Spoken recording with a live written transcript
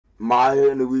Mario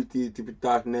and Luigi to be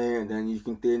dark name, and then you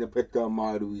can take a picture of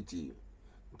Mario and Luigi.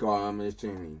 Go on the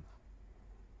streaming.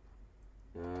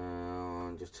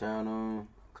 Just channel.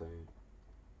 Okay.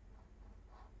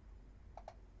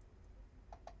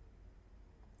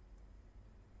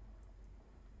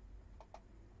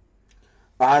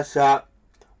 Alright, shop.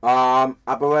 I'll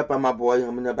be right by my boy.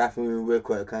 I'm in the bathroom real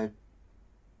quick, okay?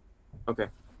 Okay.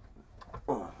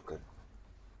 Oh, okay.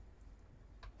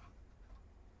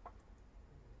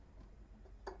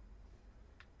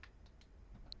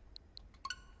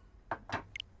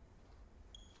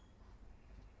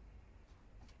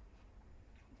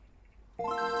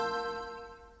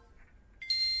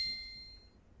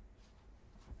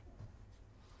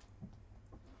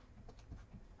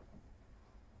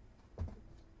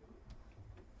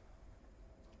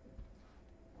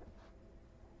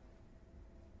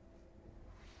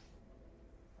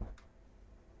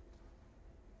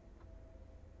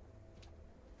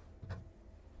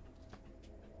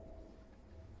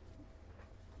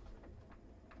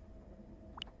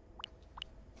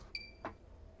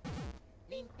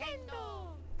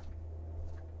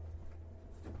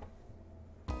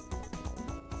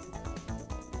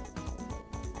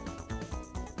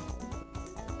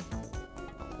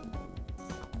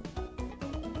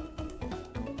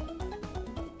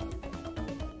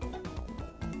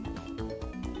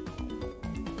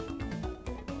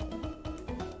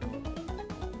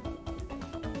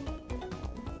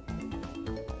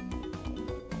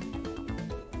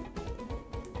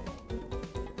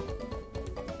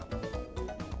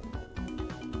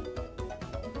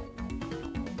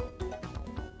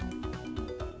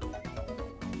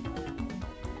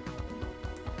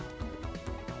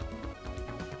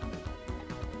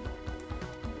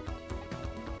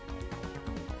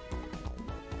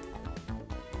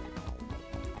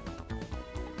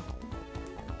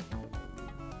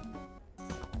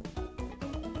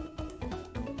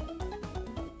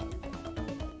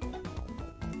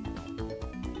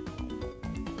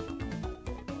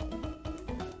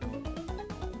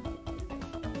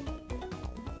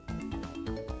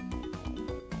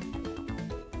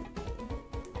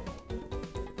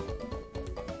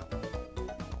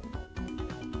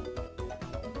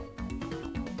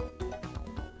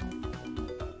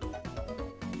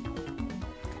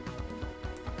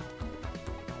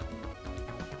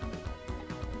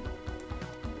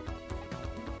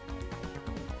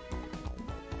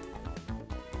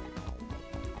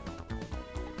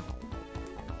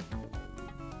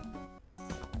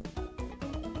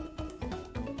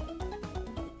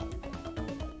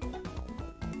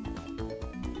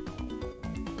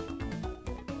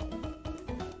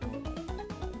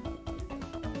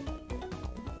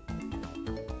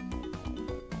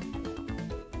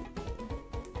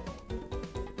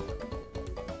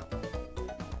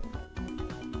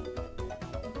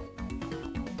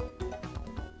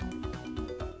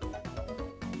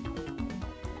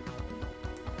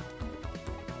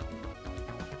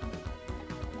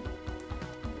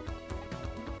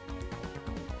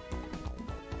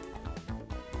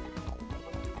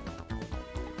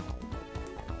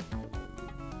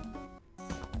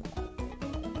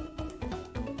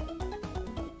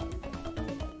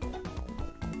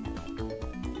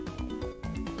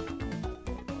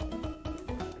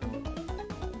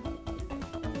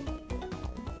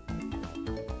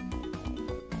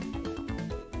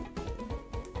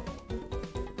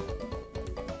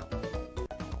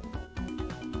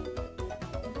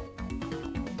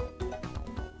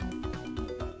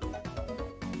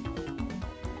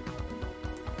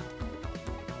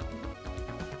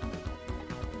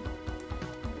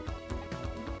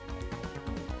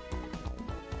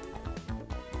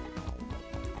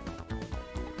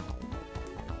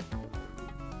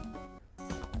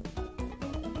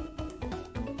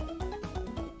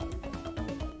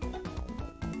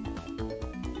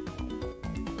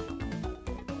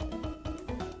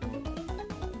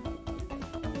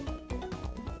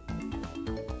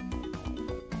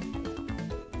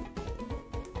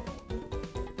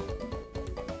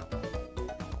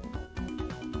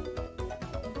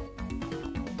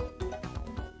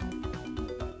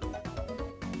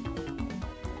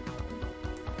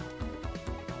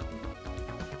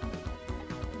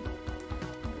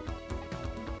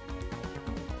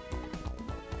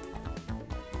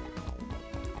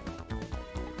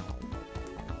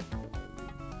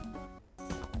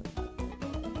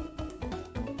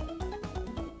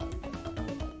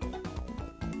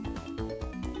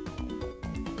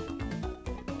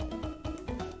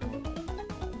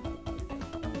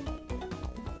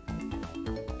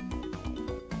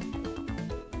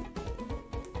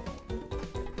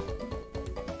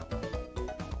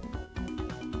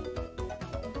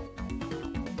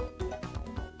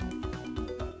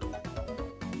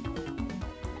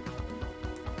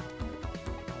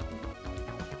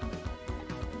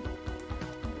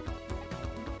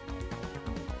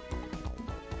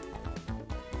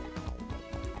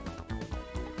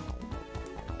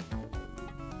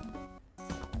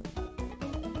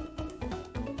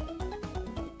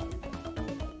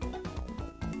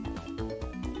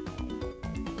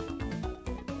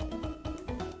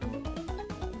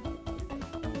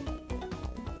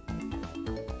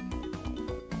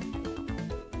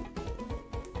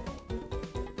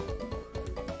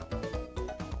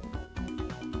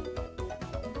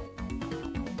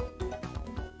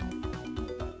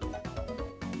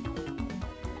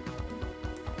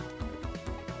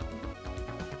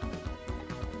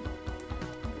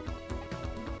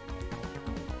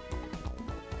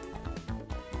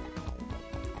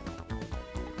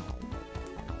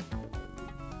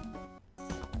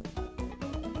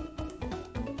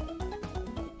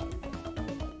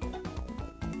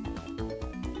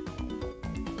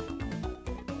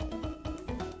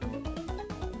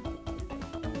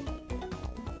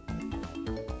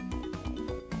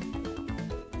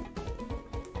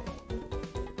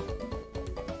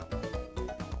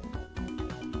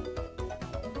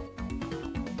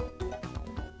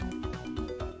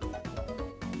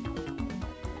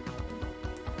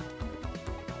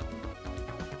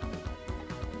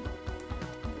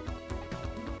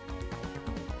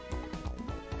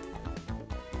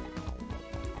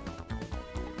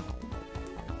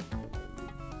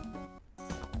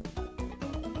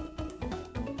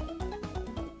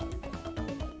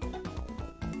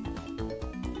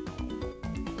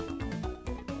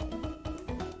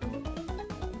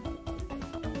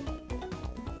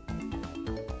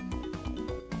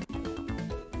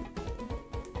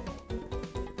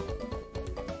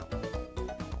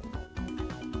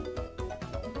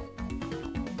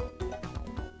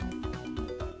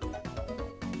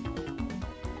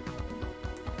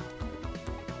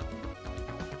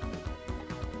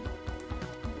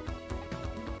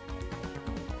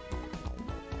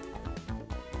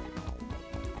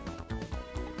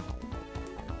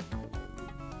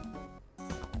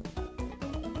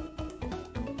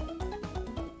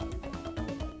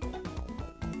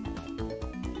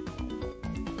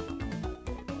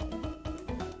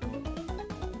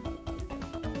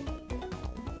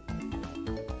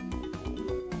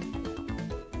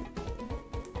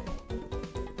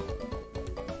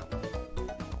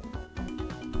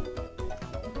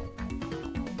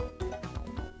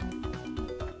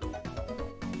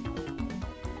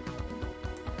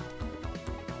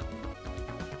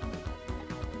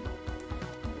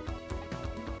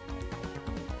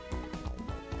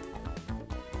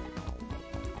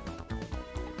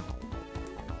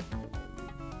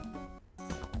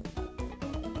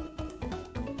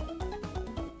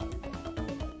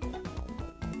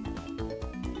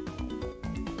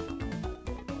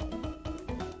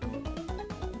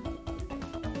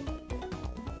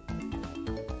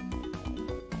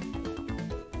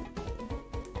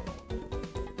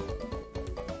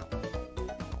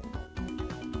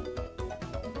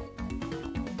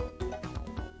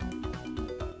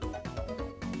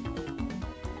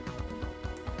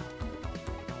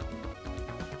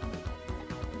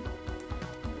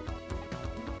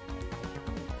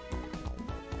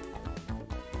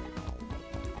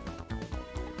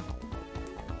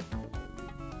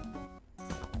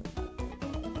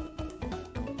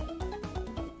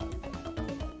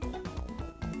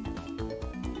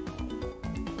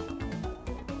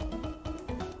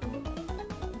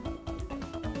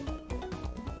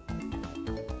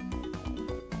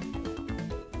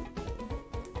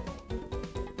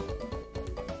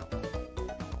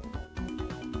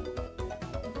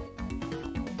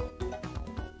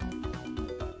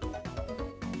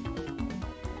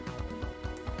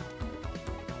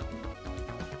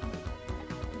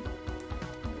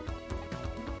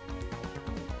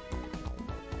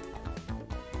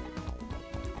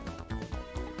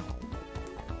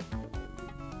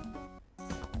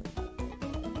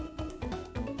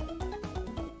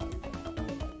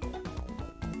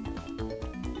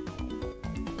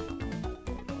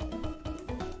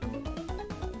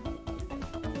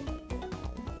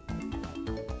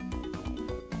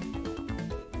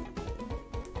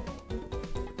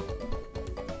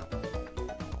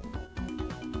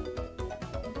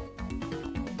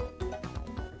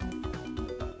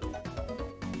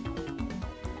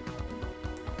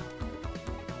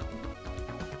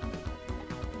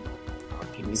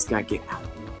 He's gotta get out.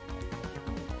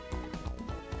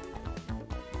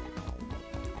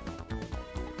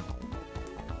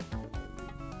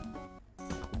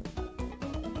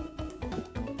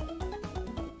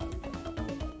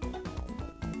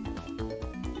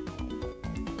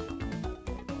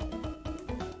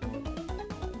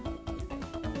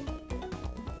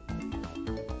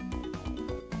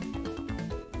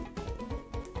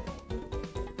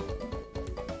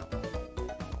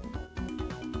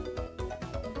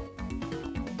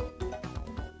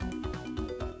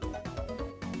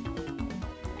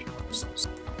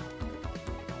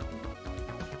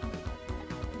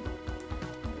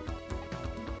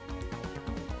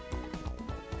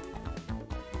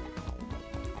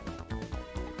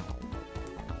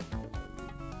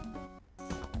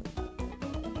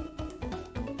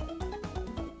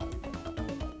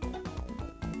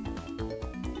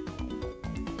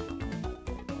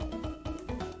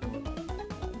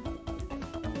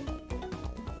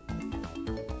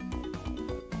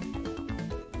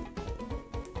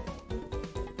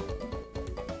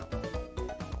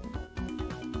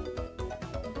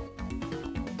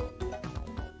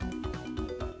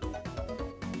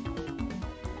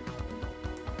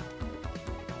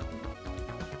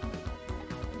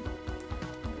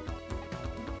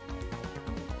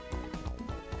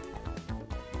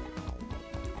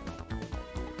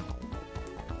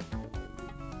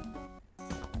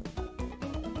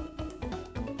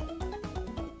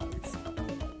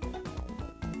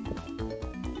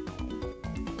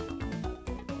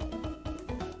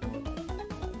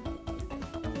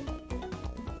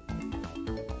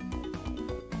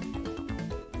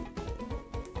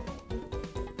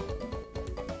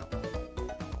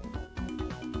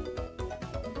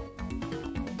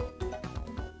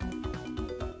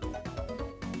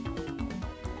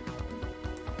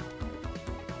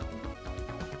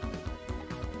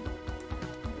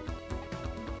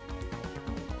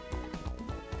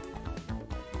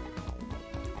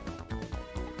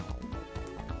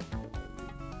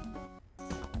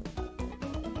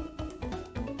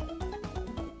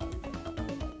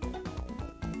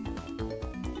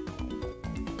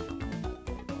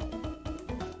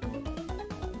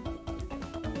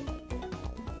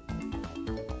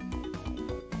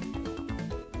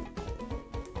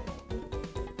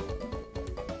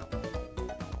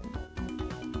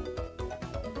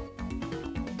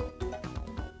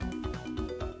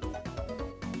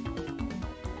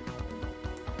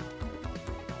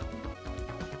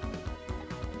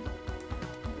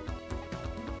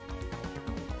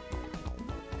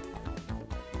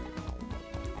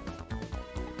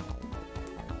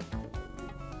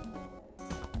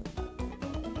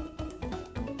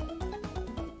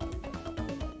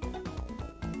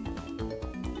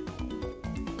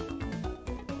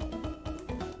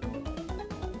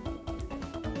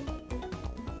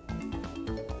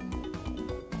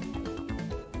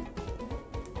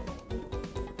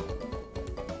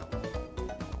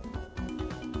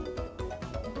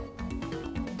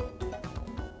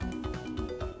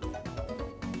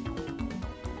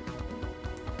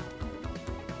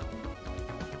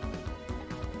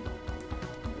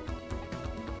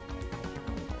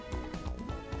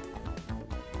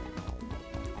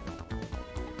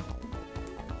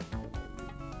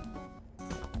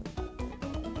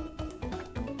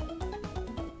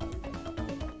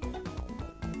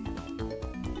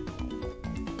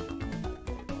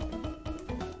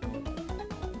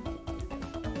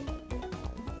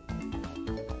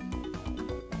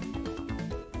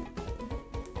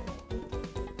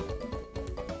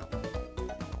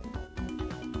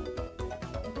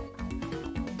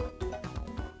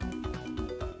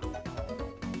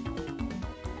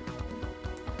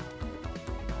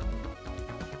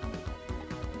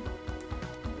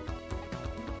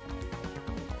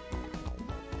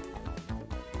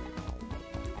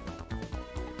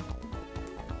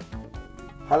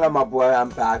 Hello, my boy, I'm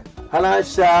back. Hello,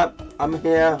 sir. I'm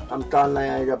here. I'm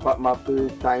telling you about my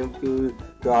food, time food.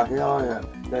 So here I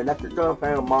am. The next time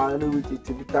playing Mario Luigi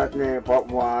 2008 Part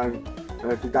 1,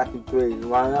 2003.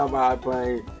 Right now I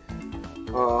play,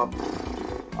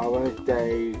 I want to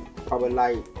say, probably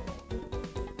like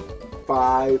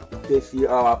 5 this year.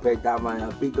 I played that one.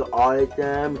 I beat all of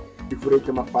them before they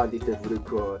came my 5 this is really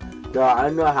cool. So I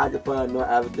know how to play, I know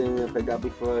everything I played that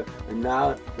before, and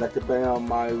now let's play on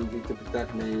Mario Luigi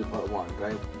 2008 Part 1,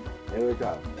 okay? Here we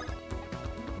go.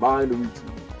 Mario Luigi.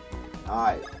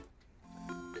 Alright.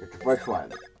 It's the first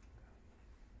one.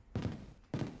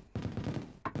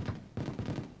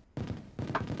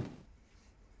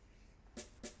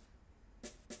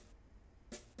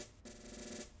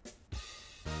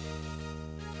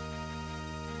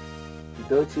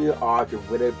 those two are the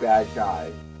really bad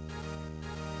guys.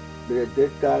 Because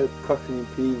this guy cooking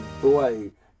Pete's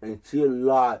boy, and she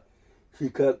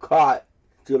got caught,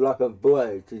 she lost her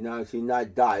boy, so now she's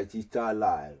not died, she's still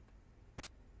alive.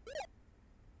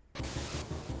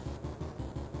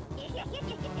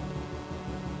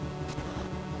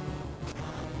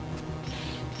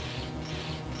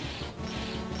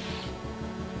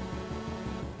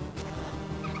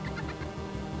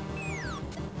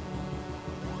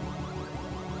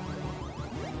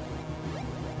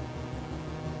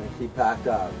 She packed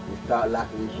up and started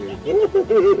laughing at me.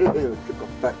 Took a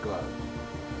back up.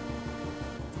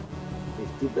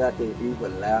 It's too bad they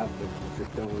even laugh for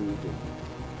some reason.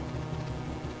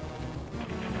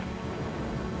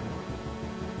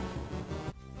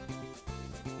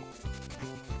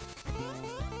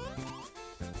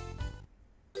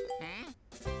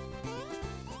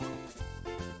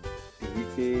 Did you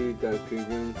see the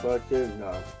Kingdom culture?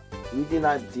 No. You did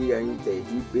not do anything.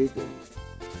 He beat him.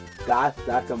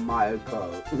 That's a Mario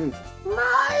code.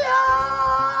 Mario!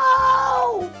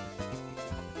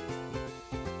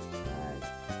 Right.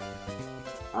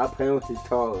 I'm playing with his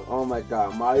toes. Oh my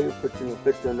god. Mario picking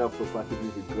up for about to be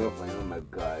his girlfriend. Oh my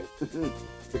god.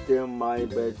 Picture in my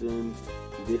bedroom.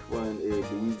 This one is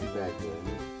Luigi bedroom.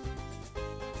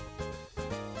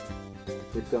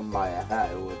 Picture my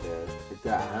hat over there. It's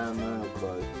a hammer, of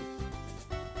course.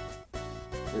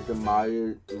 It's a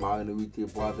Mario Luigi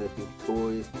brother, the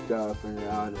toy stuff, and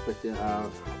the picture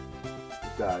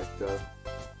stuff.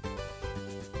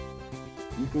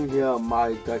 You can hear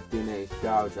Mario ducking and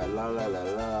shout la la la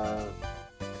la.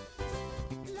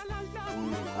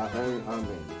 I heard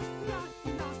humming.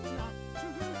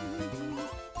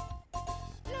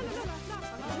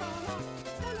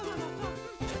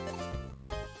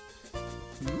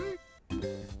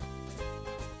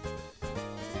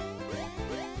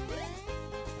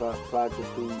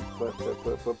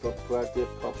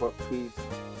 Project pop-up piece.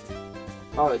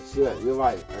 Oh shit, you're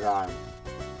right.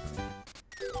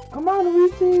 Come on,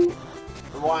 Luigi.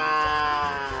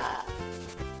 Wow.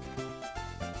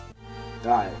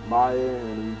 Alright, Mario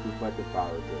and Luigi fight the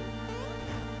power game.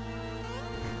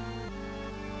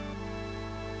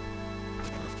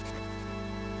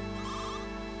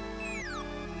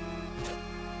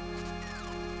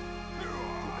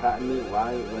 Cut me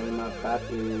right when my back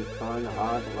is trying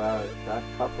hard. Well, that's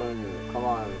tougher. Come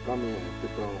on, come in,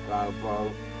 super guy,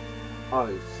 bro. Oh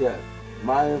shit,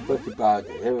 Mario puts the bag.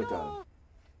 Here we go.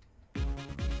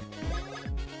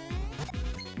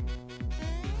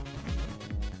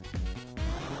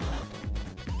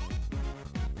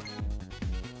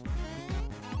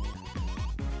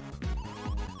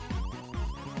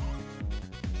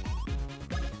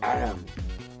 Damn.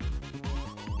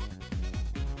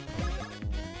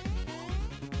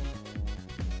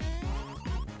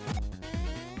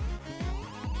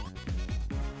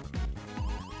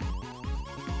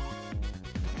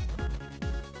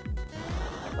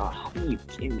 Oh, how do you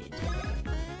kill me?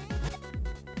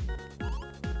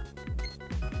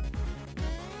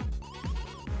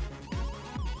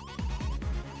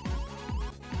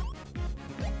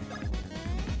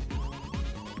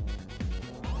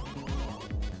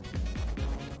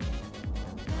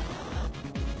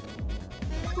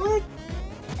 What?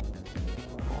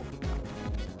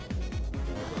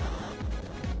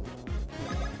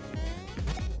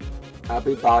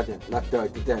 Happy party, not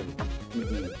 30 to 10.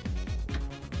 GG.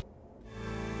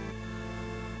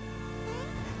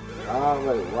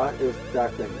 Alright, what is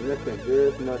that thing? Listen,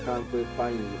 there's no time for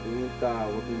fighting.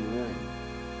 Inside, what we learn.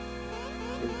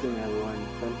 Listen, everyone,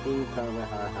 something terrible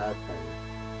has happened.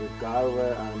 The guy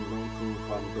where I'm mentioning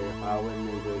from the Howard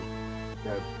neighbors,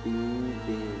 the being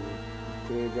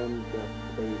freedom the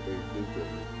place is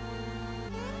vegan.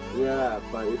 Yeah,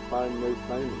 but it's fine, no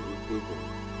funny, it's vegan.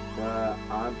 The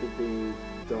entity,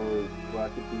 those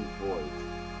practically voice.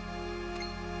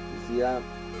 You see that?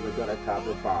 We got a top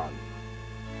of bomb.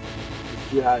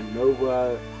 She had no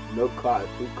cars.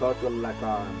 She cars were like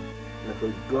a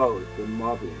ghost in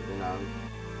Marvin, you know.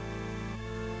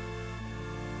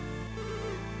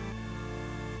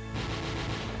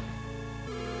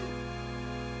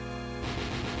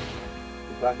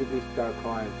 If I could just start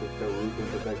crying for some reason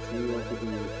because she wanted to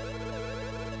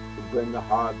bring the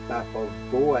heart back of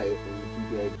boy and she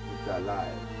be able to stay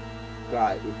alive.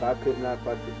 God, if I could not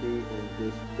participate in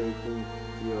this station,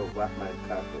 she'll whack my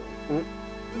castle.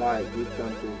 Mike, do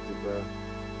something to her.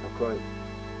 Of course.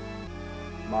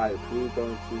 Mike, please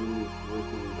don't choose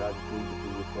working that food to be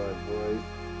for a voice.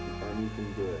 If only you can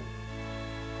do it.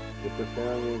 If the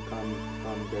family comes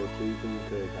there, please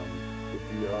encourage them. If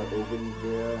you are over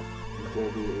there, you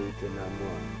will be able to know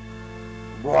more.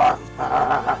 Boy,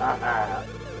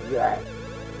 yeah.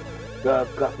 The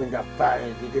government of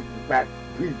fire to get back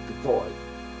peace to toys.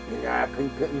 And I can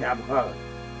kidnap her.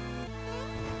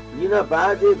 You know, but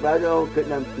I don't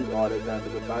kidnap people all the time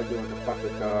because I do what the fuck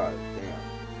is her.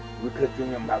 Damn. We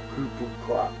kicking them about people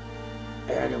crop.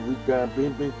 And we done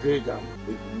been kill them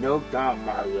with no time,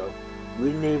 Mario.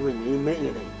 We didn't even make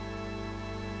anything.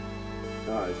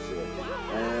 Oh shit.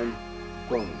 And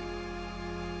boom.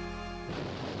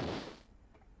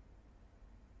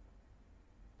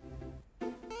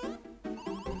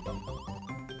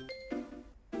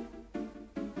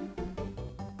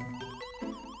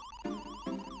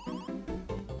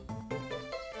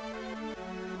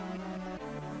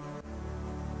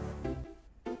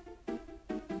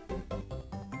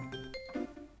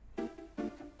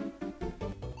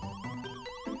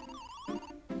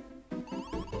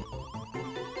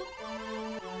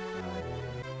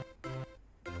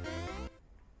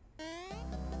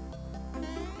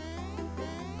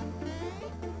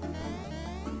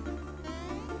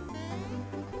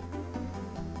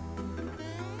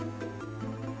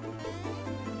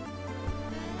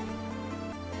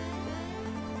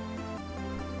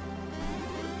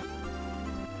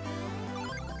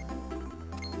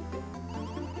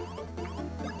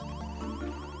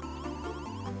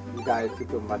 You guys keep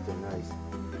it much nice.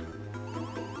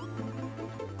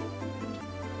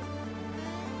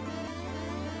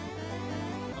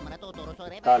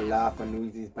 I laugh when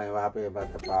Luigi's playing happy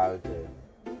about the power too.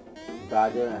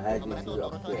 God didn't have you see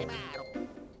up there.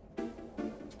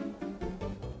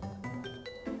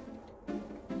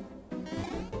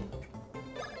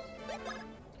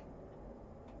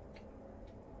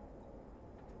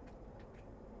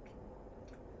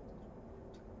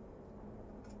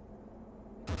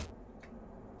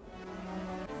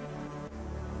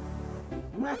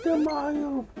 Master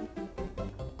Mario!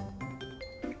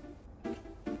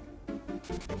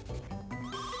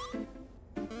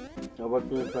 So what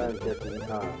do you plan just in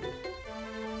time?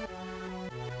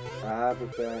 I have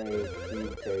prepared a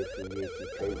speed tape for you to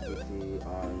take with you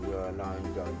on your long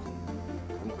journey.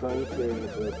 I'm currently saving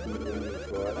for a few minutes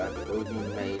for a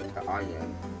clothing made to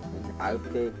iron, and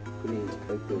outfit please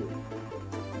take it.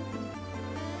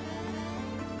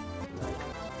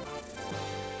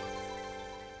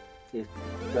 It's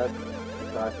just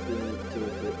starting to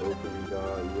open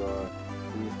your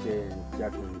future and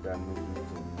checking the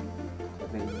mission. I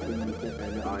think you can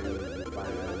any iron you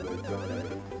find on your journal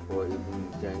or even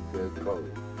change your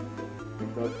code.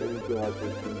 It's not very good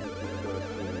to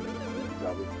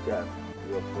double check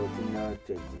your personal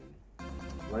checking.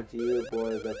 Once you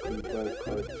boys are people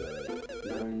culture,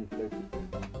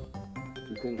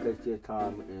 you can catch your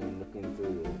time in looking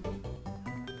through it.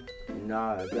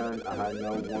 Now again, I had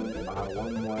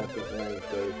one more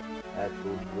percentage at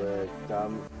the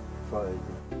dumb choice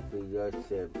for your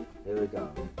ship. Here we go.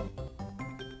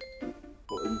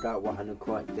 Oh, you got 100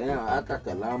 coins. Damn, I got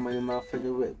a lot of money in my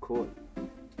favorite coin.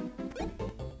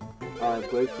 Alright,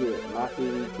 great shit. Master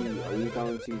Luigi, are you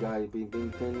going to guys be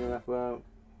thinking about?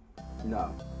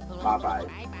 No. Bye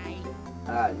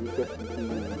bye. You just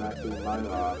continue Master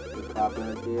Mario. The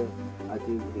compliment here. I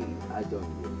do please. I don't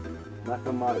you.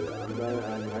 Master Mario, I'm going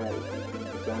on your head.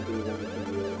 I'm going to do everything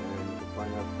to you and to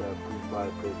find out the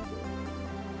goodbye picture.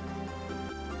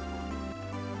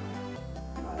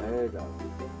 I heard of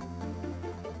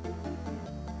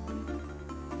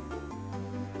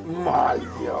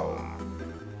Mario!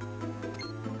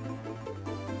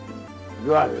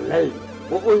 You're late.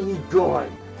 What were you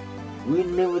doing? We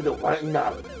never the right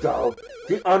now, dog.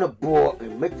 Get on the board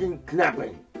and make him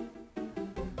clapping.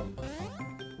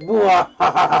 Well,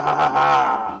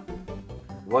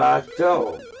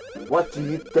 so, what do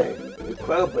you think?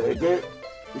 Incredible, is it?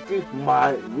 This is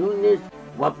my newest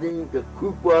weapon, the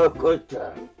Koopa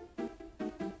Culture.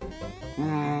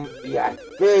 Yeah,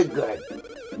 very good.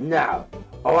 Now,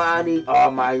 all I need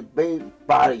are my big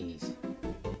bodies.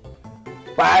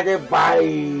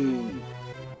 Body!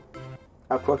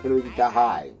 Of course, Luigi got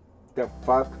high. The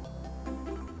fuck?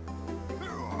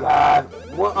 God,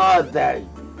 what are they?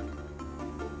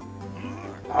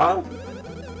 Huh?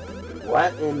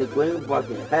 What in the green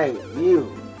bucket? Hey, you!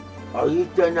 Are you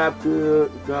turning up to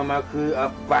join my crew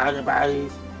of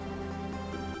bodies?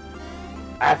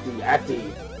 Actually,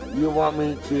 you want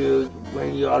me to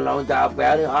bring you along to our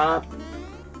valley, huh?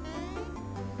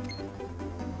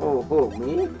 Oh,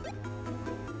 me?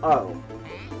 Oh.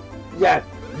 Yes,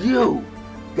 you!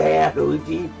 Damn,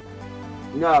 Luigi!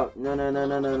 No.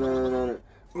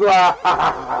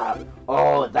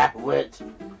 Oh, that witch!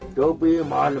 Don't be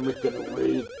monumental,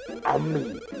 Louis. I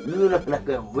mean, you look like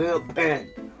a real pen,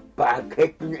 but I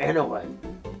kicked you anyway.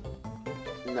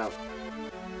 No.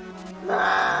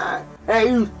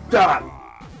 Hey, you stop!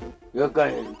 You're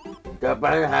going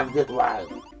to have this right.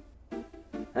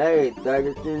 Hey, that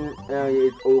thing area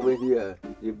is over here.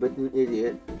 You bitchin'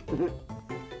 idiot.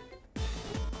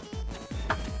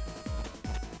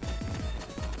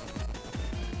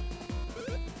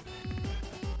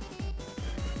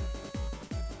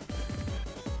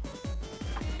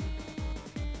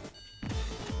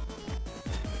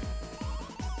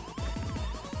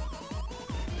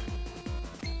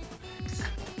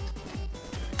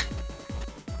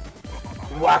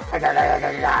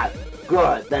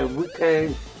 Good, then we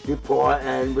can deploy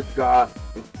and withdraw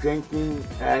extension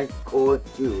and core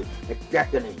 2.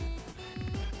 Exactly.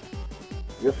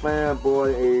 Your final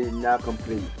board is now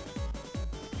complete.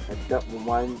 Except for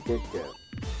one picture.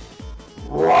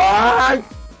 What?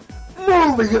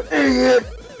 Move it, you idiot!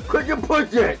 Could you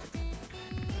push it?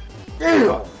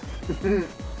 Damn!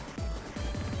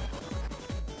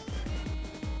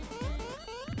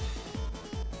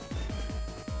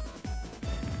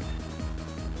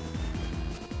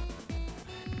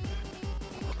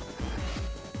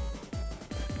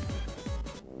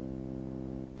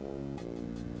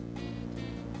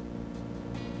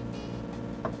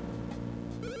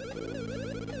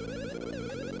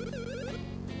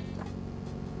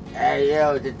 Hey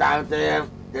yo, the doctor,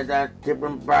 the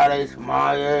different brothers,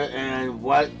 Mario, and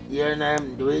what your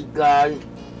name, Luigi?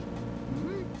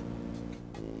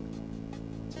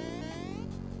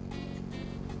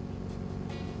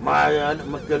 Mario,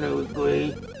 Mr.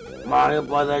 Luigi, Mario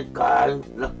brother, guys,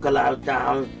 look out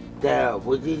down there.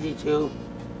 What did you do?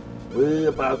 We're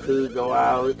about to go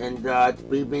out in the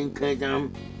Sleeping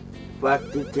Kingdom.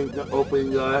 First, you think to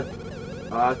open your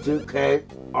suitcase,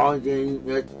 origin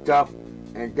your stuff,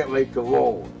 and get ready to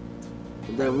roll.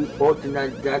 And then we open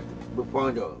that deck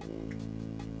before them.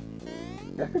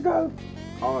 Let's go.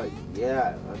 Oh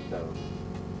yeah, let's go.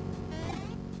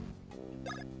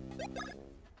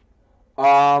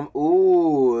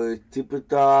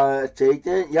 Typical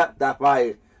Satan? Yep, that's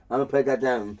right. I'm gonna put that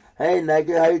down. Hey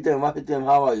Nigel, how you doing? What's doing?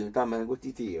 How are you? Come on, good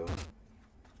to see you.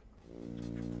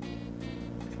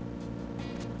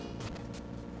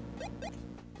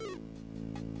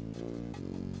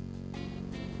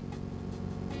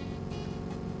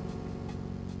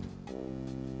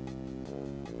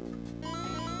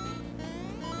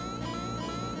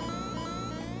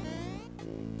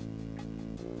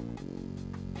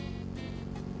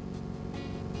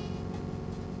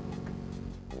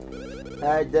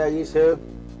 Hi there, you sir.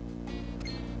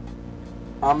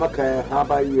 I'm okay. How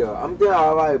about you? I'm doing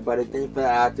alright, but thanks for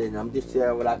asking. I'm just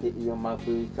here without eating my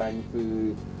food, trying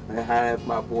food, and have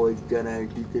my boys dinner.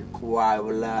 He just quiet,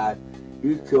 relax.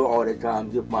 He's chill all the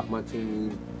time, just my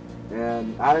team.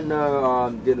 And I don't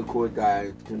know, dinner cool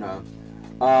guys, you know.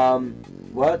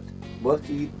 What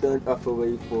do you think of a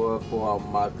way for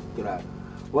Mario Kart?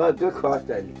 Well, good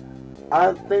question.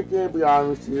 I'm thinking, to be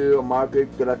honest with you, Mario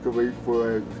Kart way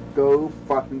for it. So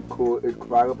fucking cool, it's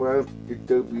incredible, it's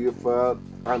so beautiful,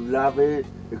 I love it,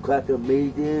 it's quite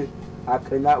amazing. I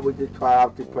cannot wait to try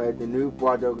out to play the new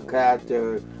Mario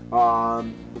character,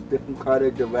 different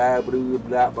colors, the red, blue,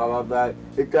 black, blah blah blah.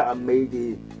 It's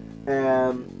amazing.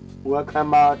 And we'll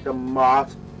come out the March,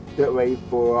 get ready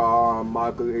for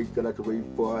Mario Kart way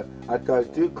for. I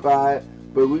thought to cry.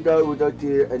 But we don't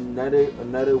do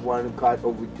another one card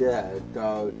over there.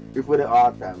 So it's really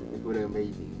awesome. It's really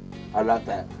amazing. I love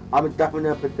that. I'm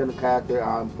definitely putting the character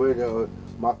put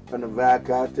my on the red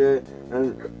character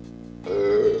and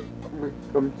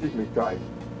excuse me, sorry.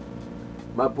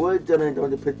 My boy didn't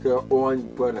want to put the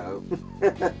orange butter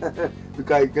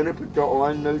because he's gonna put the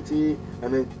orange nosy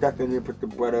and then definitely put the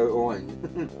butter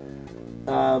on.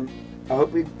 I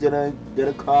hope he didn't get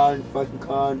a con, fucking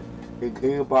con. It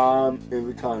came bomb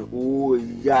every time. Ooh,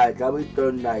 yeah, that was so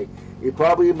nice. It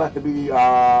probably must be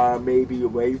maybe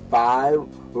wave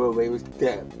 5 or wave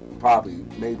 6. Probably,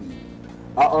 maybe.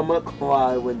 I almost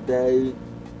cried when they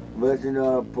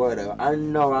wasn't butter. I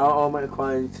know, I almost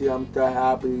cried and see I'm so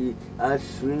happy. I'm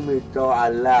screaming so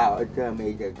loud. It's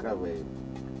amazing coverage.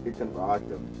 It's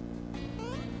awesome.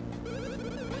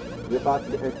 You're about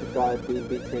to enter the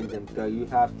big kingdom, so you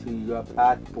have to your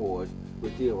passport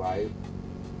with you, right?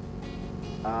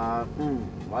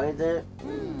 What is it?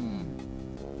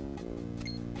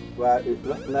 Well, it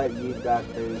looks like you got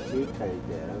a suitcase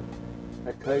there.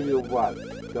 I tell you what,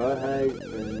 go ahead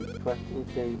and press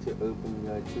anything to open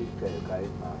your suitcase, okay?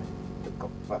 Fine. The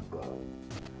fuck up.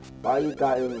 Why you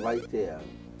got it right there?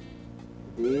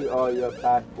 These are your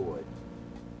passport.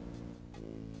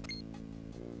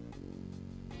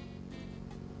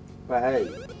 But hey,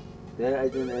 there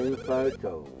isn't any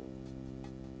photo.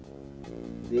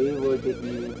 They will take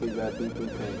you into the people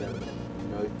kingdom.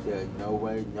 No, there's no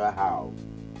way, no how.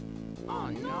 Oh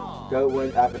no! Don't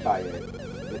win after fire.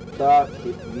 The thought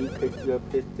if we could your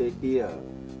pistol here,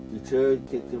 you should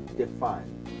get to define.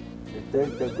 And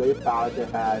since the great father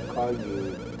had called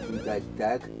you to the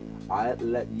deck, I'll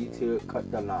let you two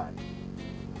cut the line.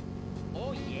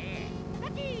 Oh yeah!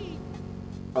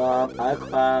 I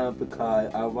cried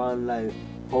because I want like,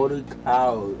 holy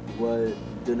cow, was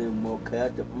doing more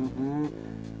character.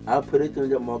 I put it in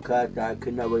the more character. I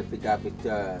could not wait for that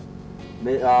picture. I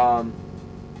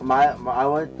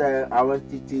want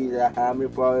to see the Hammer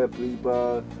Boy,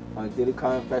 Bleeper, Diddy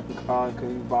Con, Fashion Con,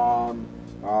 King Bomb,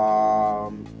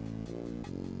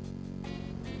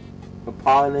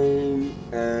 Polly,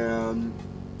 and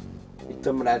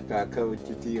some of that guy covered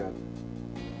to see him.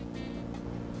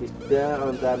 Is there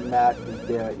on that map? Is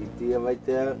there right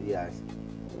there? Yes.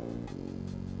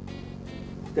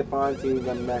 Step onto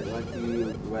the mat once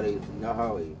you're ready. No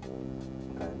hurry.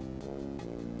 Okay.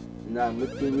 Now,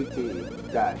 Mickey,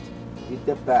 that. You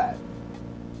step back.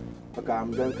 Okay,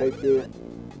 I'm gonna take you.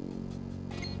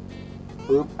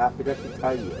 Oop, after that, to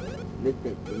tell you.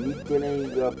 Listen, when you get in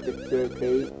your picture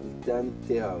case, stand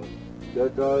still. Your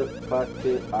door push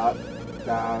it up,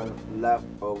 down, left,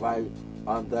 or right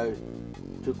on the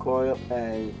to coil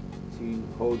and to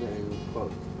hold it in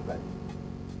close. Okay.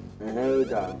 And here we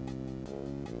go.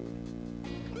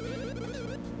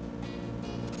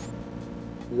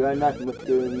 You are not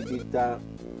Luigi down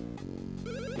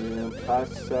and pass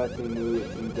to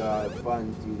move to the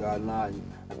front to the line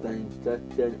and then just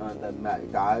stand on the mat.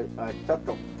 Shut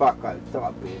the fuck up,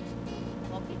 stop bitch.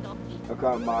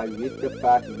 Okay, Mario, you get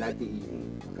back and that's easy.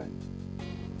 Okay.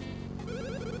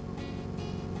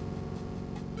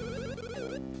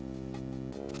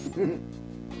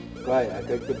 Great, I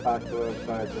get the password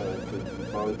first to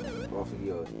both of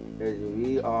you. Is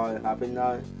we are happy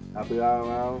now? Happy all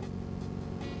around?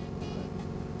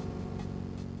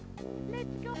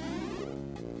 Let's go!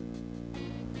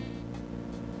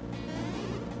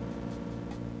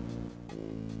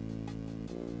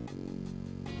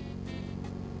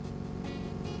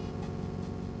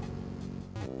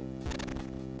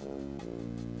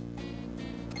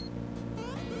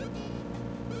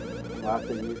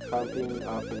 After you something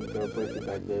often go places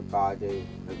like their body,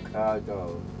 the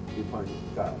cargo, you find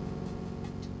stuff.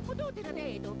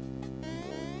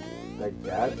 The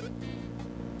judge?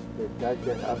 The judge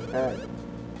is upset.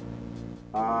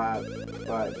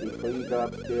 But before you go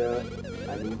upstairs, I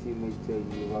need to make sure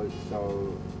you won't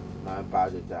show my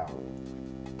body down.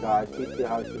 So I teach you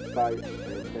how to fight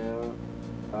until,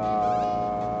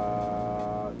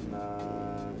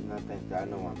 no thanks, I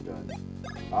know what I'm doing.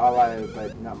 Alright, but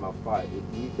it's not my fault. If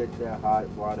you get that hot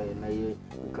water in there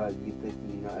because you think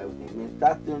you know everything, man,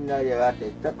 stop doing that your ass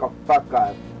there. Shut the fuck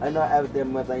up. I know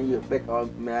everything more than you,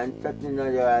 bitch, man. Shut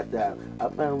your ass up. I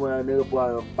play with a little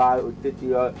boy on 5 or 6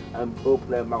 years and pro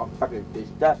play motherfucking shit.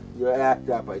 Shut your ass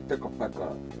up, but shut the fuck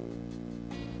up.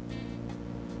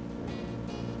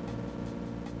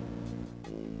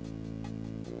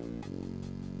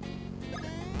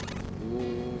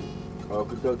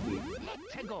 Okie dokie.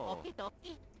 Let's go!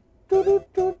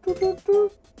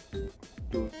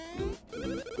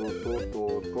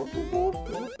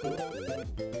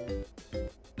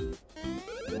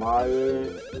 Mario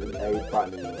is a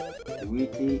bunny.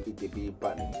 Luigi is the big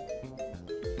bunny.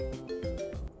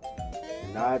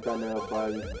 Now I don't know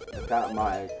about cat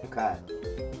my cat.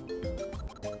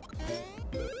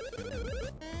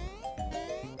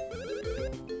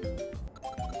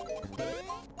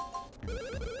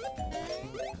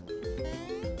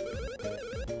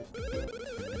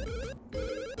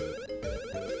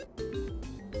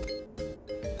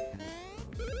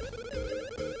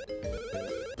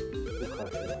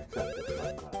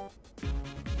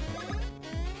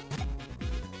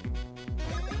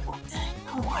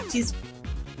 What is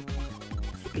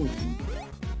freaking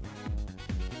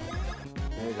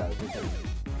There you go,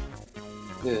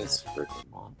 this freaking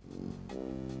one?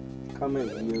 come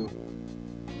in, you.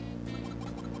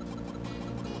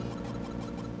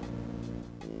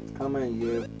 Come in,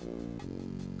 you.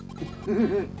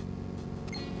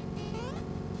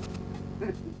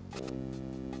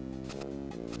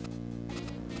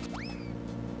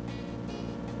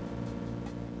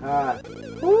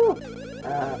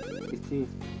 It's too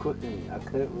cooking. I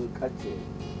can't really catch it.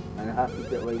 And I have to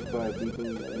get ready for a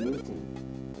beating meeting.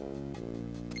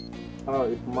 Oh,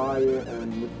 it's Maya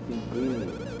and Mr.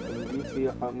 Greeny. Can you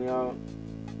two help me out?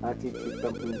 I teach you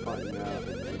something funny now.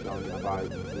 It's on about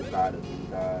the battle in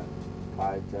the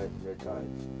pie church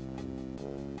records.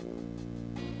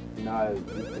 No,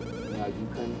 you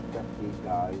can stop these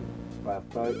guys. But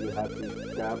first you have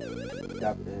to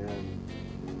step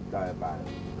and die about it.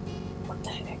 What the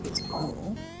heck is going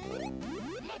on?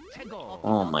 Let's go.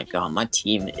 Oh my god, my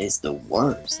team is the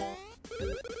worst.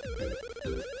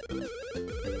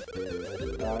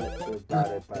 Got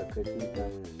it by clicking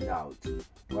them out.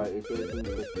 But it isn't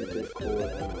the cool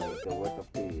anyway, so what the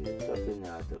please? Something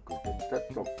else that could just touch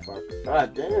the fuck.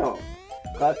 God damn!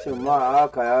 Got to my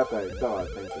okay, so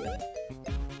thank you.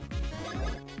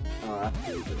 Oh, I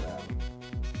see that.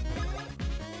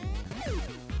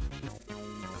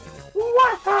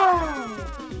 Wow!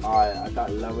 Alright, I got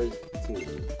level 2.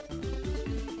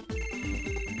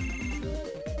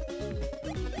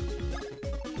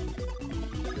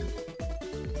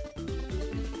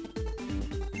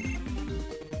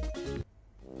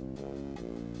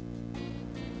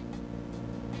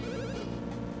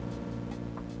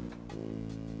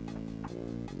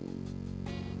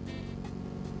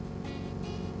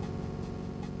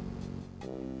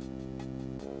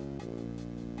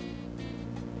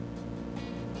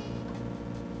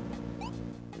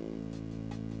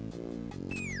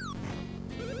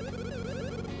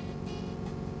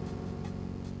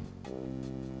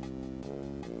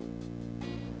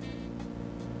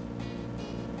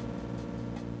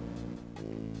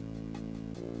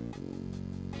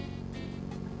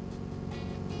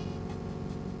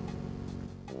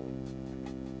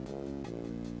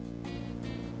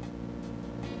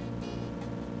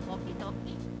 Okie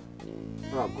dokie.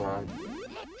 Oh god.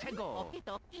 Let's go. Okie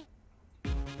dokie.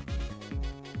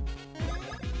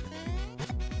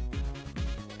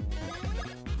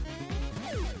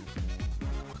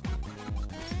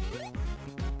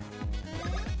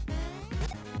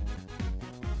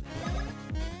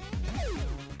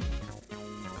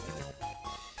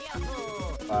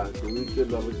 So we did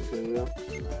level 2.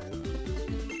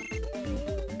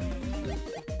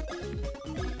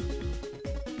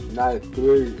 Nice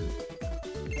 3.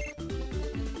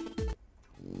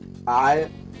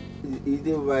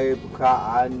 Either way, because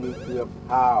I need to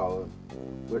power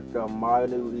with the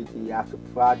Mario Luigi, you have to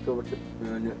practice with the,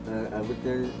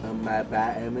 everything on my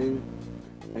bad aiming,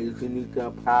 and you can need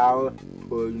the power,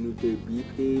 or you need the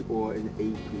BP or an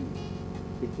AP.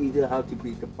 It's either how to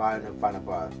beat the final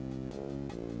boss.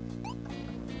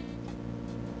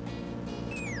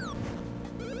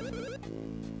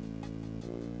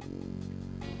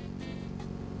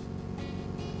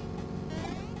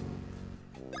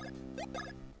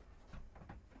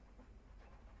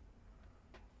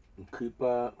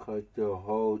 Creeper cut the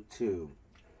hole too.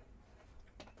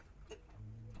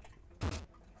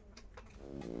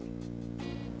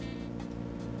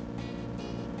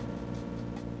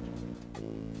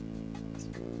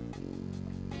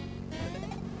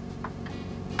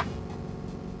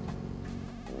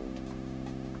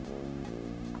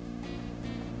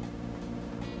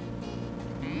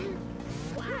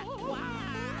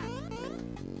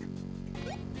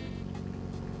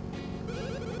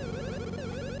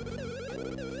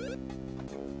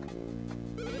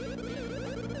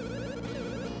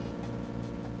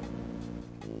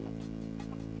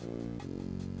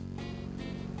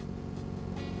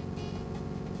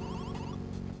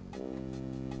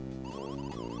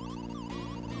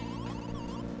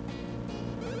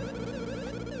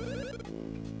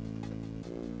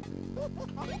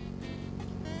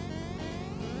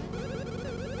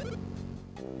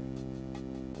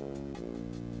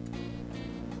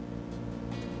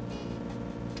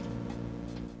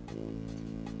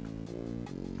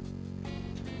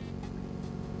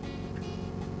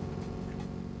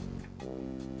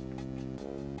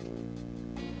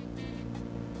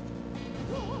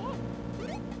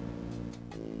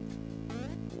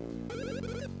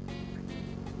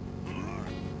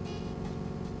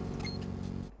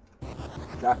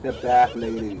 Not the bad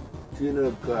lady. She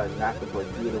look good, not the but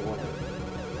she the one.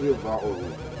 She a bottle.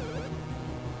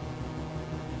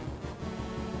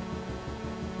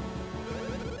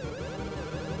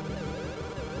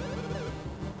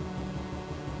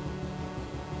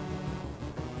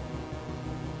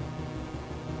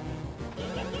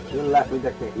 You left me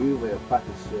like the evil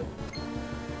fucking shit.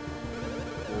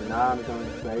 So now I'm going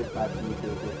to play back to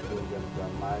this program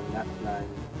from my next line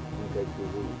and get to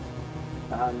root.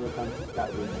 How you come to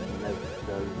start with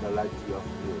the light of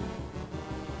you.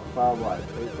 Far wide,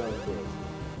 take on this.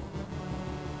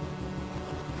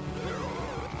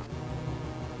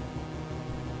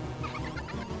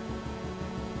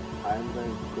 I am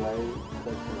going to play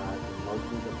customize and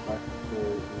motion the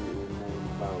particular name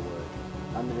forward.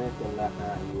 I'm here to left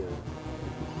out here.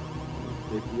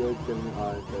 If you're coming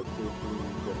on the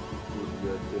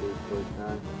your city first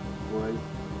time voice,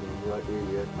 then your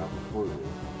ears are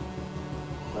foolish.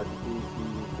 but PC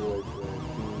boyfriend,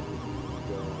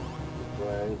 the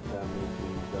boy that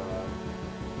making the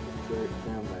church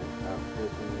camera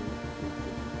prison.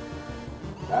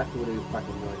 That's what they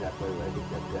fucking know that way, right? They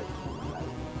just got my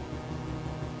life.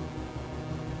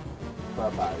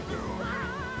 Bye-bye.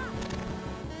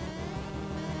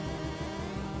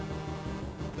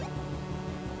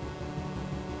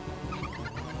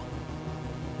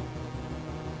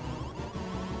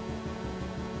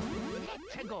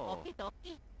 최고.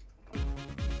 오키도키.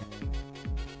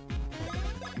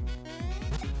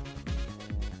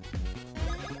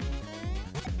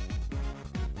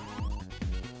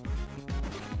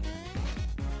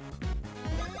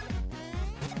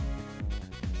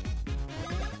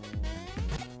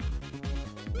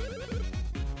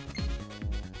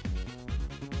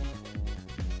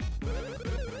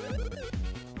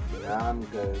 Yeah, I'm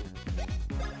good.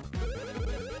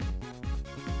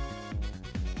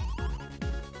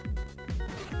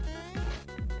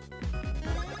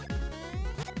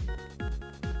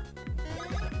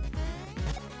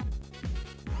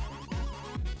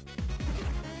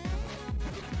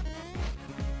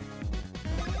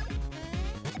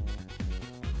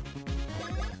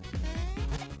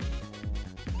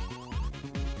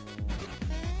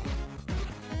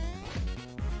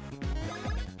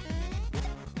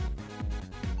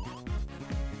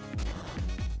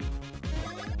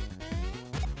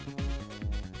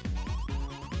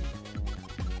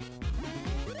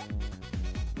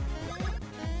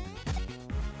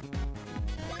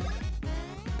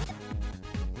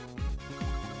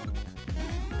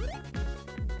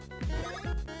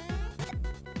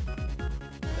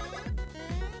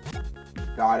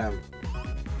 Got him.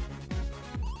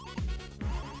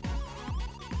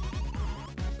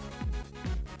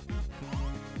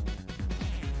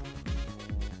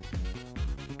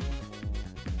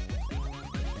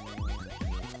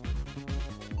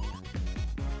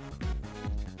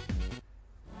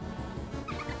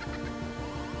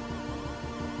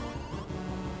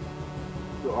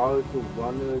 You always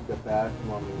wonder the best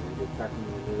moment and the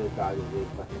second little guy is really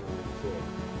fucking on the shit.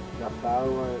 The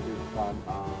flower is from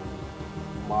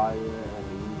Mario and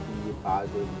Luigi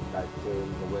positive that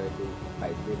change the way they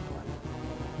fight this one.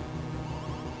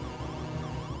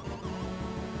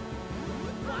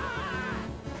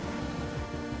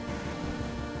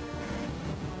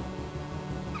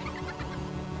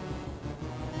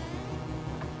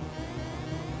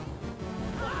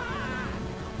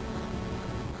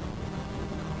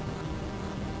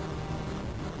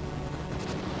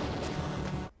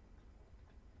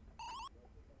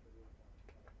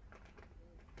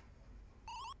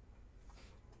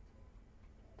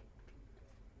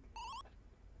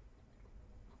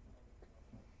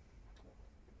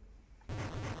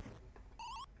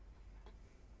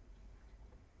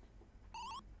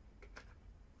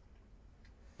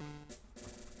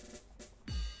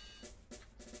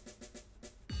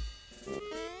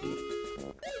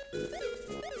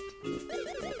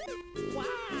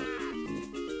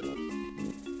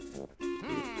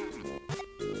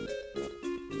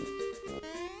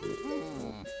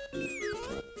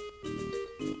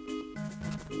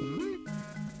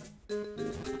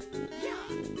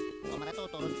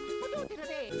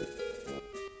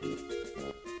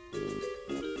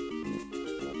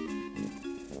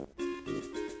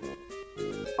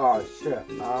 Oh shit,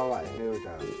 alright, here we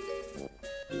go.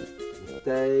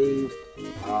 Dave,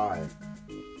 alright.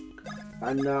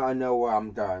 I know where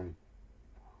I'm done.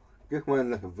 This one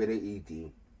looks very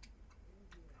easy.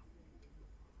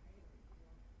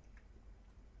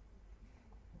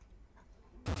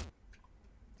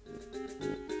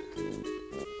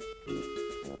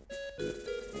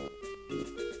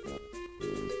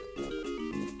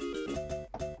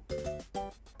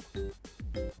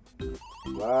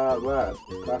 Well,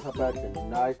 talk about the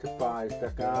 9 to 5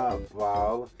 second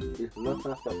valve. It looks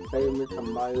like the famous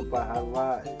Mario by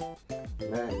Hawaii.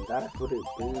 Man, that's what it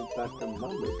brings back the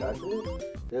moment, doesn't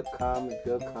it? They're coming.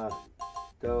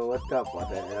 So what's up,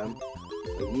 what I am?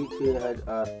 You two had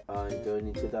us on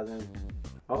during 2000.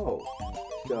 Oh,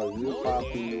 so you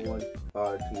probably want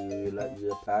to let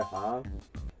you pass, huh?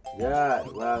 Yeah,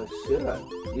 well, sure.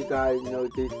 You guys know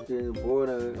this is the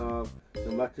border of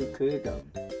the Mexican Kingdom.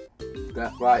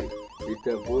 That's right. It's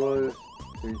the border,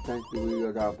 the sanctuary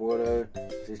of our border.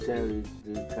 It's saying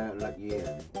we can't let you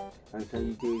in. Until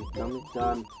you do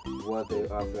some worthy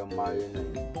of your Mario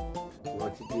name. You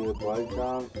want to do a boy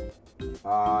song?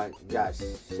 Yes,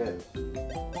 sure.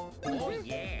 Oh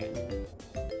yeah.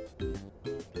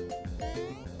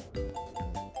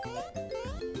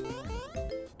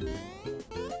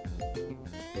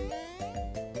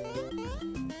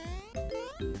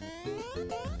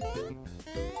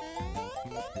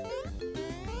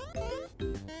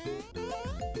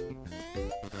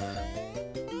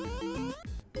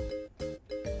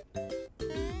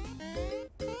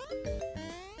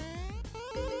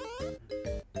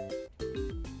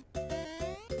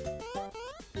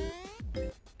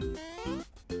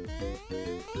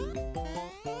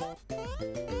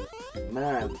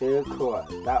 man, very cool.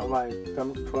 That one,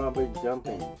 some trouble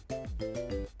jumping.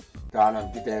 Darn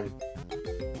him, get him.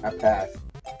 I passed.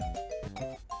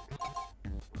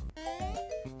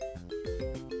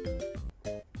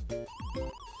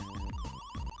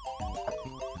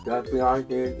 Just beyond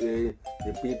here is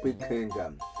the people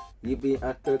kingdom. You be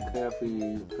after careful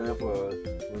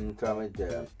when you come in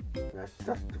there. That's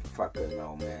just the fucking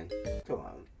no, man. Come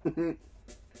on.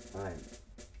 Alright.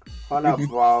 Hold up,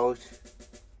 balls.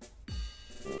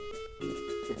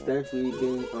 Essentially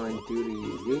being on duty,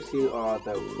 you see are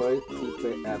the first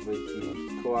people ever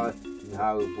to cross the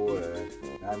highway border.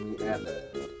 I mean ever.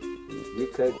 You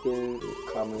couldn't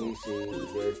communicate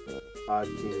this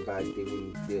often by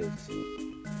doing this.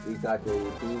 We got the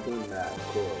bean map.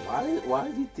 Cool. Why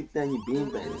did you keep saying you bean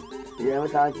bang? You ever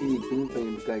talk to you bean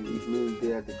bang because it means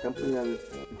that the company of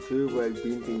two-way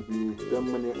bean bang means so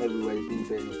many everywhere bean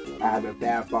bang. I have a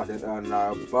bad button on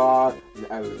our bar and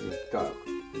everything stuck.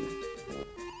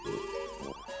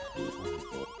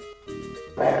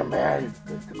 Bam, man!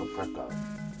 Let's take a fuck up.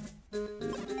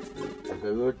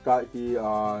 Okay, we'll start here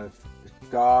on the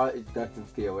star. It doesn't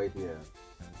stay right here.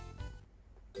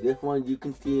 This one you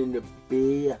can see in the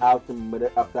big house in the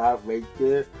middle of the house right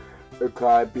there. A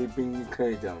car beeping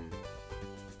kingdom.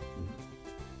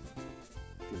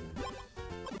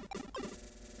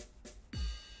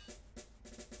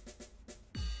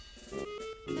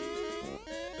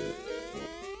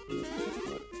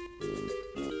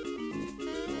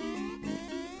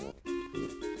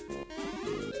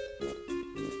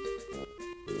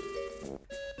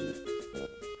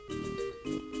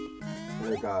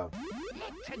 There we go.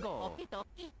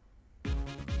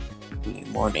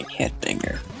 Morning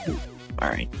headbanger.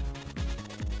 Alright.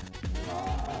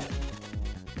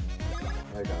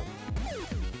 There we go.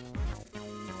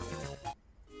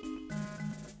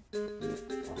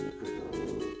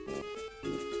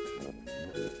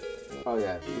 Oh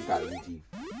yeah, we got Luigi.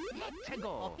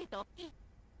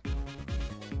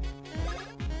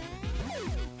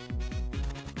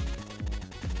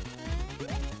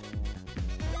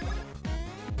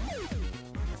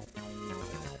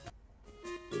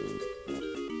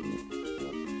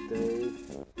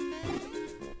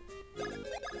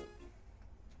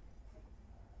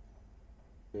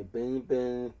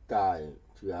 Bang guy.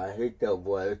 Gee, I hate that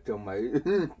voice so much.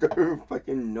 It's so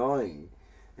fucking annoying.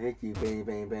 I hate you, bang.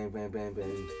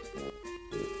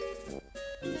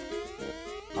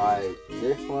 Alright,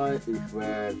 this one is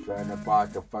where I'm trying to buy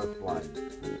the first one.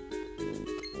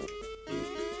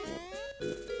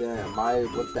 Damn, Mario,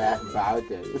 what the heck about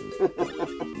it?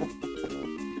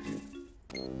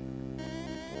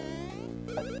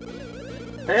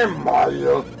 Hey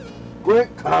Mario,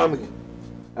 quit coming.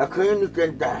 I couldn't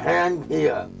get the hand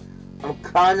here. I'm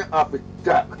kind of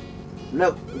stuck.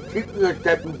 Look, you keep your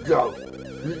second joke.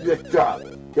 You just stuck.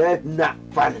 That's not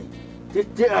funny.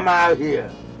 Just get him out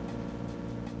here.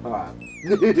 Alright.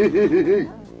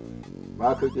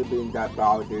 Why could you be that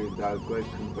about the great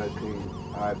converting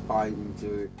fight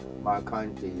into my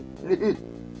country?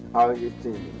 How are you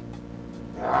seeing?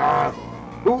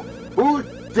 Who's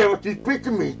seriously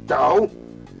picking me, though?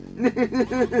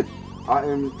 I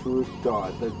am True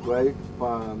Star, the great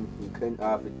farm who came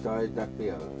off the stars that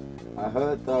field. I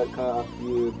heard that kind of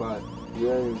you, but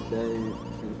you're then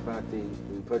in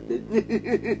practice.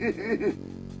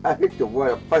 I hate the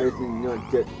word fire in your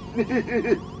chest.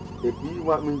 If you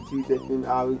want me to get him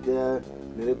out there,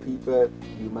 little people,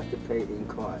 you must pay in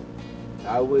coin.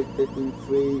 I will set him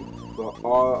free for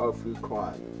all of your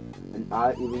coin. And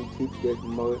I even keep this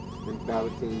most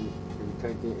embarrassing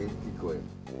intention in secret.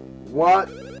 What?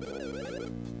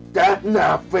 That's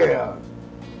not fair!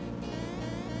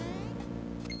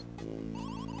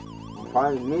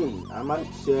 Pardon me, I'm not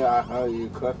sure I heard you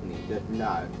correctly. That's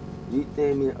not. You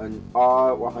gave me an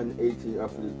R180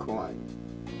 of your coin.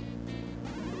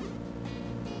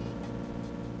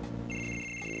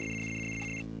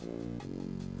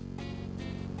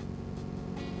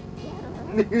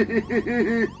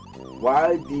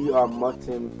 Why do you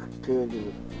Muslim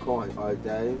coin all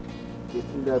day?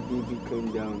 Isn't that BB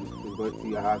came down but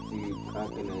you have to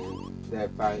calculate that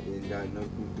fight in the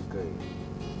non-food decay.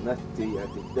 Must see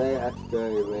at the day after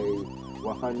raise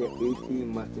 180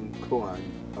 Muslim coin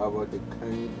over the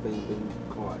 10 Benjamin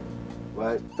coin.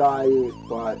 But sorry,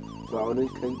 but the only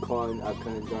 10 coin I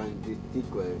can join this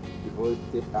secret before it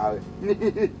step out.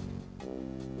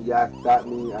 Yeah, that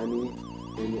means I need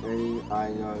any I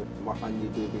know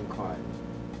 100 Benjamin coin.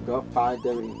 Go find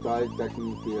them inside the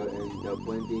field and they'll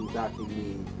bring them back to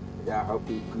me. That help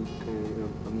you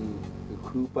the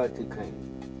Koopa to claim.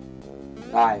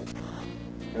 Alright,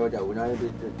 here we go, we're not in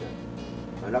this system.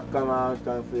 And I come out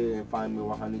and find me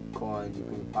 100 coins. You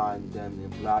can find them in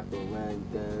block or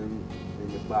rent them in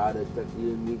the products that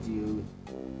you meet you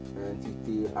and to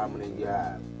see how many you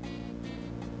have.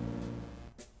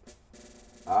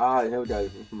 Ah, here we go.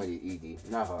 It's pretty easy,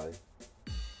 not hard.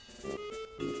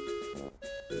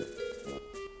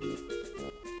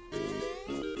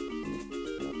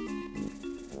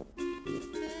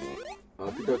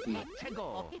 Okie dokie.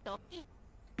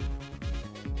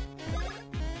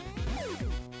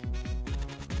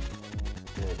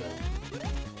 There we go.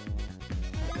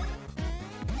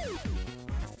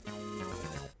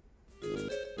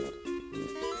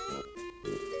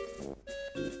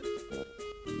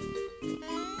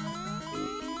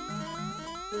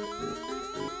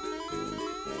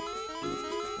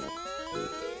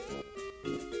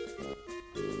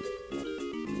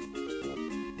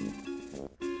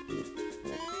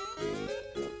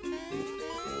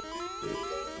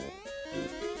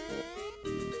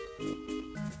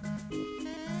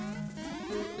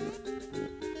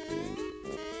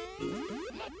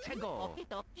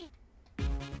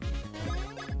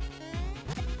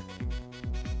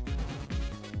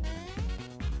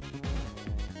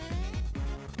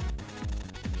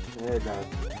 There we go.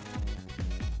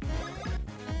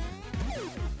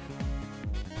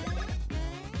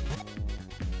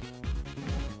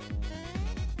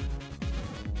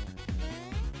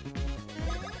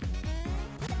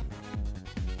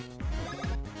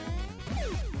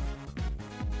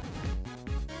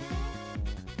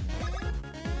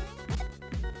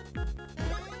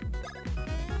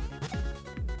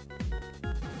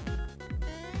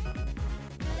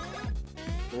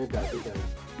 There we go, there we go.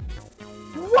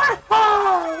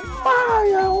 Wahoo!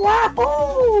 Mario,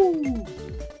 wahoo!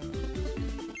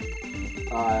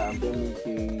 I'm going to,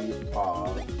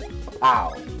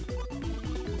 pow.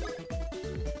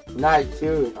 Night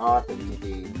 2 awesome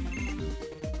indeed.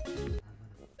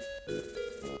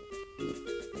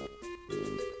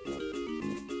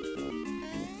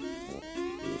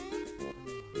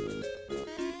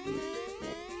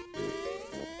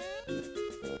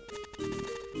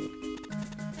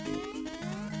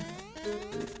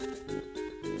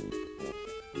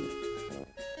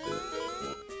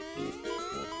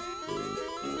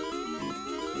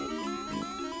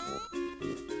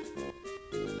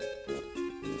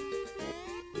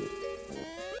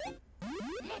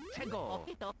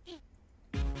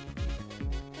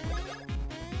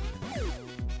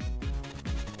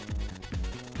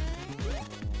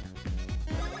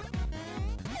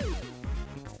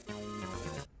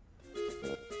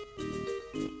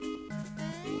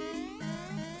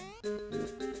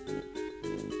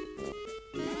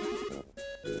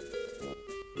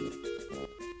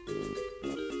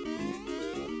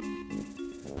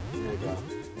 There we go.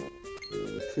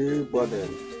 2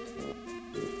 buttons.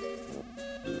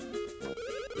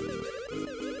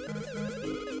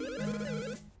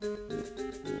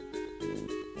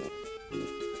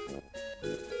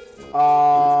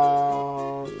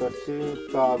 The 2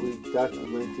 star we just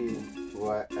went to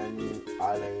were any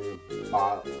island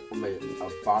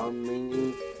bomb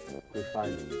menu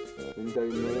refining. In the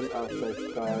name of the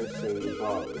star shade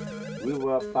bar, we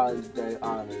will find the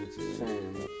island to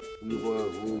shame we will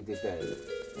rule the day.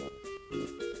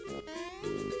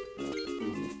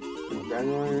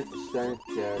 January said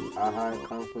I had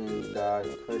confidence that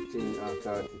question of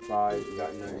 35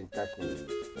 got no intention.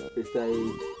 It says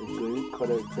the green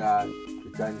color that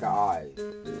presents the eyes.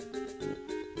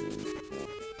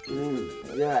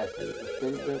 Yes,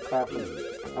 simple confidence.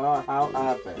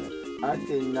 However, I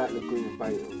did not agree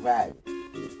with red.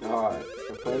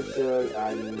 The first shirt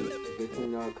I need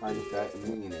getting no concept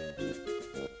meaning.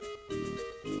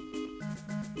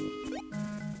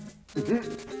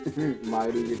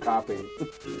 Mario copying.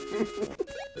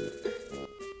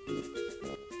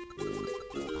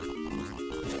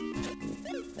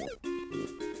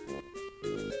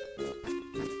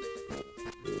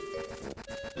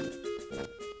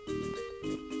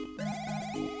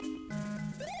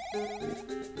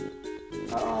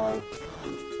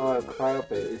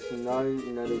 Carpet is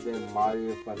none other than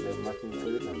Mario from the Mushroom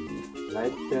Kingdom.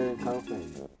 Like the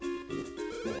confidence.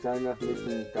 The sign of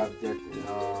missing subject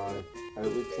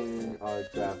everything or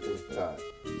draft is got.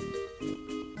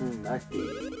 I see.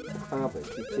 Carpet,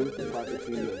 she thinks about the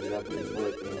video and lovely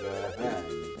wood in her hand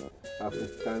of the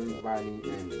sun running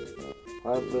in.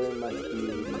 However, must be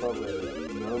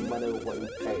recovered no matter what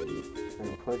it takes,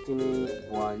 and continuing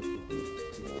one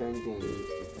to sending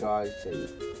the star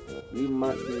shape. We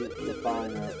must be the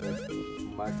final as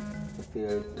much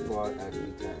prepared for as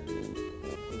we can.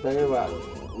 Very well,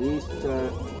 we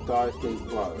start Star State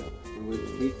forward. which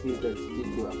teaches the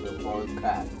secret of the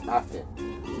broadcast. After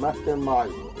Master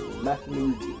Mario, Master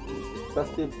Luigi,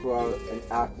 trusted for an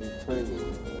acting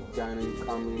training, joining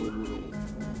comedy movie.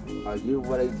 Are you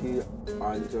ready to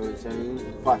enjoy training?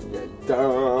 Fuck that.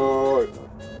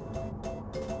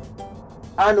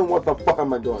 I know what the fuck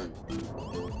am I doing.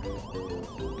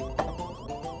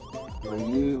 When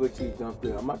you what you don't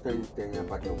feel, I'm not understanding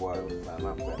about the world, so I'm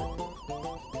not better.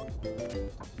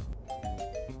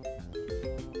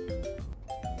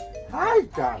 Hi,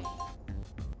 John.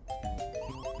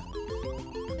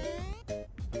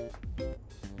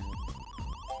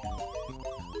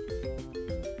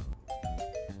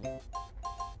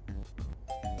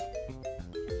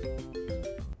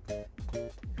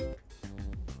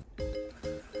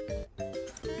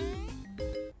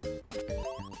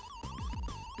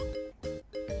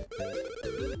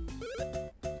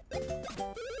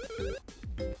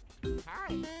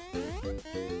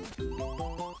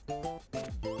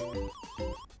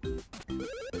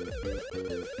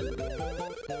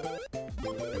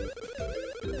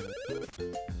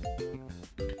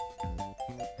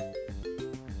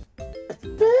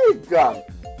 Big gum.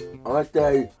 I want to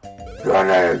say,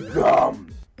 gum.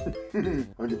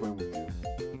 I'm just playing with you.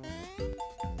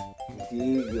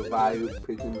 See your value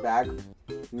picking back?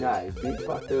 Now, big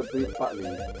butter, big button.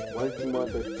 Once more,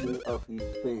 the two of these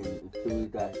spins until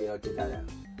that air together.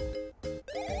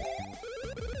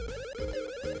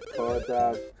 Pause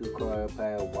out to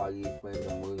clarify while you spin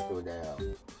the moves to there.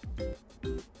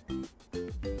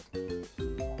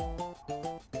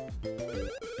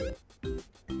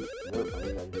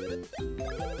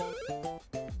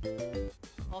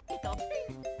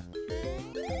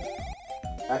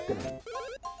 Acting.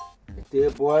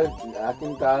 Still boy, I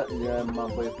think that near my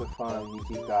boy perform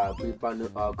music got people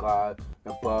on car,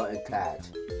 the ball and catch.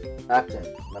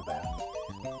 Acting, my bad.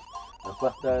 The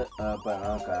first but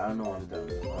okay, I know what I'm doing.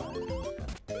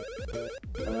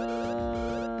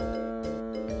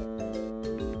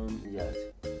 Yes.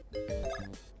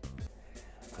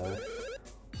 Okay.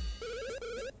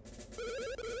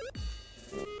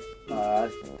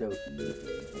 Still.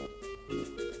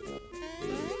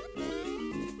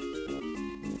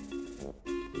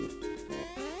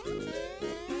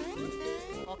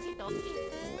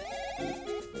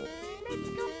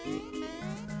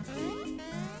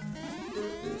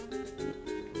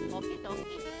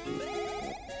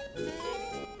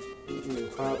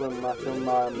 Carbon Master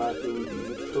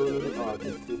you truly are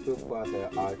the super father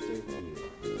artist here.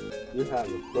 You have a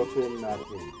broken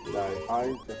nothing, like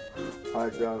high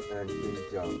jump and big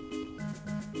jump.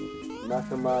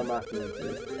 Master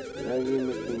now you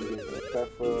making this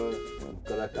special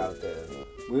collect out there.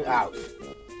 We're out.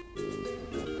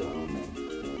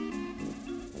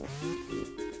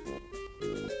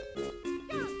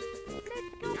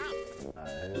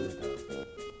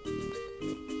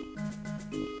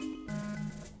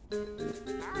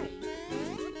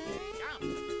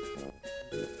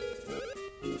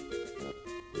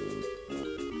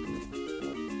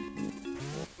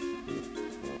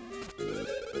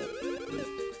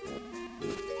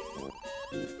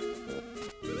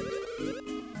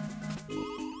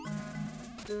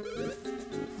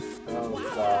 Oh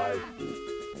God.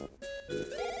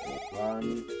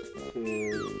 1,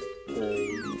 2,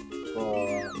 3,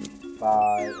 4,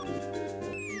 5,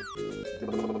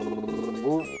 and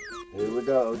here we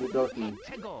go, okie dokie.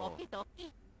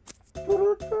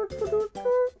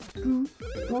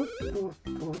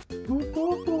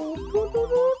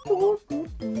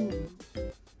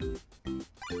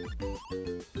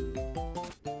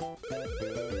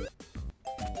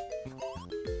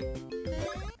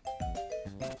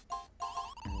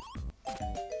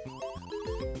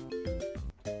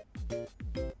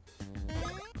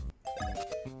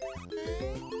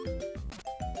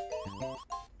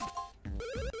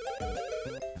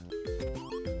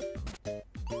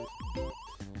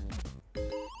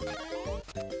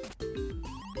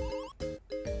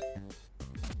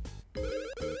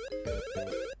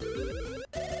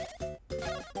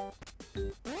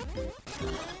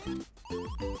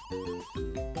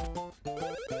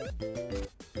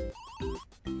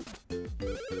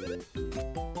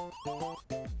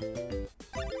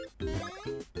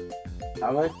 I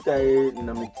want to say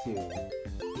number 2.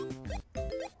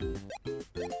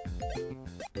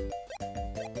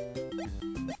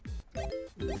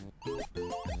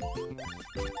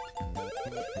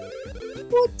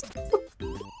 What?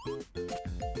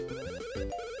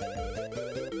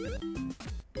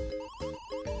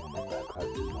 Oh my God, I caught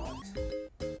too much.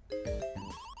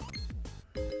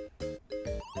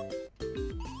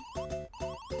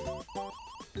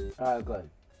 Alright, good.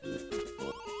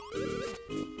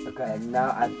 Okay, Okay, now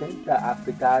I think that I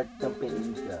forgot something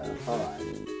in here. Hold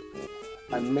on.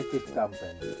 I missed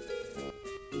something.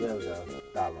 There we go.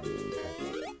 That one.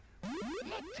 Okay.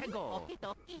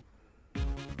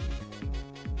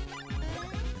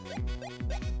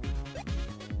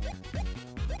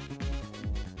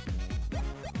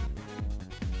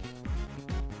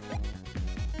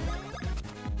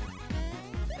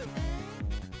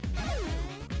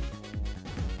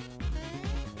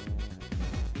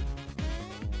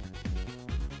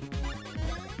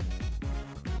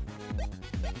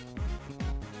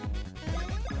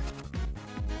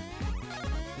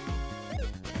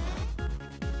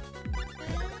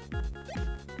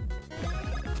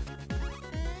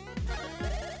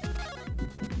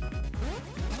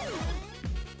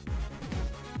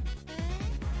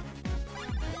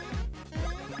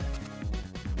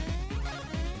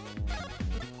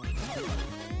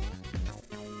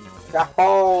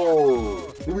 Yahoo!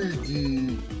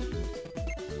 Luigi!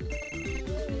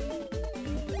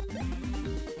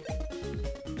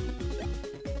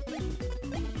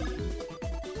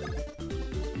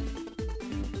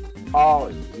 Oh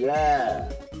yeah!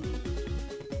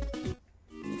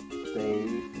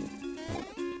 Save.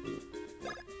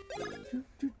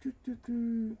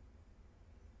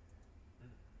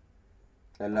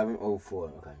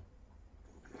 11:04. Okay.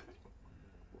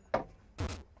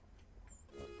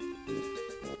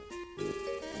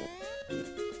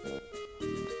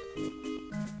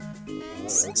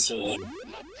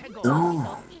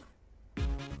 No.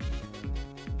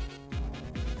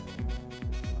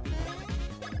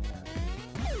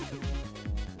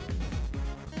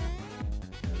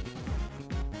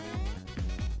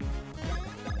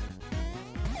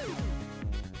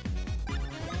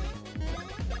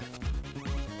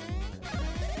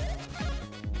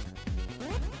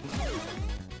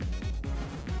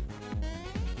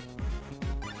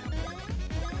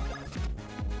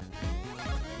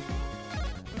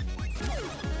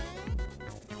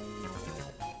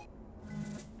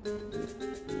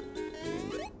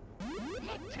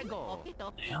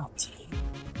 Healthy.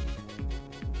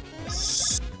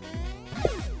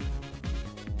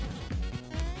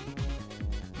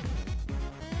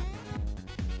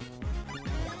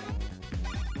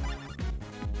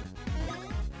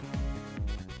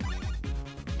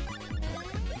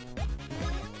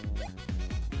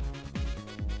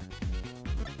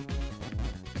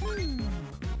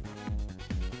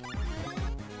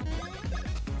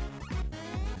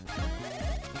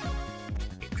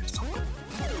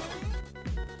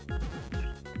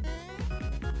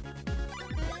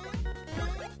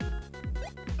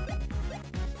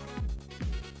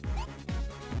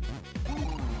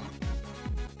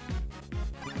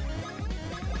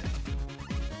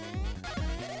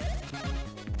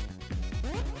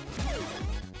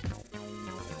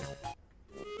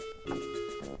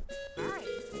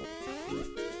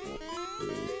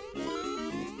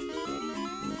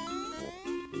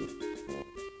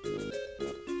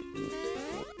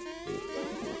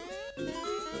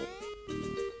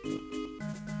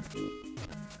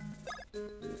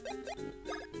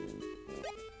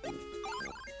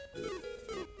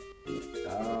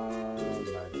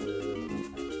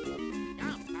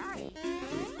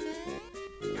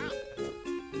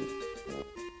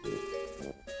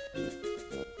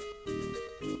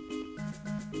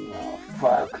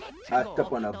 Fuck. I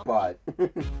stepped on a butt.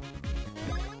 Okay.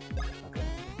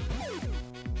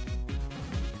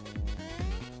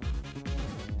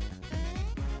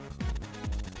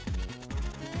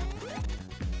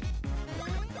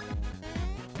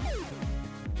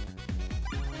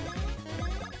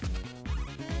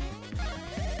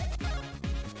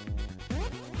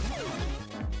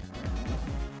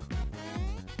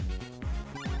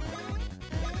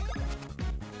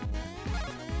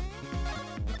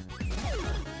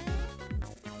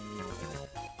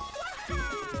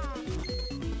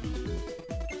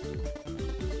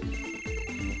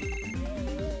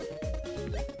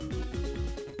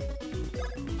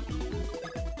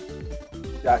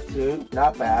 Got two.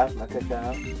 Not bad. Knock it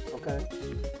down. Okay.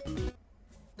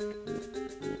 There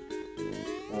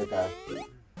we go.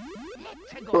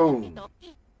 Boom.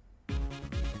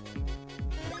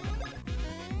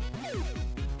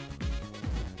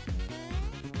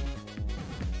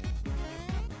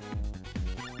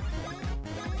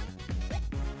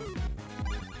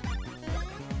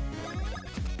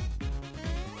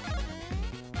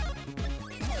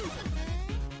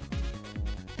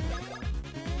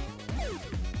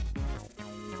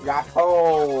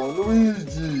 Yahoo!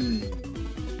 Luigi!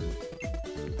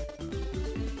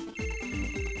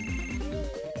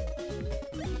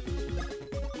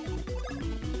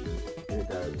 Here we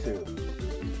go, two.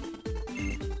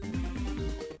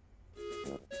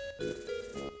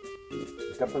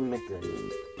 Couple missing.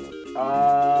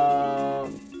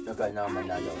 Okay, now I'm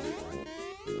not doing one.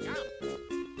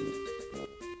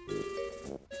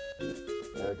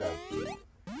 There we go.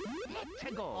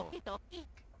 최고.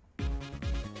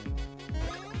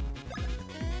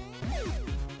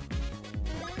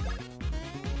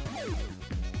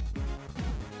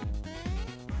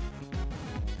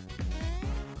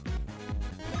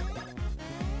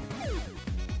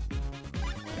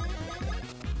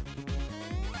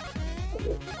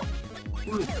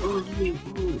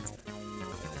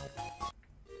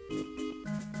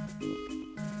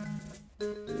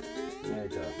 There you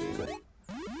go. Good.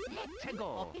 최고.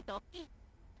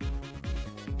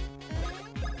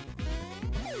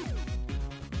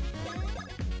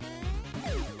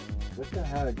 What the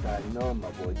hell is that? No, my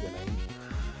boy, Dylan.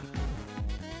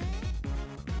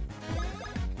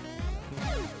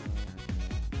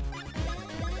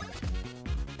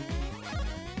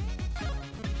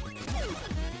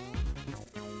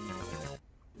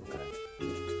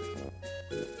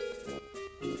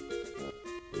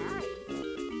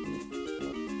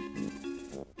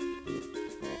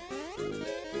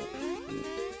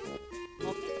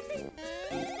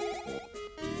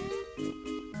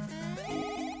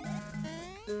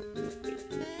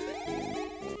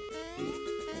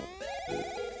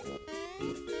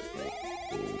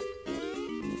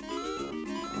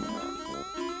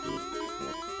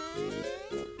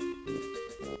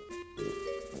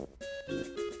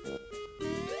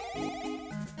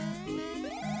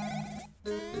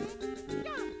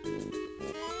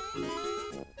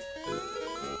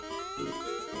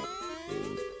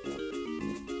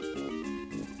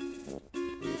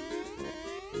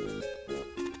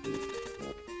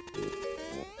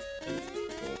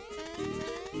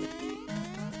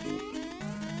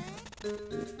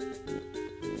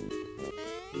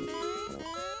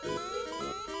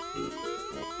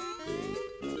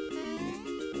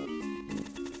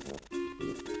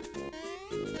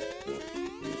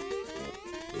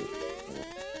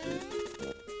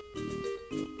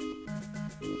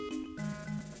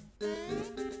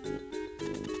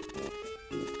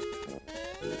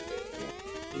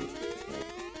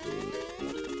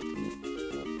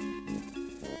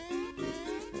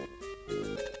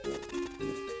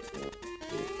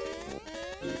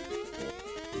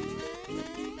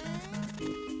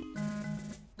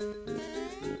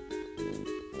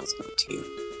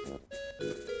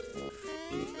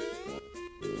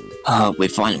 We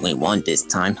finally won this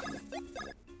time.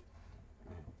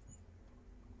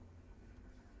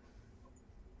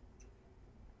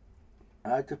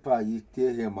 I could probably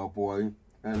still hear my boy.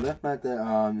 And left at the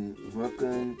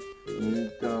working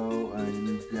Nico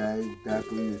and Jay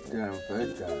exactly the same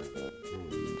first time.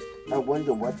 I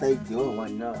wonder what they do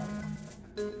right now.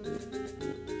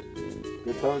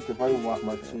 They probably watch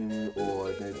my team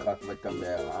or they cut my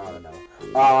thumbnail. I don't know.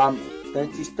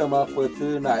 Thank you so much for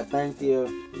tonight. Thank you.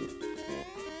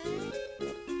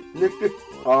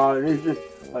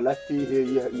 Let's see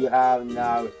here. You have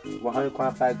now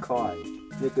 125 coins.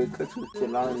 Nigga, cookies still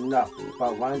long enough.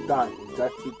 But one time,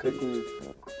 just be cooking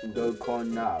those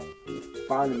coins now.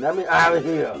 Finally, let me out of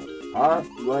here. Huh?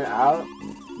 You want out?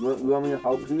 You want me to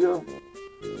help you?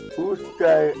 Who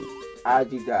said I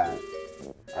did that?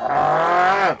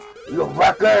 You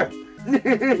fucker!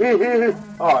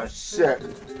 Oh shit.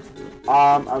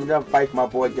 I'm gonna fight my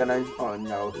boy Dylan. Oh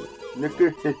no.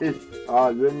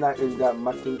 You're not in that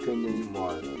mushroom thing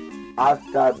anymore.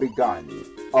 After be done.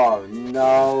 Oh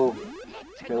no.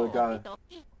 Here we go.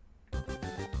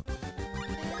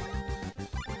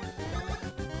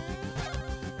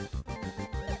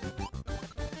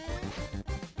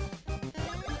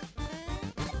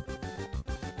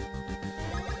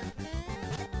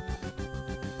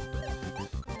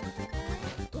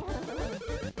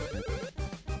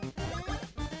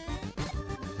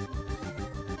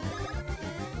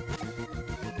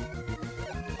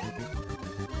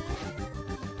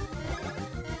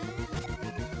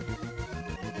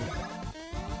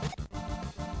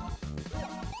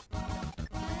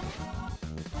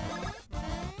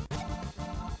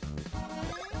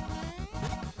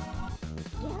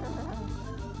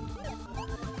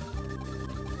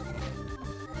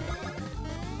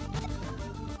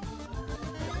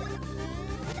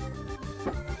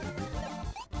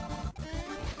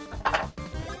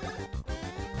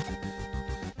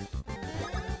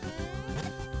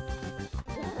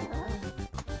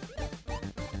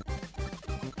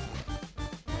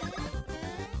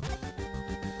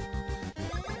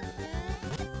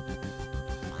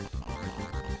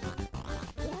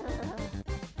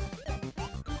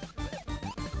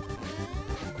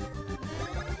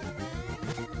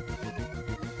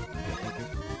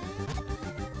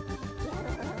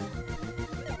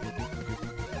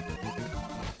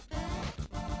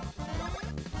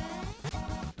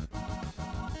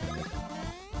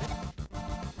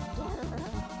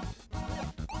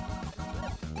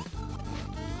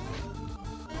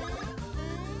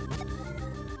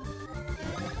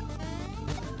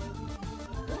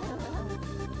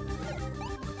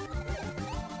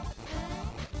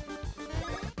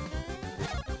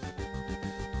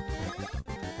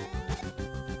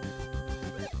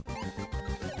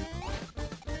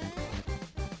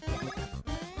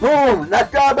 Boom!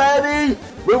 Let's go, baby!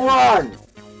 We won!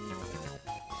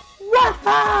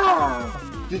 Wow!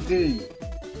 GG!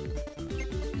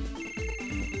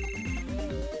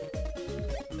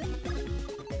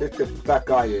 Get the fuck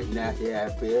out of here, nasty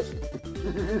ass fish.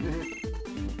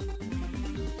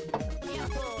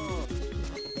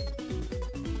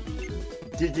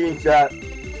 GG shot.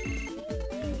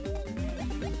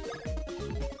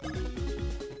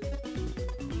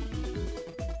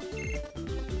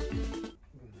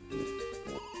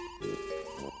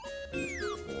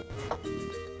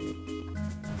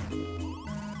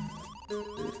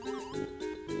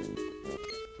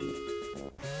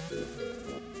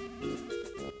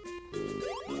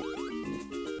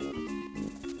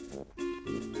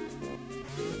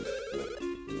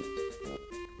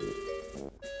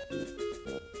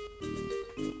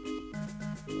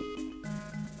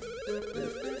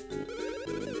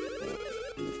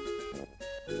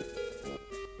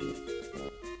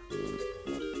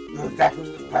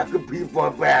 That could be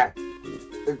for back.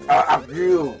 It's up to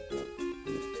you.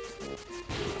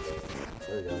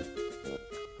 There you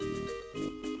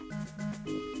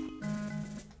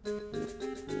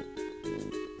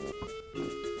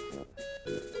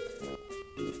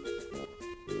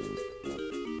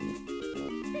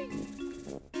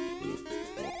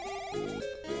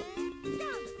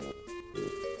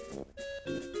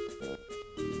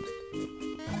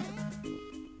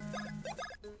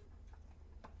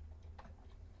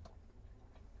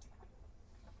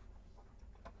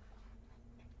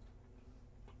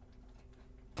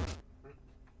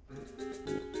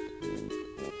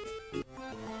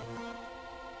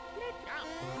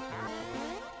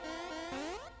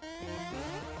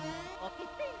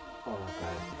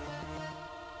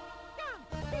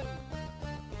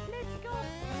go.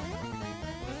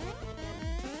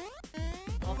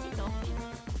 Oh my god.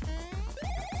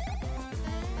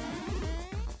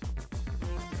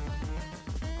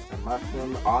 The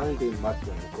mushroom, only the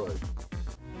mushroom, of course.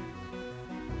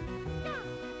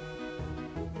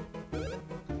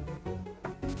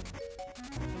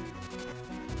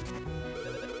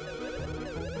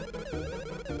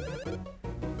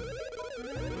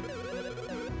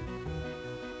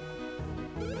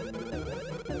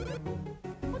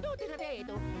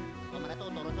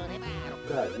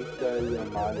 You say your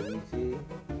Mario Luigi,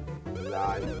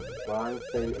 live, one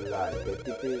say live. The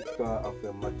typical score of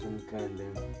your mushroom candy,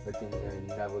 but you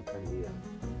never can hear.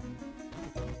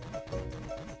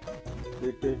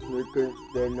 Sneakers,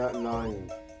 they're not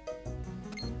lying.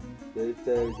 They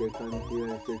say they come here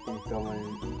and taking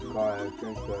someone's car or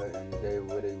drinker and they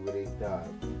really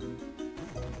died.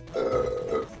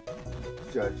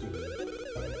 Judgy.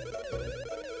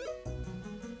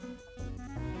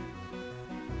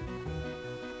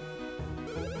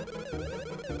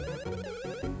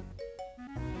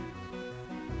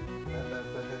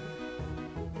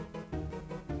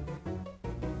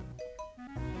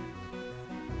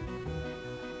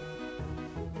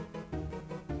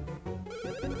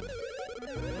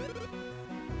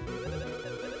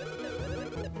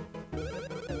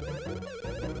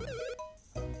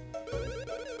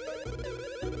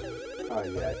 Oh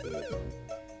yeah, I see it.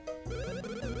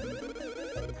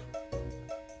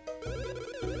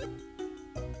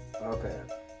 Okay,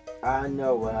 I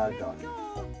know what I've done.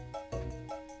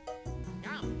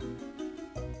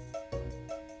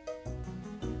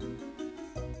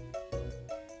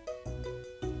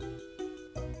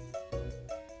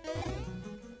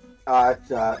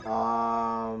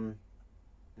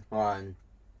 It's fine.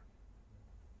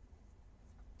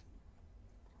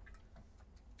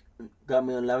 Got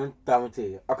me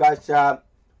 11:70. Okay, so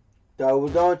we're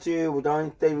going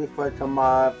to stay with for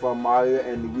tomorrow for Mario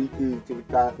and Luigi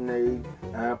 2008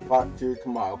 and part 2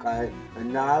 tomorrow, okay?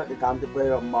 And now it's time to play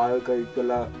with Mario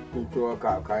Kart control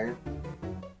car, okay?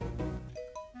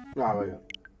 Alright.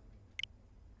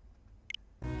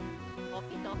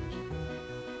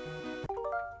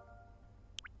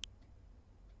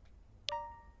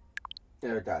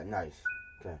 There we go, nice.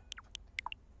 Okay.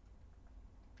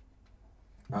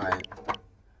 Alright.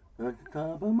 Let's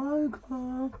top of my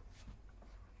car.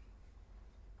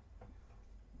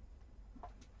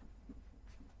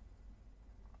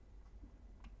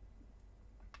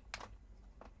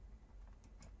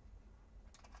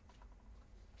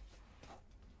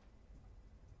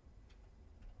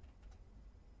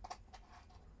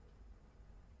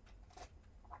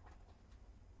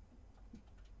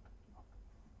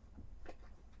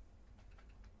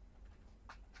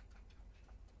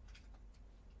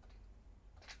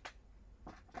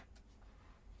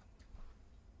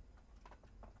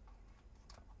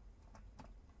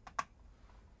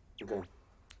 Okay.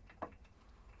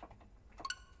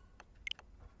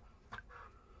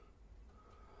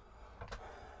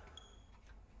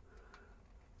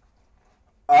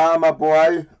 now, my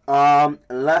boy,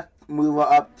 let's move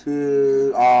up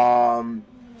to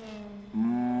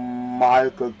Mario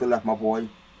Kart Deluxe, my boy.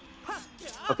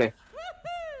 Okay.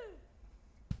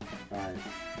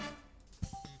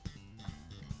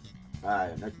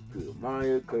 Alright, let's do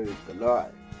Mario Kart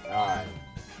Deluxe. Alright.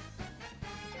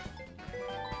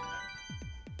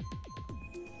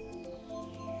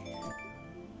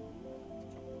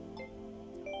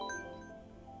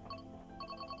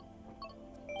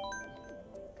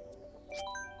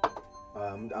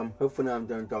 I'm hoping I'm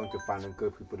going to find a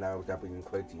good people now without being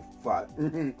crazy. Fuck.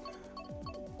 Alright,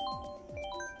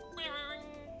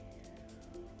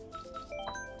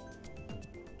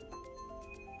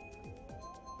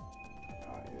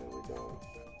 here we go.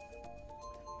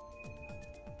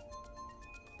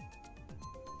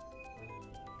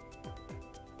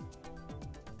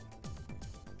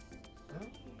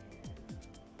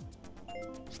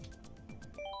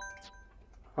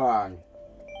 Hi.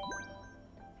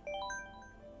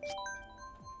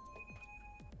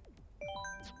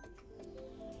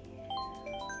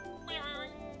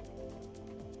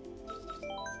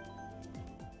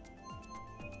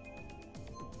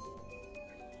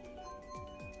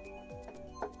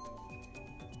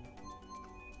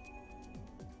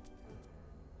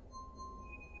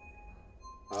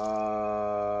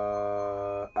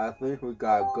 I think we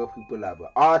got good people level.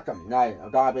 Awesome, nice.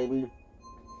 Okay, baby.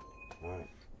 Alright.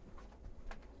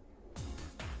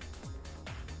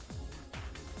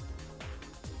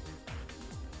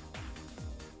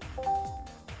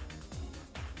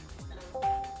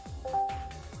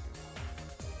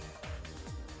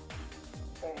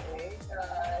 Hey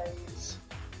guys.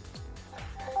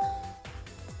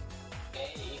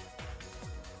 Hey.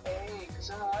 Hey,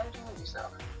 so how are you doing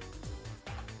yourself?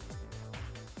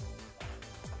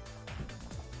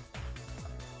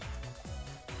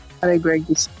 Hi, Greg.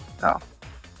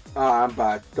 I'm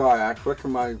back. Sorry, I switched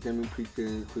my gaming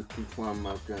PC to one of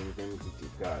my gaming PC.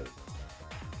 Sorry.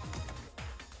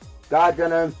 God,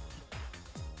 Jenna.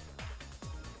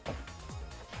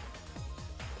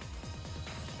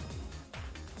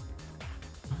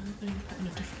 In a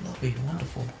different lobby.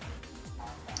 Wonderful.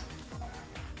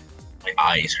 My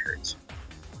eyes hurt.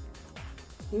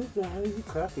 Who the hell are you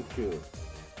clapping to?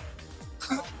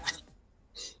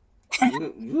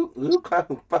 you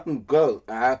clapping fucking goat,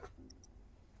 ass.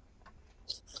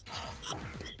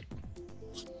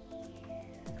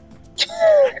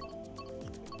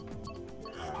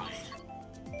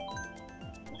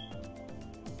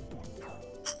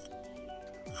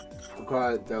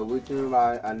 Because the reason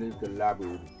why I need the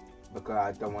lobby, because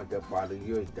I don't want that body to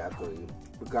use that for you.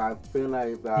 Because I feel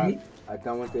like I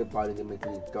don't want that body to make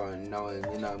you start knowing,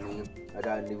 you know what I mean? I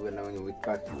don't even know you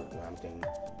respect you, you know what I'm saying?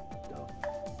 So.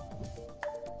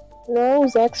 No,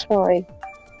 Zach's fine.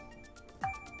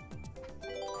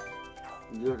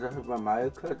 You just hit my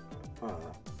Mario Kart?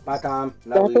 Bye, Tom.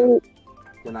 Love you.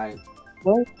 Good night.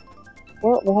 What?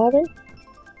 What happened?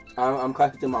 I'm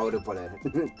cutting my order for that.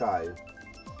 Sorry.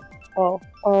 Oh,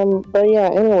 but yeah,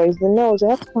 anyways, the no,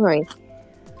 Zach's fine.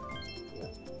 Yeah.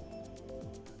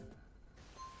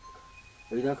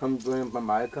 Are you gonna come join my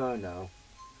Mario Kart or no?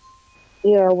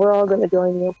 Yeah, we're all gonna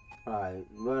join you. Alright,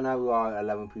 right now we are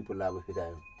 11 people level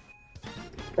today.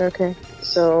 Okay,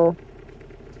 so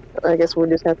I guess we'll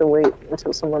just have to wait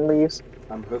until someone leaves.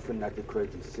 I'm hoping not the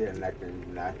crazy shit like the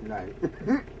last night.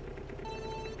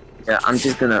 Yeah, I'm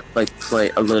just gonna like play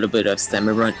a little bit of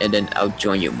stamina run and then I'll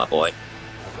join you, my boy.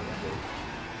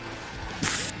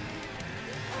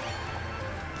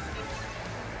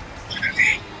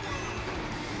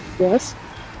 Yes?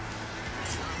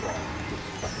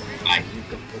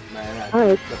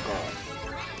 Alright.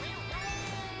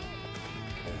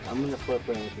 I'm gonna put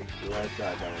in the right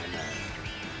side down right now.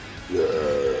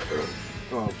 Yeah.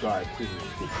 Oh god, please.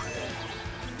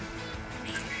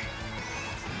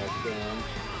 Again.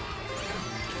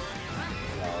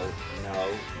 No.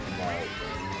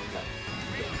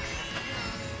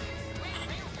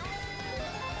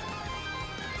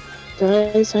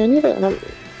 Guys, I need to.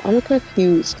 I'm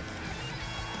confused.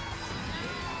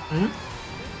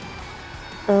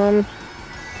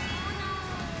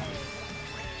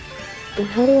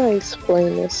 How do I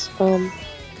explain this?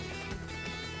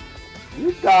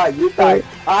 You die.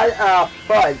 I am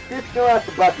fine. This girl's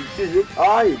about to do you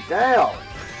tie down.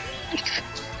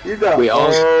 You go. We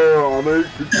all. Oh, I'm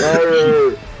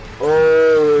tired. Oh,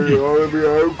 I'll be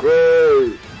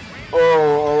okay.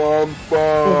 Oh, I'm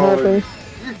fine. What happened?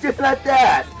 It's just like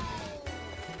that.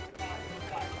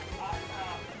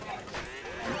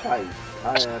 I'm tired. I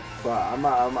am fine. I'm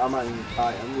not even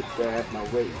tired. I'm just bad at my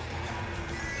weight.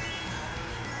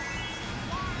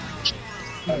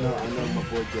 know my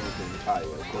boy Jonathan is higher. Of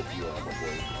course you are, my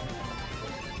boy.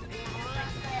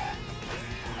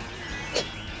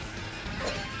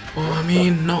 Well, I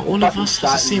mean, not all of us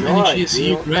has the same energy as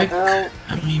you, Greg. I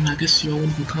mean, I guess you're one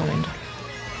of a kind.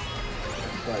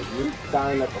 Sorry, you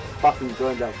sound like a fucking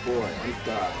joined up boy. I'm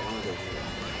sorry.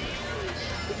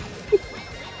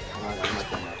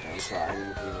 I'm sorry. I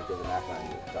didn't even give an app on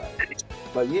you. Sorry.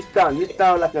 But you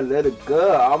sound like a little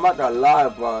girl. I'm not gonna lie,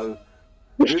 bro.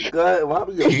 You good? Why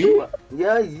be you?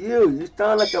 Yeah, you. You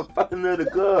sound like a fucking little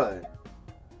girl.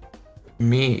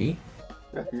 Me?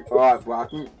 Alright, bro. I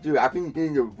can hear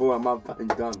your voice. I'm not fucking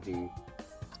dumb, dude.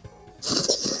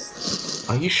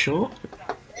 Are you sure?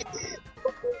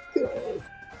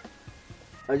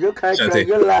 And you can't say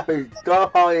your life is so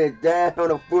hard and down on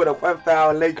the foot of 1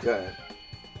 hour later.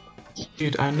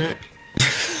 Dude, I know.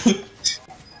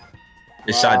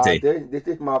 Shante. This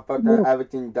is my fucking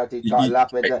everything that you start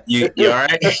laughing at. You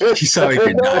alright? You sound like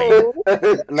you're dying.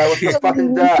 Like, what's the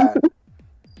fucking die?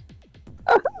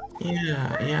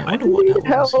 Yeah, I know what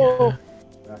that was,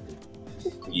 yeah.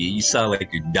 You sound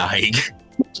like you're dying.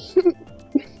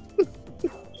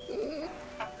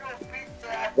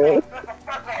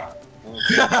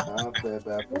 I'll play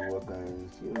back for what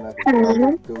games. You like a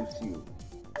go shoot.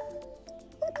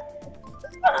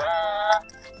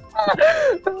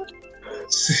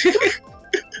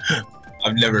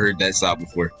 I've never heard that song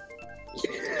before.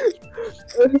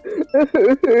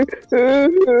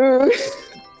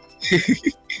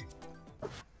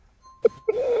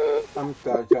 I'm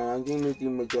sorry, John. I didn't need to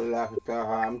make you laugh so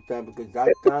hard. I'm sorry because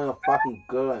that kind of fucking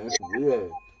girl. It's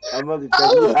weird. I'm going to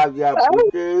tell you have your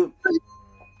pussy,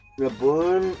 your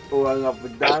bone, or your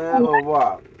vagina, or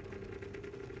what?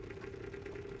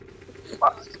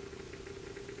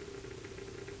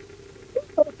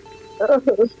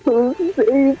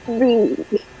 Baby.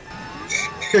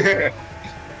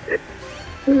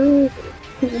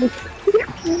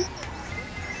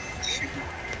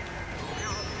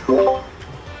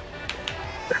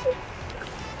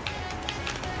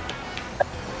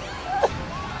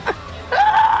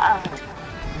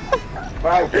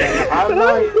 Right,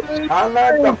 I'm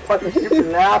not the fucking keep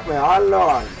laughing. How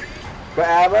long?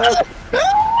 Forever?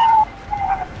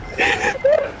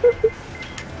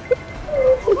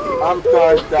 I'm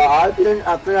sorry, sir. I think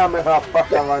I'm in her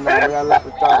fucking right now. I'm gonna laugh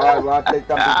so hard when I say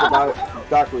something about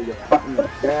exactly your fucking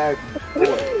dad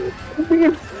boy.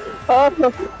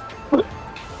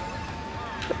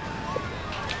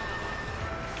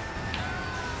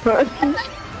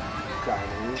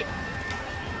 Chinese.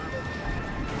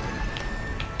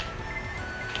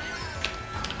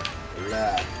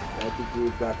 Laugh. That's what you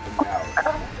got from out.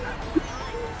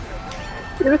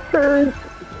 It hurts.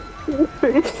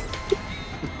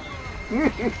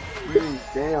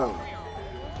 Damn.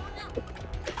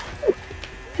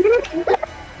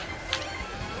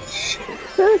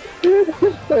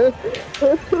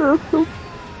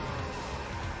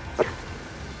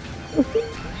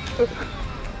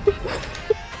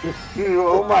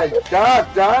 Oh my God,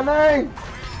 Johnny!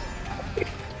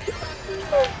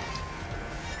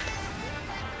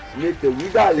 Nick, you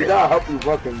gotta help me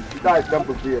fucking. You gotta jump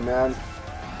up here, man.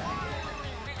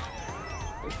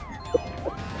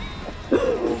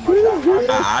 Oh my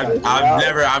God.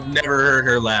 I've never heard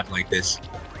her laugh like this.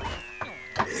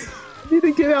 You need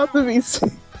to get out of me.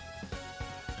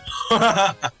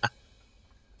 I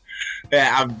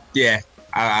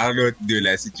don't know what to do in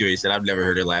that situation. I've never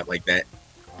heard her laugh like that.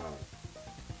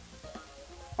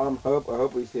 I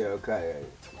hope we see her okay.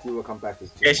 She will come back to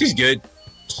chill. Yeah, she's good.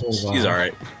 She's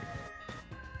alright.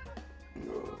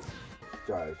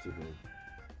 Sorry, excuse me.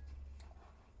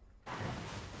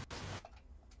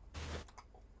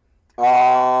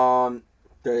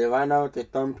 So right now, there's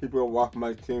some people walk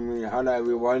my team. Hello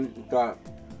everyone. So,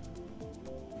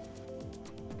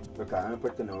 okay, I'm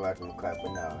putting the right on clap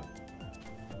for now.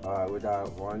 We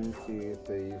got 1, 2,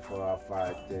 3, 4,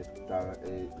 5, 6, 7,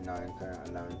 8, 9, 10,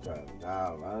 11, 12.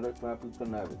 Now, I look my people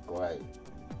now. It's great.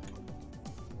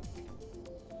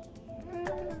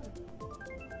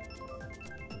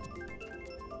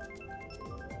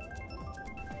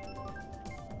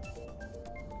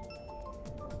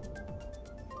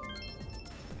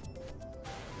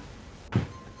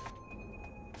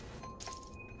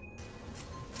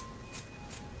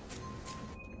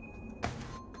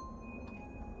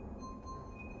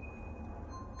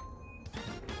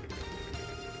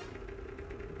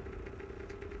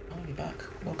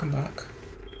 Welcome back.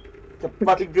 It's a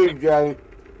fucking game, Jay.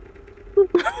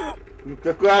 You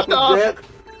just grab the dick.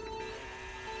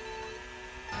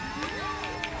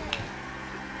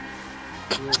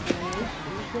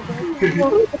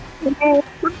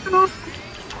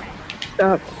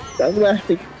 Stop. Stop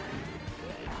laughing.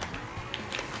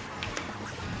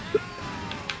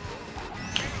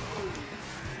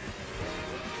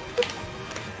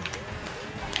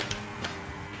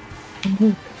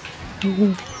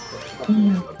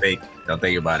 Don't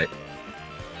think about it.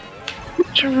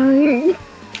 Trying.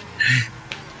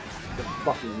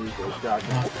 Fucking music, dog.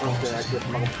 That just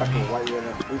motherfucking white in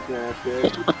a freaking ass there.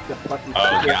 The fucking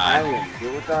Oh, God. island.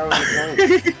 Dude, what's that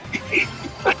saying?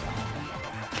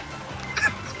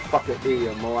 Fucking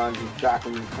idiot, Moran, he's back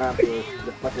in the campus.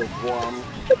 The fucking warm.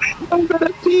 I'm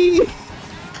gonna pee.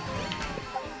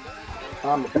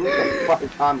 Tommy, who's the fucking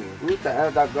Tommy? Who the hell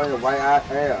is that girl in white ass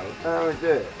hair? What the hell is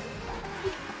this?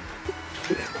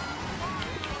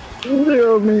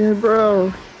 Zero man,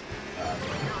 bro.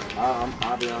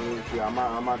 I'll be honest with you. I'm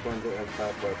not going to do it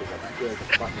because I'm scared to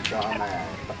fucking dumb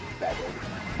ass. Fucking faggot.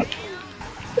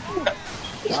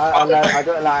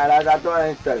 I don't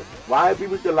understand. Why do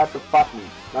people still like to fuck me?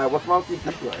 Like, what's wrong with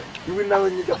these people? You would never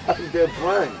need to fucking get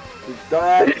burned. You dumb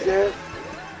ass shit.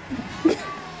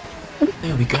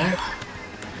 There we go.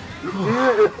 You see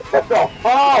it? What the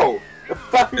hell? The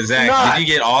fucking Zach, snot. did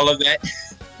you get all of that?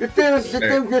 The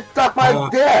thing just stuck my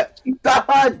dick. Stuck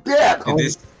my dick.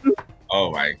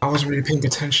 Oh my. I wasn't really paying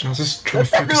attention. I was just trying to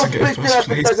focus and get in first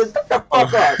place. Shut the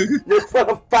fuck up. You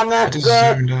fucking fun ass just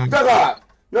girl. zoomed out. Shut up.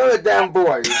 No, the damn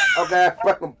boy. Okay,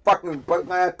 fucking butt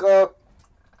ass girl.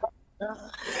 I'm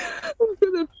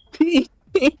gonna pee.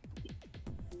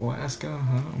 What ass girl,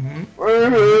 huh?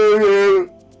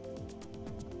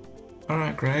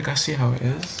 Alright, Greg, I see how it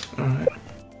is. Alright.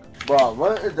 Bro,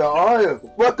 what is the audience?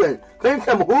 Fucking, think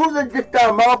some who's in this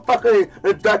damn motherfucker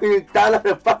and ducking down like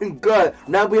a fucking good.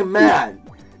 Now be a man.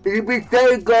 You be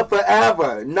staying good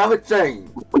forever. Never change.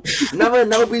 Never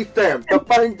be same. The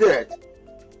fucking this.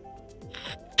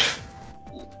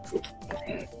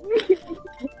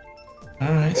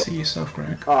 Alright, see yourself,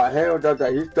 Greg. Oh, hell does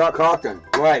that. He start talking.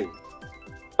 Right.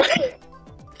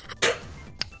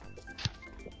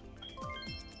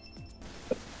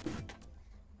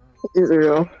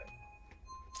 Israel.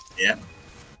 Yeah.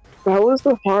 That was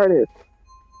the hardest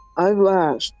I've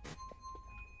laughed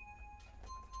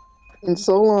in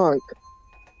so long.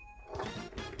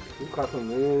 You talking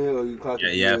me or you talking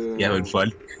Yeah, having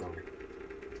fun.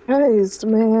 Guys,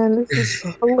 man, this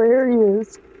is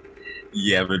hilarious.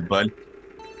 You having fun?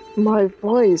 My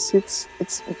voice, it's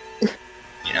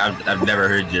Yeah, I've never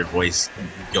heard your voice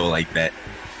go like that.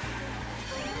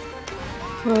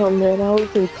 oh man, I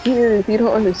was in tears. You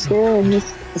don't understand.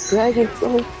 This drag is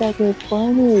so fucking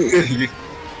funny.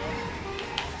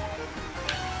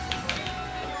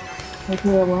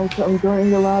 Okay, I'm going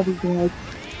in the lobby, guys.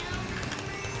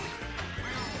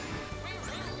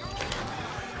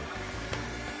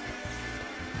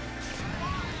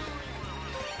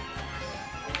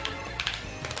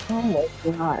 Oh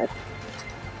my god.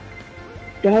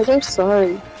 Guys, I'm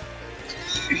sorry.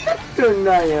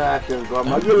 Tonight you're acting,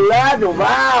 grandma. You laughing,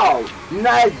 wow!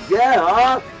 Nice day,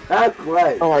 huh? That's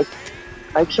great. Oh,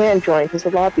 I can't join because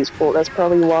the lobby's full. That's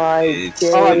probably why. It's-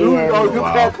 Gary Oh, you and-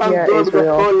 can't come Yeah, through because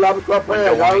Israel. full lobby club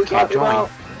player. What are you Can't talking about?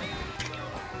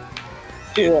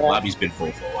 Yeah, the Yeah. lobby's been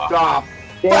full for a while. Stop.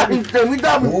 Yeah. Fucking thing. We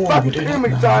got Oh, fucking we did team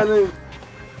it now. signing.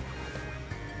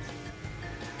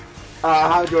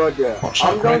 How do I do it? Watch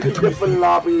I'm out, going Greg, to you're different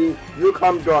lobby. You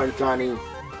come join, Johnny.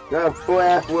 That full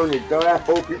ass women. Don't ass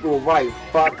old people right.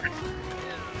 Fuck.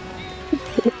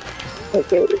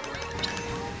 Okay.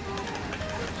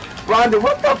 Brandon,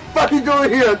 what the fuck you doing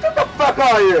here? Get the fuck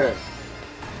out of here.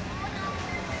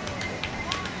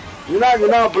 You're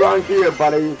not belong here,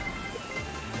 buddy.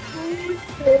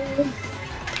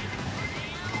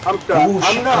 I'm sorry. Oh,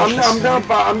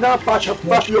 I'm not about to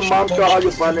fuck your mom to high,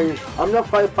 you buddy. I'm not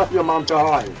about to fuck your mom to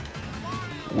high.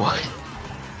 What?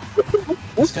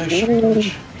 Let's go,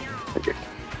 shush.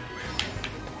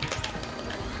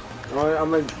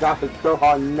 I'm gonna drop it so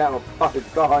hard now, fucking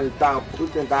so hard down,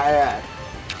 pushing that ass.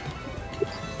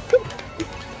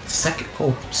 Second.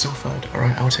 Oh, still third.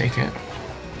 Alright, I'll take it.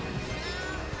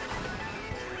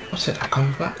 What's it? That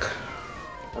comes back.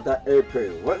 What that April?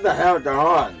 What the hell is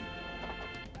on?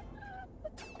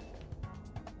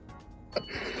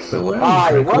 But where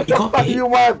Hi, are you, Greg? what You the got fuck do 8th. you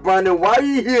want, Brandon? Why are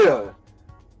you here?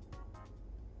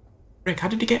 Greg, how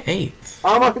did you get 8th?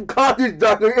 I'm gonna call this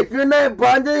doctor. If you're not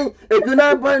Brandon,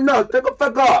 no, take a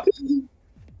fuck off.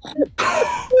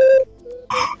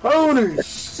 Holy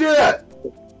shit!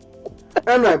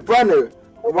 I'm like, Brandon,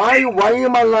 why are you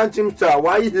in my lunch himself?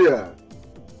 Why are you here?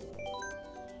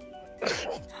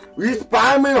 You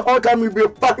spy me the whole time you be a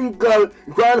fucking girl.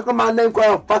 You trying to look at my name,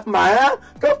 trying to fuck my ass?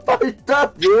 Don't fucking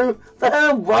stuff, dude. The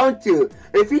hell won't you?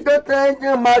 If you don't say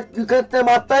anything about you can't say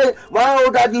my face, why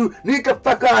would I you need to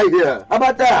fuck out of here? How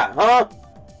about that, huh?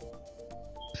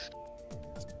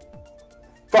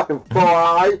 Fucking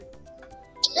boy.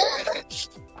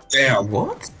 Damn.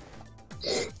 What?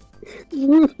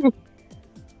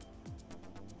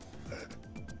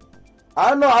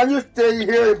 I know, I used to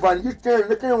hear it, but you still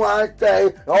listen to what I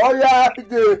say. All you have to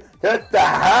do is hit the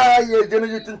higher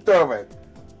generation service.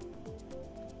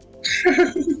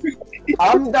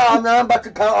 I'm down there, I'm about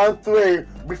to count on 3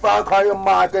 before I call your mom.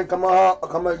 I can come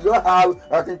to your house.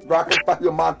 I can fuck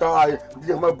your mom die.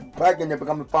 I'm pregnant and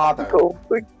become a father. Oh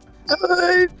my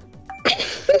god.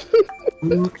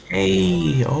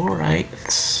 Okay, alright.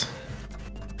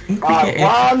 Alright,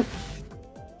 1,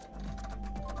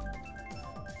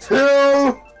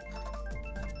 2.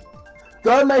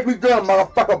 Don't make me do it,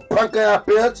 motherfucker, punk ass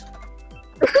bitch.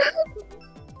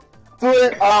 3.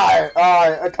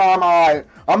 Alright, Tom, alright.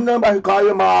 I'm not about to call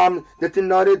your mom that you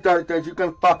know that you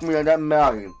can fuck me and that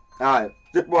marry. Alright,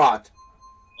 just watch.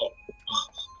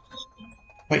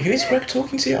 Wait, who is Greg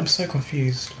talking to? I'm so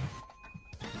confused.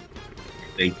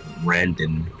 Like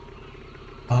Brandon.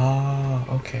 Ah,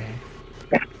 okay.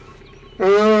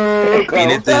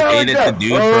 Ain't it the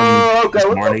dude from this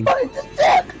morning?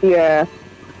 Yeah,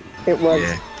 it was.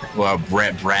 Yeah. Well,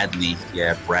 Bradley.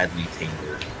 Yeah, Bradley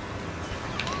Taylor.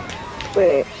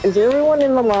 Wait, is everyone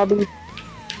in the lobby?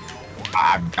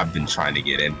 I've been trying to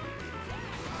get in.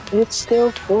 It's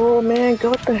still full, man. Go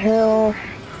what the hell?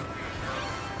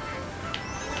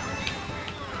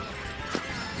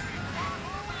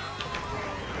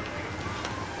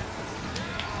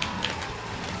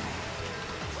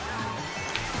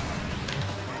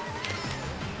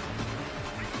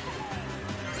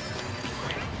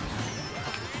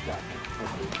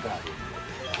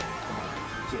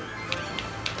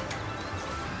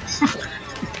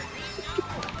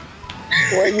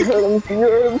 What, you heard him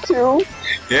too?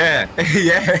 Yeah,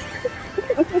 yeah.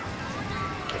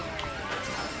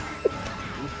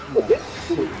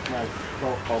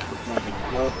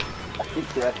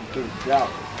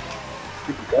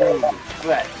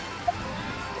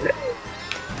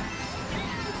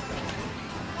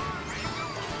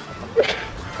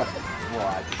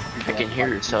 I can hear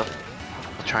yourself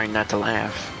trying not to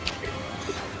laugh.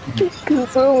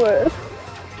 So what?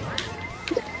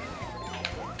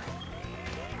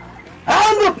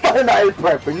 I'm the fucking not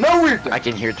perfect, no reason. I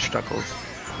can hear the struggles.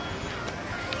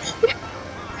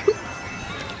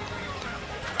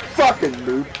 Fucking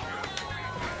noob.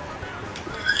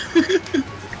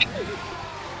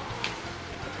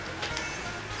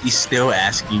 He's still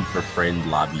asking for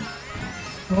friend lobby.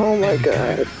 Oh my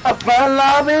god. A friend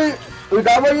lobby? Is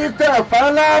that what you said? A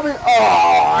friend lobby?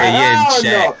 Oh, Yeah, hell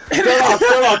chat. no.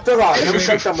 Chill out. Let me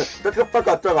say something. Let the fuck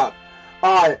up, chill out.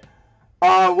 Alright.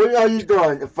 What are you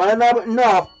doing? Friend lobby?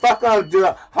 No, fuck out,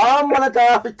 dude. How many times I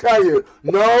have to tell you?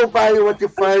 Nobody wants to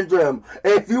friend him.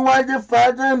 If you want to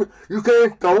friend him, you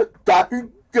can go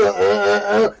talking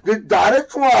to Donald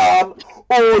Trump,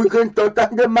 or you can go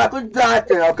talking to Michael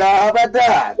Jackson, okay? How about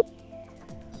that?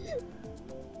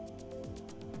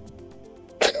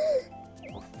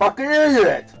 Fucking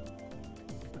idiot!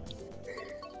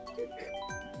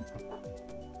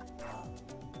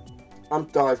 I'm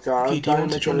sorry, sir. I'm trying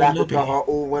to make you laugh about her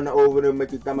over and over and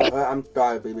make you come at her. I'm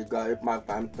sorry, baby girl. It's my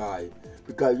I'm sorry.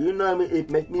 Because you know me, it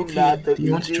makes me laugh to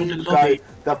you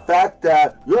the fact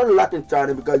that you're lucky,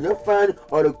 Johnny, because your friend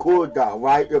are the cool guy,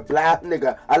 right? You're black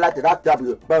nigga. I like it, I'll tell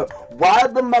you. But why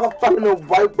the motherfucking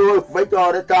white boy fake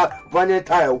all the time running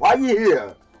tire? Why you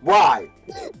here? Why?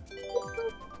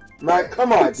 Like,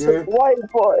 come on, dude. White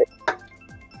boy.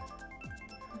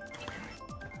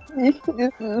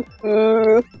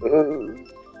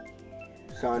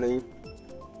 Sonny,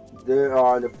 there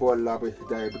are the 4 lobbies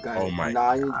today because Oh my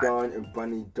Nine done and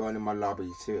Bunny done in my lobby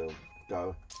too.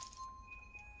 So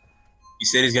He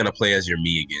said he's gonna play as your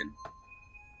me again.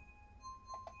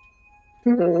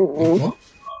 What?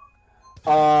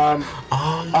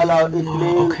 hello, it's me,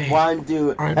 okay. One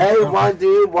Dude. Alright, Hey, okay. One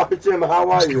Dude, welcome to him.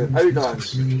 How are you? How you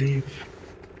doing?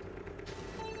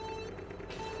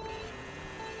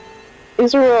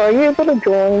 Israel, are you able to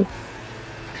join?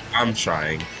 I'm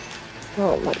trying.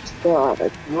 Oh my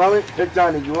god. You want me? Hey,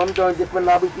 Johnny, you want me to join a different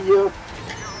lobby for you?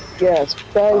 Yes,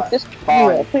 guys, just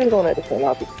fine. yeah, please go to a different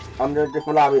lobby. I'm in a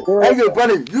different lobby. Hey, you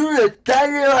Bunny, you just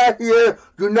stand right here.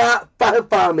 Do not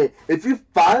find me. If you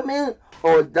find me,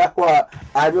 or that's what,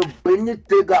 I will bring you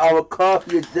digger, I will carve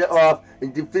your dick off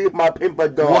and defeat my pimper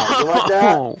dog. You want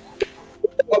that?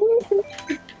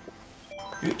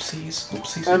 Oopsies,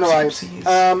 oopsies, Anyway,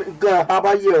 oopsies. good. How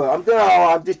about you? I'm doing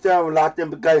all. I'm just relaxing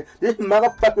because this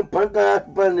motherfucking punk ass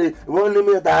bunny won't leave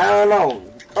me the hell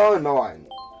alone. It's so annoying.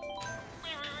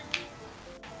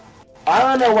 I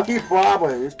don't know what he's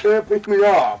problem. It's still piss me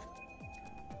off.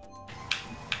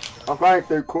 I'm trying to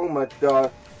stay cool,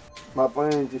 but my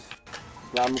brain just.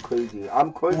 I'm crazy.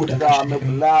 I'm crazy. Ooh, I'm a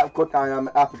black. Cook I am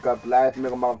Africa black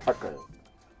nigga motherfucker.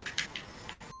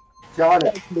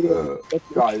 Johnny,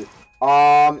 guys.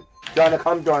 Johnny,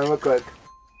 come join real quick.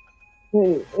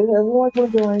 Hey, everyone's gonna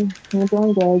join. I'm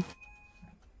join, guys.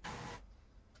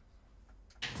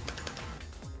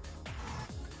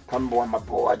 Come on, my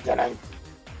boy, Johnny.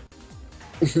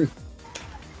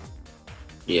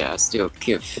 Yeah, I still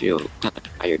can't feel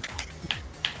tired.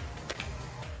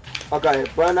 Okay,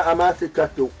 Brandon, I'm asking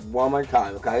you one more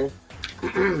time, okay?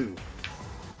 Do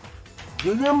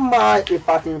you mind if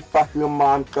I can fuck your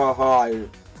mom so hard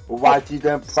while she's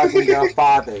then fucking your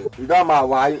father? You don't mind,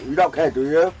 right? You don't care, do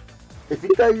you? If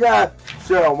you say yes,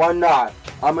 sure, why not?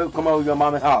 I'm gonna come over to your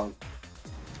mama's house.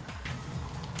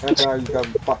 That's how you gonna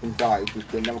fucking die if you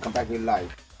can never come back in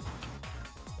life.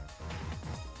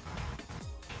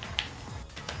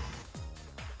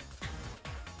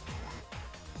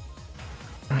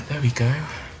 Right, there we go.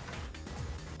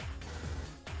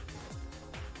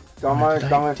 Someone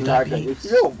like that. Is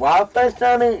your Wi-Fi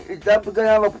sounding? Is that because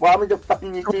I have a problem with the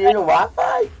fucking your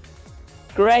Wi-Fi?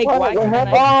 Greg, why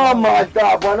can't Oh my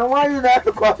god, Brandon, why are you that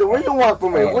across the What do you want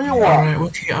from me? What do you want? Alright,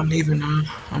 okay, I'm leaving now.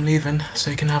 I'm leaving, so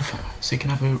you can have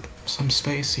some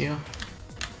space here.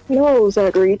 No,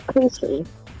 Zachary, please stay.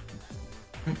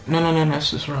 No,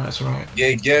 it's alright, it's alright.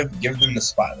 Yeah, give them the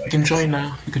spotlight. You can join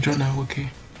now. You can join now, Wookie.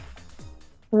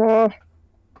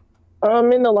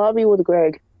 I'm in the lobby with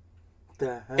Greg.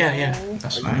 Yeah,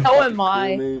 that's fine. So am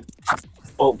I.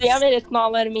 Oh, Damn it, it's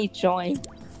not letting me join.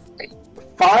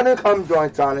 Finally come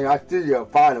join, Johnny. I see you.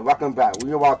 Finally, welcome back.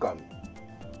 You're welcome.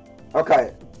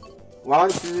 Okay. 1,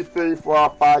 2, 3,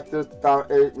 4, 5, 6, 7,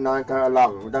 8, 9, 10,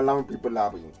 11. We got 11 people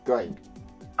lobbying. Great.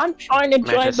 I'm trying to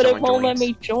join, Imagine but it someone won't let joins.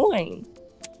 me join.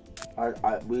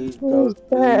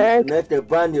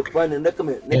 Bunny, look at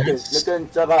me. Listen,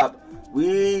 shut up.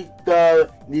 We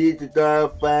don't need the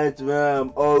friends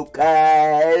room,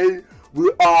 okay?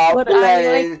 We are But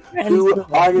playing I like to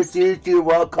on the CT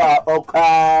World Cup,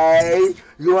 okay?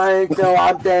 You ain't so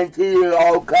I'm thank you,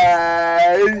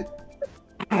 okay?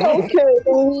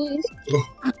 Okay.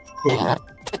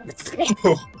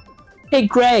 Hey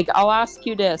Greg, I'll ask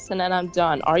you this and then I'm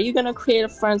done. Are you gonna create a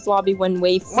friends lobby when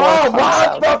Wave 4 Mom, comes why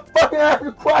out? the fucking ask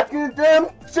you question damn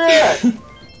shit?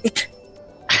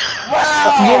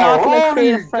 Wow! You're not gonna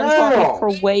create a holy friends damn. lobby for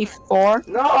Wave 4?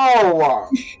 No!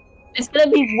 It's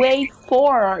gonna be Wave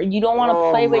 4. You don't want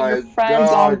to play with your friends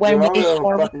God, on when dude, Wave I'm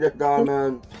 4. fucking this guy,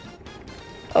 man.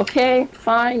 Okay,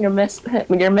 fine. You're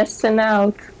missing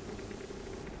out.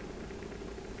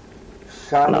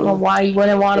 I don't know why you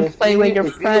wouldn't want to play with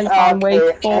your friends on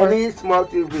Wave 4. Any smart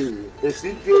TV, if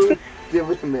you do, give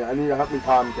it to me. I need to help me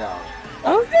calm down.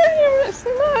 Okay, you're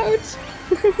missing out.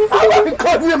 I'm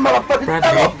because you motherfucking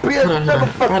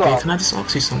Bradley, can I just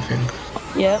ask you something?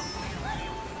 Yep.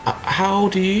 How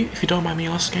old are you, if you don't mind me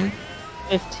asking?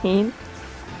 15.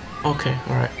 Okay,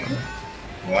 alright.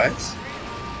 What?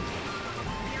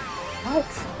 What?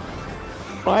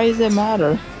 Why does it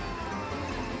matter?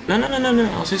 No,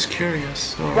 I was just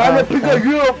curious. Brother, because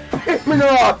you piss me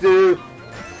off, dude.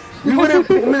 You wouldn't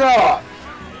piss me off.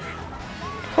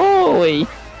 Holy.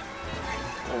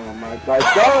 Oh my god,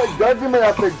 don't give me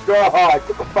that big jaw hard.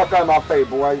 Get the fuck out of my face,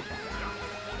 boy.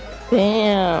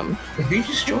 Damn. Have you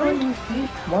just joined?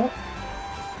 What?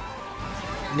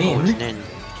 Name?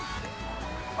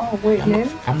 Oh, wait,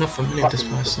 I'm not familiar with this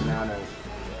person.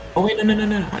 Oh wait,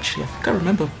 no. Actually, I think I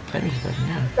remember playing with them,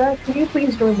 yeah. Dad, can you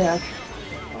please join back?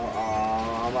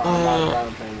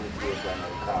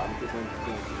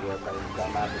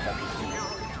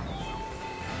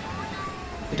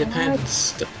 It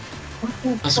depends.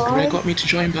 Has Greg got me to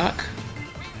join back?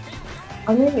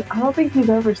 I mean, I don't think he's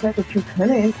ever said that you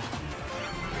couldn't.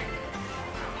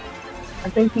 I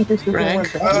think he just doesn't Greg,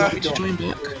 want do you want me to join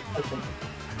back?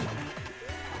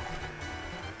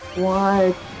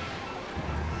 What?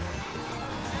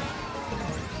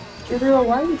 Israel,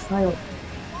 why are you silent?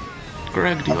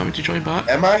 Greg, do you want me to join back?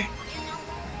 Am I?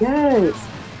 Yes!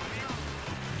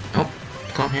 Oh,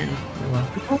 can't hear him.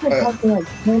 I've been talking like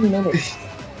 10 minutes.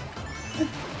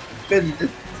 It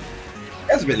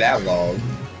hasn't been that long.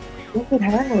 Yes, it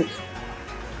has.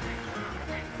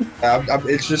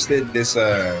 It's just that this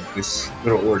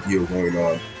little ordeal going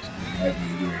on.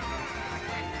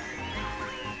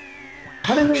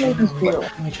 How does it make you feel?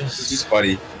 Let me just... This is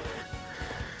funny.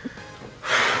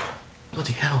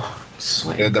 Bloody hell. I'm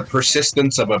sweating. The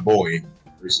persistence of a boy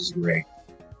versus Greg.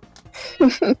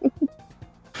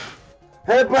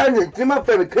 Hey, Brandon, do me a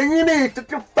favor. Can you need get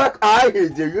the fuck out of here,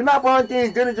 dude? You're not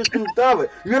volunteering dinner just couldn't do it.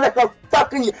 You're like a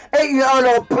fucking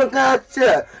 8-year-old punk ass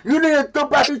shit. You need to go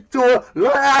back to school,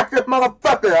 learn ass this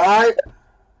motherfucker, alright?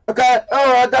 Okay?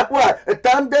 Alright, that's what. It's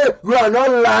time there. You are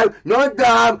no life, no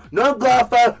job, no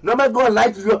girlfriend, no man going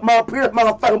like you,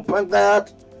 motherfucking punk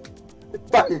ass.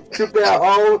 Fucking stupid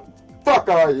asshole. Fuck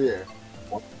out of here.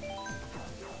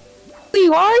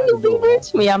 Why are you being rude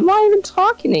to me? I'm not even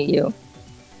talking to you.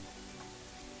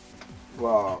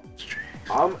 Well,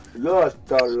 you're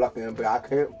still lucky, but I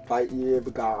can't fight you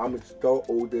because I'm still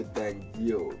older than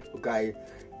you, okay?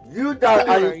 You don't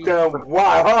understand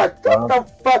why, huh? Shut the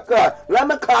fuck up. Let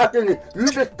me continue. You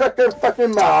just shut your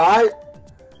fucking mouth,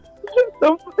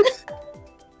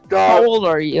 How old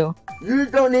are you? You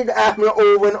don't need to ask me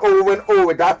over and over and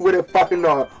over. That's what it fucking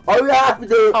on. All you have to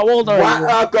do How old are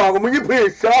you? When you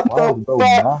put shut the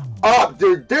fuck up,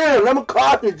 dude. Damn, let me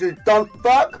continue, you dumb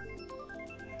fuck.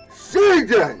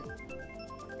 Season!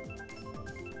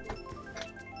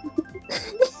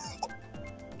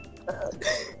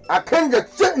 I can't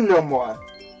just sit no more.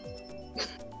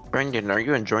 Brendan, are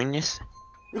you enjoying this?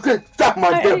 You can suck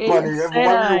my dick, bunny,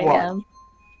 everyone you want.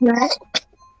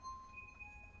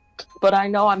 But I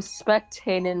know I'm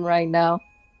spectating right now.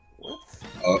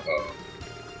 Uh-oh.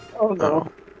 Oh no.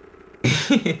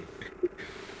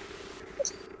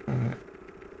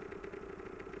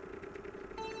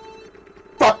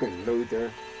 Fucking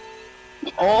loser.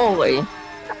 Holy.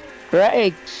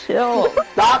 Greg, chill.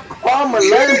 Stop calling my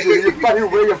laser, you fucking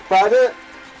way you father.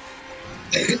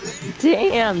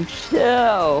 Damn,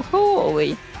 chill.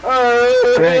 Holy.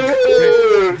 Greg,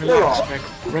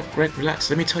 relax.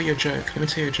 Let me tell you a joke.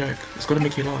 It's gonna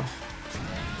make you laugh.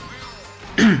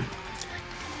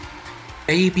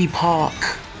 Baby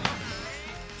Park.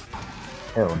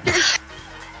 Hell.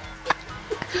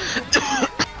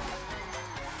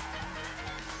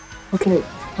 Okay,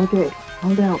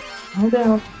 calm down.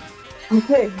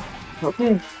 Okay.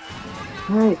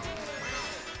 Alright.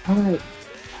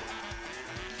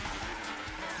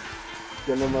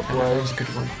 Gentlemen, That was a good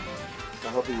one. I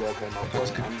hope you're okay, my boy.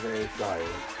 I'm very sorry.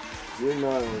 You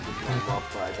know it was just my mouth,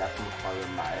 but that's in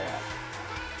my ass.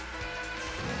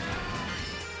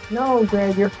 No,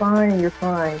 Greg, you're fine.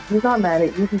 He's not mad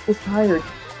at you, he's just tired.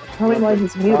 Tell him why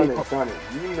he's muted. Sonny,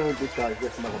 you know this guy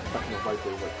just motherfucking right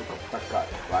there with the fuck up,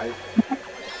 right?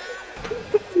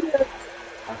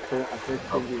 I can't think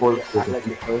you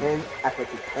act like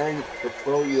you can to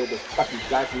throw you the fucking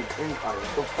goddamn ping on it.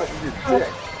 So fucking you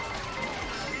dick.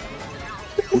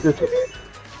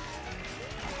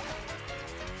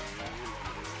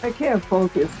 I can't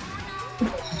focus.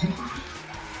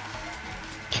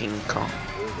 King Kong.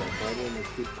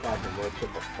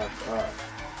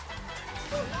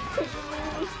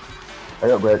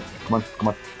 Hey up, Brad. Come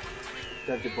on.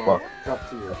 That's your ball. Talk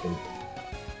to you.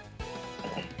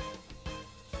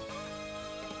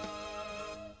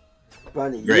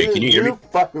 Bunny, Greg, can you hear me? You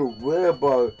fucking weird,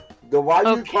 bro. Why you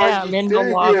Okay, I'm in the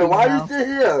here? lobby Why now. you still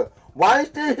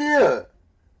here?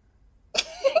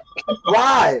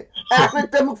 Why? Ask me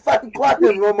them fucking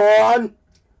questions, Ramon.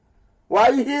 Why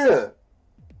are you here?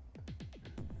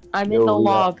 I'm in the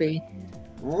lobby.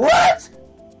 What?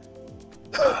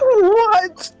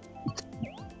 What?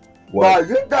 Bro,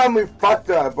 you got me fucked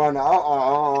up, bro. I'm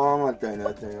not doing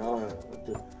that thing.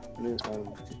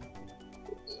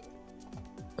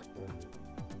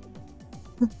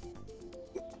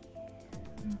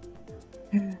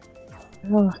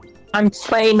 I'm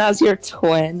playing as your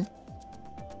twin.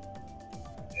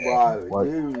 Wow, What?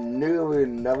 you literally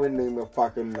never named a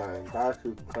fucking name. That's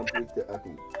who complete the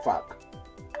ugly fuck.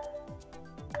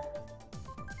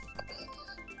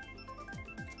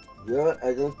 You're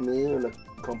against me to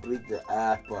complete the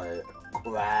ass by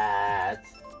crash.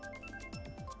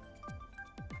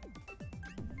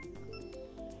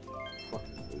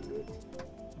 Fucking idiot.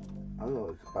 I know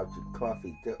it's about your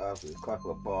coffee,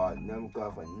 coffee bar, never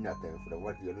go for nothing for the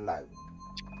rest of your life.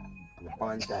 And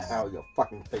find the hell your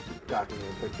fucking face is talking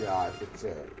and put your eyes to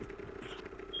shit.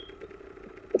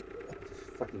 It's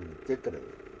fucking ridiculous.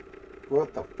 Grow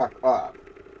the fuck up.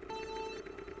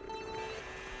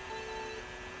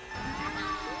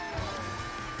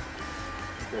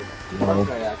 Fuck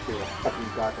that ass to a fucking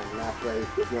goddamn last place.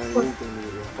 You ain't losing me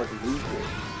in fucking easy.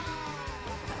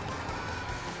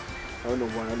 I don't know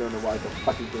why the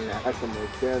fucking thing that has some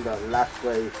stand the last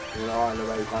way, you know, on the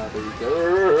way kind of thing.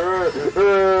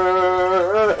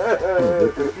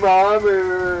 Mommy!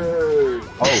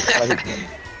 Oh,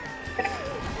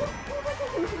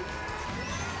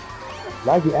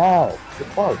 like it out. The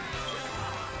fuck?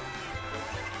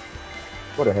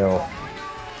 What the hell?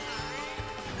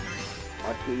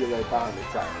 I'll see you later on the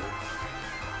channel.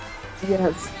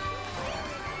 Yes.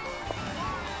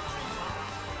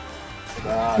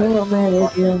 God, Oh man,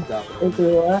 it's you. It's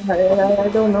you. I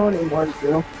don't know anymore,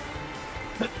 Joe.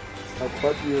 I'll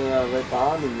put you right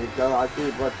behind me, nigga. I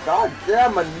see, but god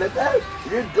damn it, nigga.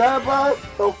 You good, bro?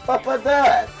 So fuck with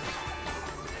that.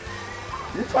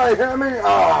 You trying to hit me?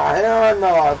 Ah, hell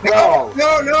no, bro.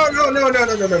 No.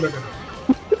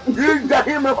 You got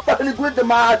him a fucking with the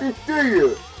mind. I can see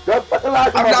you. Don't fucking lie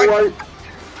to my boy.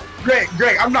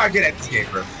 Greg, I'm not good at this game,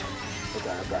 bro.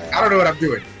 Okay. I don't know what I'm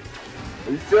doing.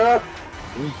 Are you sure?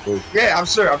 Yeah, I'm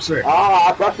sure.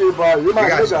 Ah, I got you, bro. You my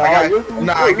nigga, alright?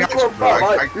 I got you, bro.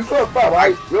 You so fuck,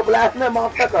 right? You're blasting that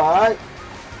motherfucker, alright?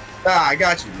 Nah, I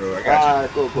got you, bro. Alright,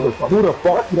 cool. Who the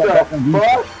fuck is that fucking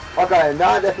Fuck? Okay,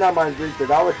 now that's not my dream,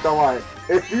 because I was so like,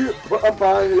 if you put up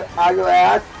on your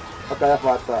ass, okay, that's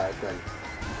what I thought, okay.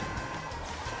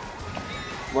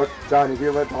 What, Johnny,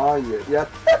 here right behind you. Yeah,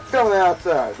 that's coming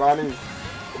outside, Johnny.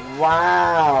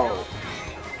 Wow.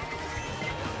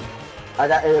 I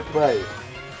got airplay.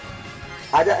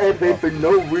 I got airplay for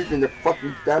no reason to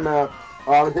fucking damn out.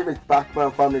 Oh, hit me back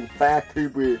from the fast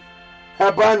creepy.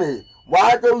 Hey, Bunny,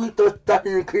 why don't you throw stuck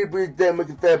in your creepy damn with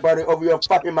your fat body over your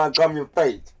fucking Montgomery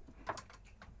face?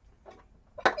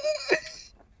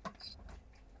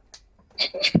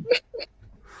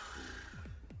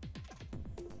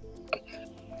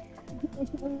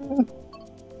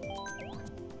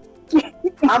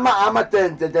 I'm a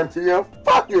thing to them to you.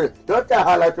 Fuck you. Don't that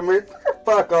highlight to me.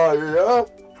 Fuck all you, yo.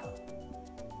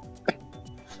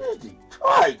 Jesus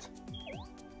Christ.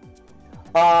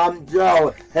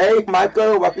 Joe. Hey,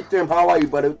 Michael. Welcome to him. How are you,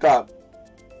 buddy? What's up?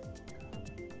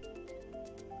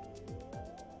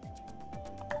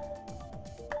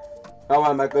 How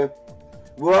are you, Michael?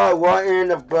 We're in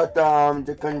the but the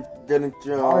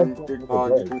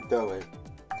story.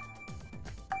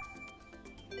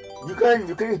 You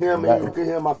can hear me. You can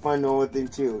hear my friend and everything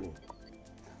too.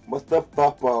 What's the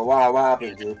fuck, bro? What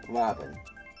happened, dude? What happened?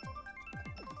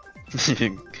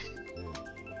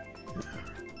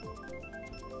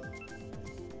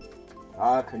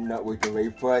 I cannot wait to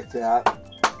wait for it, chat.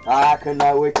 I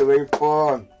cannot wait to wait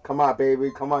for him. Come on, baby.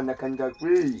 Come on, I can go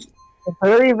free.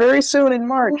 Very, very soon in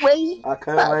March. Wait. I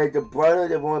can't wait. The brother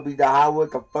that want to be the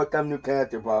Howard to fuck up new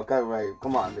character, bro. I can't wait.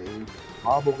 Come on, baby.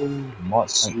 Probably March.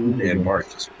 Soon in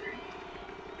March.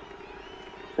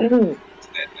 Are you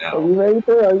ready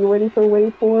for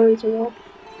wait for as well?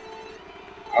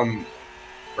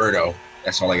 Birdo.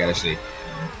 That's all I gotta say.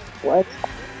 What?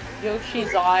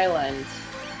 Yoshi's Island.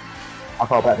 I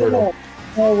call that Birdo.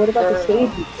 Oh, what about the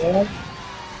stages, man?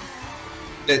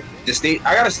 The stage.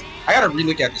 I gotta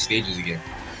relook at the stages again.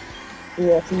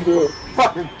 Yes, you do.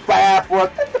 Fucking bad boy.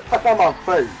 Get the fuck out of my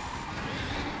face.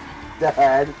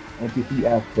 Dad. NPC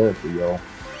ass character, yo.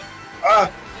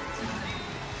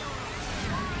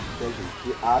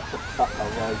 Get out the fuck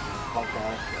away. Fuck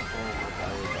off.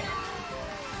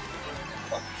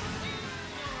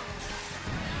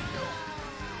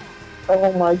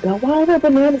 Oh my god, why are there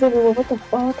bananas everywhere? What the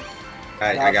fuck?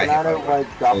 I got you.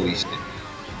 Holy shit.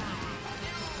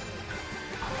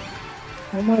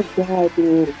 Oh my god,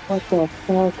 dude. What the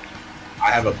fuck? I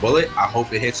have a bullet. I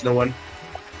hope it hits no one.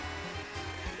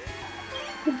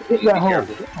 Is that home?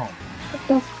 What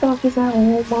the fuck is that?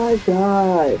 Oh my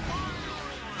god.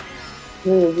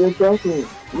 Dude, you're joking.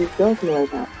 You're joking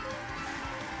right now.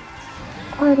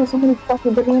 Why are there so many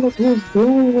fucking bananas? Who's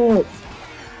doing it?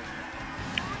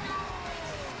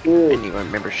 Dude. I need my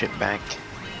membership back.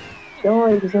 Don't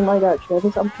worry, because in my god,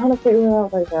 Travis, I'm trying to figure it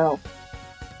out right now.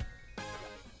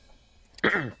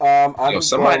 I'm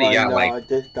somebody got now. like. I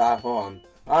just got home.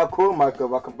 Cool, Michael.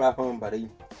 Welcome back home, buddy.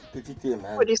 Good to see you,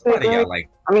 man. What do you say, Somebody Greg? got like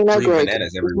not 3 Greg.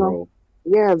 bananas every roll.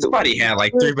 Yeah. Somebody had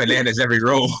like 3 bananas every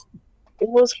roll. It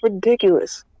was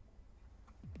ridiculous.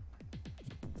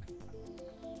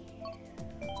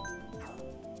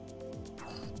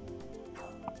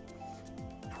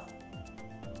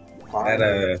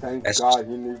 Thank God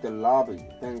you need the lobby.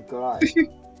 Thank God.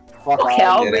 Fuck Okay,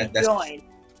 all I'll you. rejoin.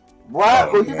 What?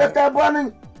 Oh, You got that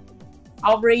button?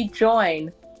 I'll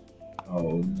rejoin.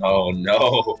 Oh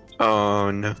no.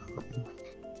 Oh no.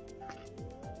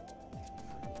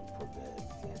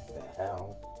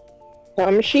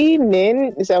 She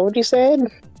Nin? Is that what you said?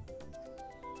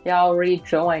 Yeah, I'll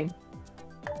rejoin.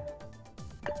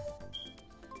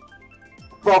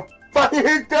 For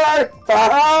fucking God!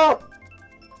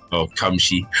 Oh, come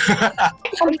she.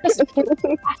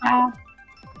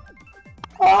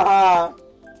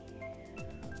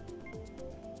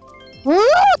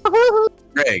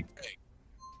 Greg.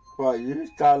 But you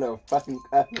started a fucking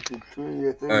effort to 2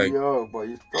 years, 3 years old, but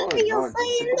you started on.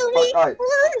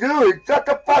 Dude, shut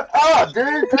the fuck up,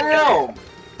 dude. Damn.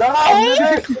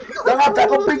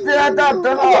 Don't beat that up.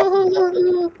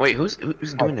 Don't. Wait, who's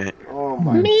doing that? Oh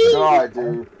my god,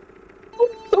 dude.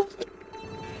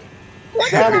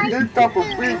 Johnny, you stop for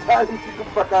 3 times. You can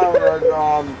fuck out of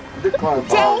Bitcoin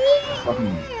bomb.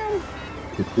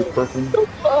 This person. What the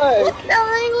fuck? What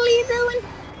are you doing?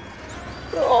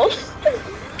 Oh.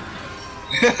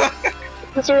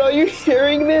 Sir, are you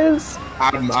hearing this?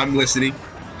 I'm listening.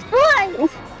 What?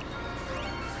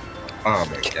 Oh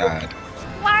my god.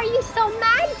 Why are you so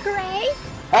mad, Gray?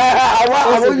 I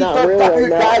want you to fuck your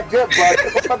guy good, bro.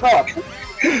 Shut the fuck up.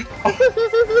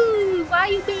 Why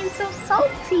are you being so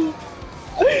salty?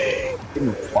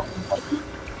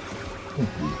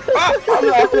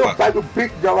 I feel like a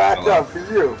beat your ass up for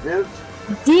you, bitch.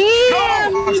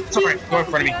 Damn! No! I'm sorry. Go in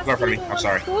front of me. Go in front of me. I'm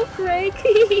sorry. So Greg.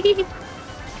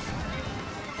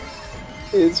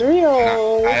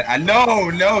 Israel. I know.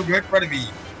 No, go in front of me.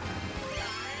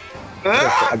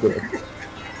 I get it.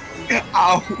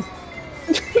 Ow.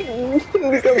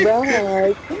 Come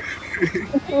back.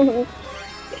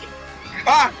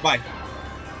 Ah, bye.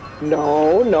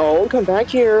 No, come back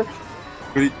here.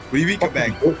 What do you mean come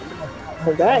back?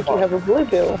 Come back, you have a blue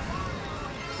bill.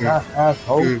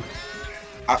 Asshole.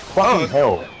 Fucking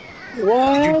hell.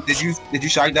 What? Did you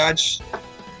shock dodge?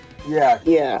 Yeah.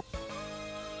 Yeah.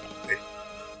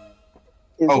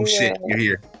 Oh shit, you're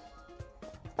here.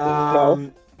 I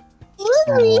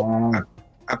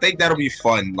think that'll be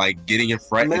fun, like getting in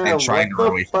front and then trying to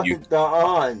run away from you.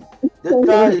 On? This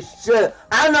guy is shit.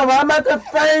 I know, I'm not to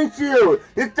thank you.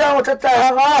 You don't shut the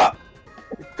hell up.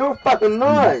 It's so fucking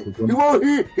annoying. He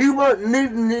won't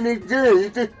need do. He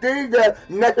just stay there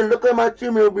and I can look at my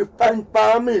team and he'll be fighting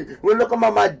for me. Will look at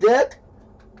my dick?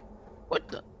 What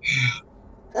the?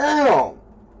 Damn.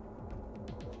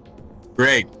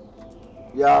 Greg.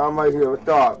 Yeah, I'm right here. What's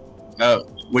up?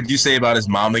 What'd you say about his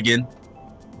mom again?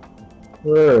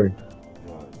 Hey.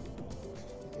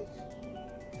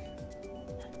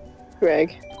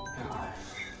 Greg.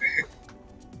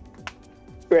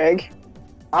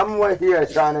 I'm right here,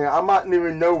 Johnny. I might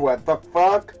even know what the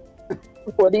fuck.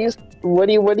 What do you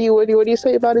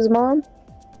say about his mom?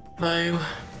 No.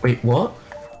 Wait, what?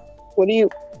 What do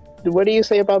you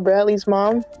say about Bradley's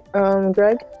mom,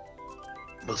 Greg?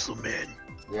 Muscle man.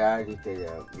 Yeah, I did say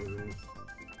that.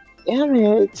 Damn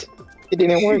it. It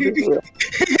didn't work.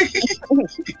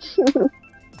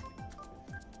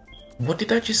 What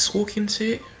did I just walk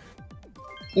into?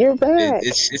 You're back.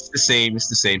 It's the same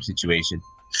situation.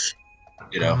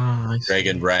 You know, Greg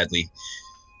and Bradley.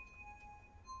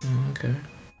 Okay.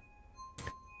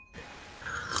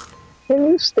 Can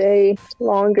you stay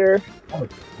longer?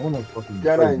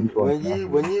 Johnny,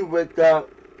 when you wake up,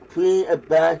 please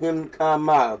about him come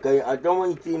out, okay? I don't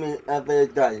want you to see me ever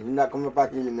again. You're not coming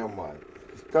back here no more.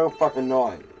 It's so fucking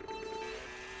annoying.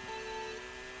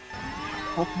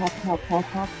 Pop,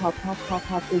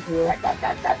 Israel.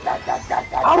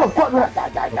 How the fuck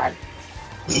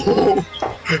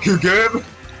You good?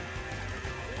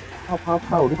 No,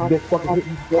 this bitch fucking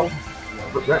hit me.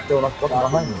 Right there when I'm fucking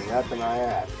behind me. That's my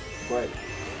ass. Wait.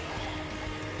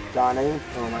 Johnny,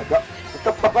 oh my god. What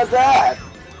the fuck was that?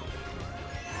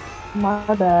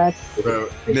 My bad.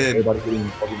 Everybody getting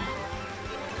fucking...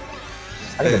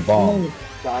 I got a bomb.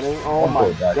 Johnny, oh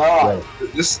my god.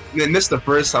 This is the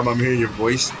first time I'm hearing your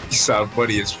voice. You sound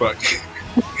funny as fuck.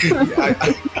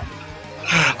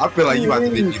 I feel like you about to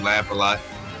make me laugh a lot.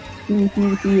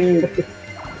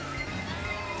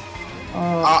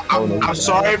 I'm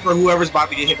sorry for whoever's about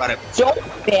to get hit by that. Don't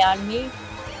ban me.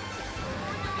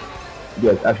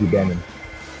 Yes, actually ban him.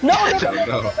 No,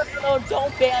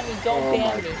 don't ban me. Don't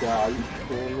ban me. God, you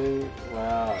kidding me?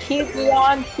 Wow. Keep me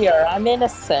on here. I'm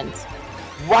innocent.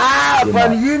 Wow,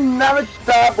 buddy, you never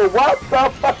stop. But what the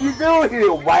fuck you doing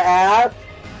here, white ass?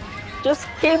 Just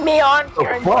keep me on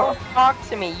here and don't talk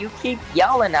to me. You keep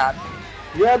yelling at me.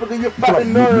 Yeah, because you're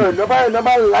fucking nerd.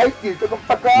 Nobody likes you. Get the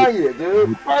fuck out of here,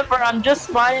 dude. Whatever, I'm just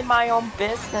minding my own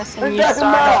business and It you doesn't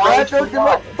matter. I start don't give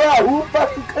a fuck. Who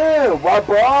fucking cares? What,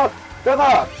 bro? Shut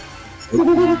up.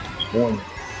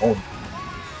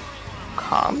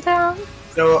 Calm down.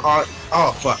 No,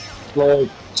 oh fuck.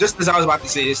 Just as I was about to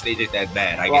say this, they did that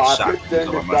bad. I get shot.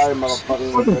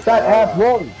 Fucking fat ass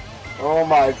rolling. Oh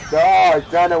my god,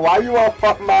 Johnny, why you all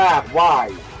fuck my ass?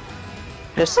 Why?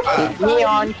 Just keep me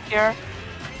on here.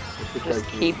 Just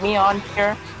keep me on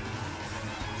here.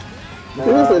 This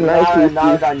is a nice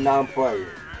now that non-player.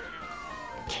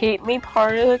 Keep me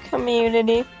part of the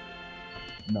community.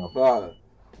 No. Bro.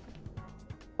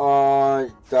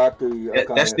 Exactly. Okay.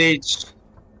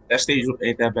 That That stage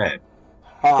ain't that bad.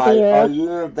 Hi, Yeah. are you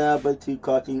available to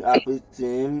coaching office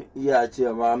team? Yeah,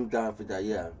 sure, well, I'm down for that,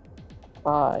 yeah.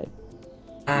 Hi.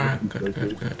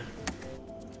 Good.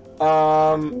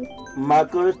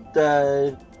 Michael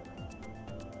say,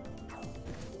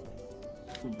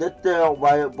 get the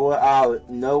white boy out,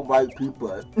 no white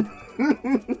people.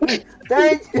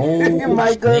 Thank you,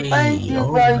 Michael, thank you,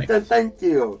 Michael, thank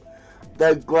you.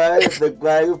 The gray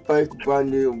first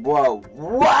bunny, whoa,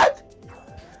 what?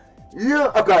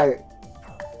 Okay.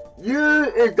 You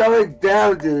is going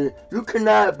down, dude. You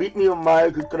cannot beat me on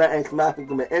Mario Kart and smash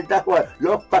into me. And that's what?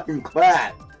 You're fucking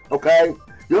crap. Okay?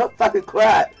 You're fucking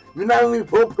crap. You're not even a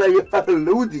pro player, you're fucking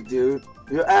Luigi, dude.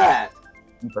 You're ass.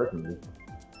 You personally.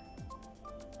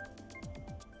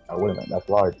 Oh, wait a minute, that's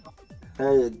large.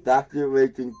 Hey, Dr.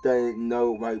 Racing saying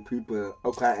no white people.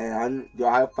 Okay, and do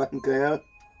I fucking care?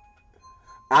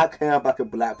 I care about the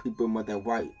black people more than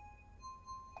white.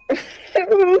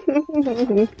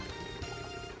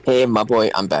 Hey, my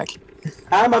boy, I'm back.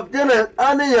 I'm a dinner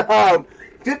under your home.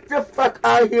 Get the fuck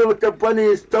out of here with the bunny.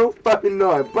 It's so fucking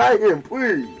annoying. Buy him,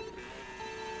 please.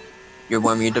 You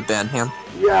want me to ban him?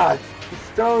 Yeah, it's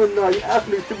so annoying. You ask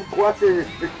me a simple question.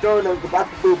 It's so annoying. About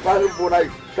to for like,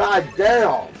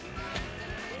 goddamn.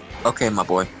 Okay, my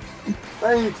boy.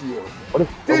 Thank you. What is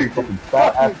Jesus fucking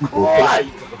fat ass fucking people? Christ.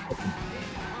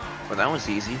 Well, that was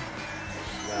easy.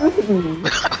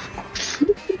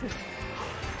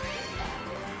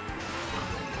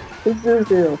 It's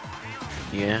Zuzu.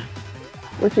 Yeah,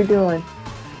 What you doing?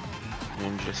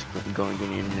 I'm just going to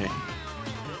the internet,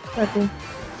 Nothing.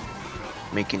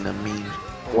 making a meme.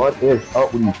 What is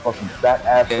up with you fucking fat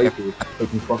ass racists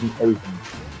taking fucking everything?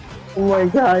 Oh my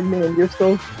god, man, you're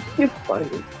funny.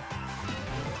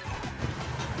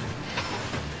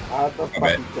 How the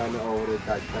fuck you done it over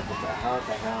there? How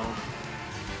the hell?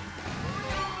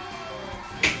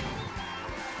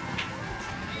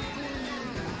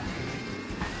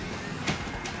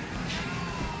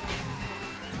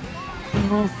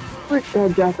 Where's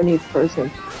that Japanese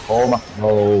person? Oh my,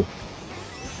 no.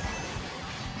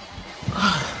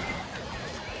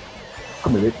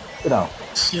 Come here, bitch. Sit down.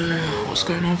 So, what's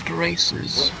going on with the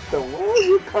races? So where are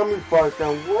you coming from,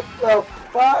 son? What the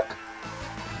fuck?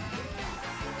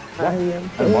 I am in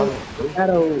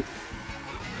shadows.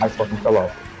 I fucking fell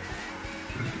off.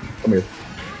 Come here.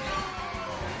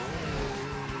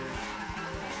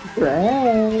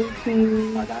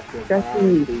 Reggie. I got your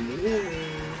Jesse.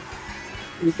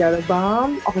 You got a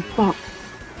bomb? Oh fuck.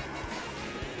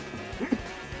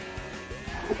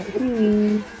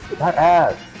 That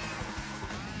ass.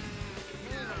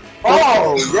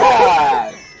 Oh,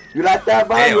 yeah! You like that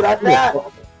bomb? You like that?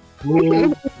 Who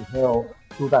the hell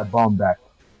threw that bomb back?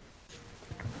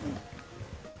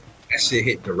 That shit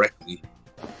hit directly.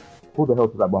 Who the hell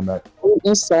threw that bomb back?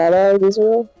 You saw that,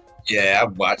 Israel? Yeah, I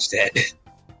watched that.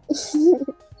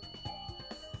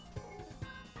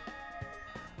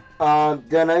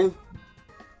 Denny?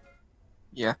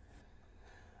 Yeah.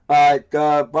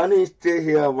 The bunny's still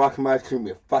here watching my stream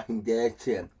with fucking dead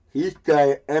shit. He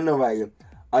said, anyway,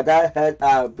 I got head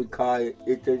out because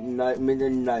it's a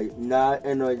midnight, not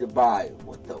anyway to buy.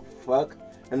 What the fuck?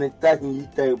 And then second, you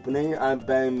say, please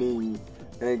unban me.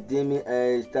 And Jimmy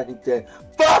A second said,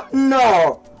 fuck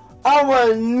no! I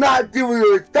will not do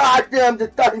you a goddamn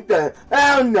disgusting thing.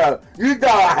 Hell no! You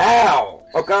got hell!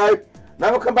 Okay?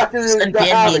 Now we'll come back to this.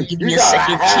 Unban me and give me a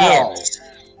second chance.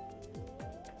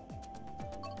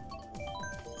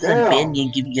 Unban me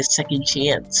and give me a second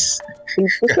chance.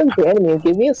 He's just unbanning me and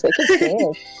give me a second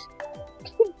chance.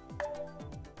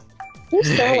 You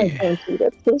sound like Punchy,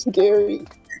 that's so scary.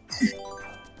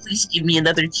 Please give me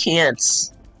another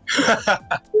chance.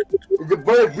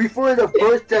 Before the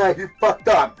first time, he fucked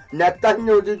up. Next time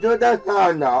you do that,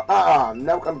 no.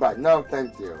 Never come back. No,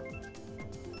 thank you.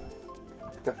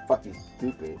 The fuck is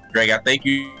stupid. Greg, I think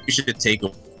you should take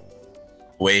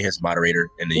away his moderator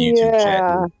in the YouTube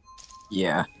chat.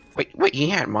 Yeah. Wait, he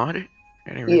had modded?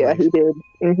 Yeah, he did.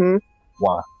 Mm-hmm.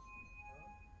 Why?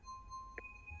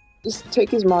 Just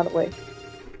take his mod away.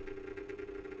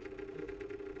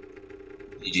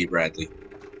 E.G. Bradley.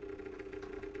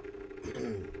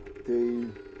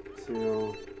 3,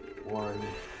 2, 1.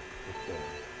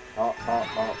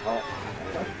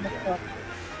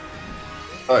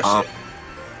 Oh shit.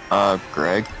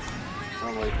 Greg.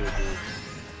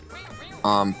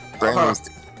 Brandon,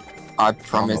 I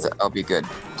promise I'll be good.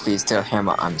 Please tell him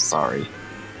I'm sorry.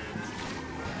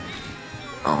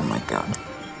 Oh my god.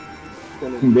 You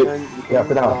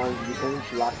can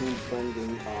blocking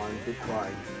trending on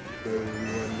Bitcoin.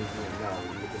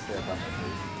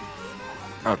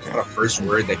 Okay. What a first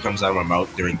word that comes out of my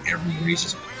mouth during every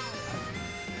race.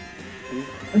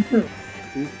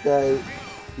 He said,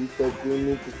 you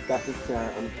need to stop the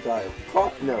channel. I'm sorry.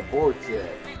 Fuck no,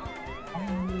 bullshit.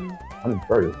 I'm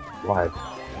first. Why?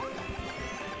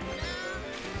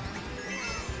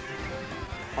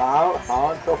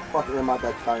 How the fuck am I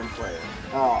that time player?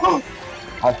 Oh.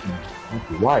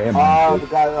 Why am I? Oh, the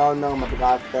guy, oh no, my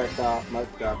guy stepped off. My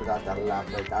God, I forgot that last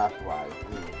place. That's why.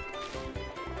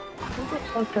 What the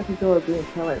fuck does he do with being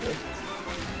talented?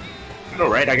 I know,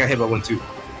 right? I got hit by one too.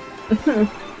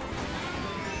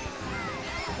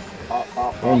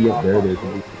 And yep, there it is.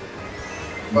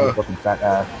 You fucking fat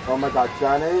ass. Oh my God,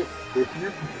 Johnny, if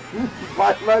you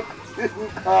fight my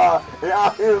car, and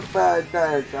I'm in fast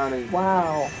there, Johnny.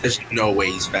 Wow. There's no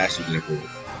way he's faster than a bullet.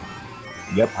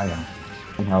 Yep, I am.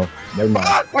 Somehow, never mind.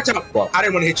 Ah, watch out! I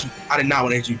didn't want to hit you. I did not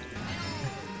want to hit you.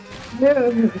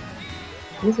 No.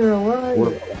 Is there a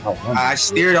word? I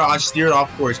steered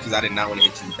off course because I did not want to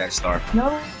hit you with that star.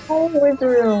 No,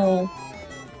 Israel.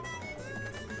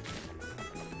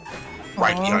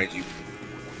 Right behind you.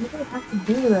 You don't have to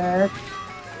do that.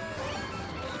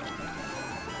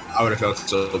 I would have felt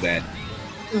so bad.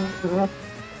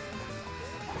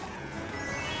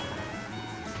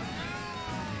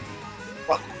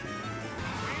 Fuck.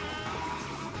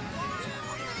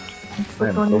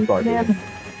 I'm so sorry, dude. I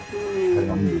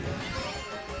don't need it.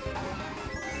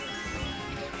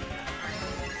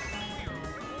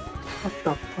 What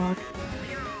the fuck?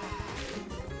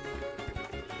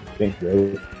 Thank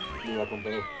you. You're welcome,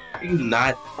 bro.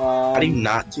 How do you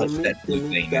not touch that blue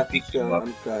thing that picks you up?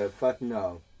 I'm sorry, fuck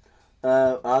no.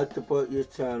 I'll support your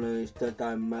channel since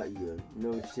I met you.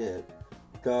 No shit.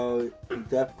 So,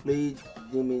 just please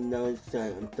give me no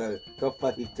shit. I'm sorry. Go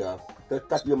fuck yourself. Go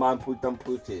suck your mom put some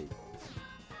pussy.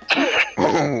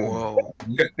 Whoa.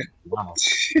 Wow.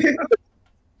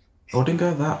 I wouldn't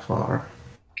go that far.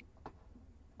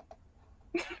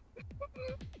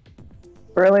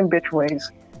 Berlin bitch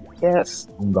ways. Yes.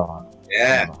 I'm gone.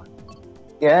 Yeah.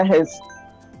 Yes.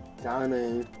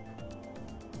 Johnny.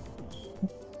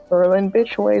 Berlin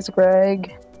bitch ways,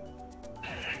 Greg.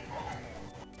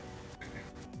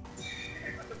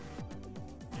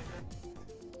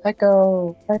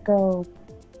 Echo.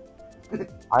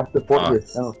 I support your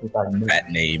channel since I met That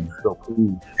name. so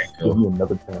please give me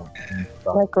another channel.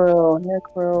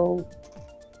 Necro.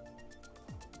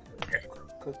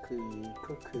 Cookie.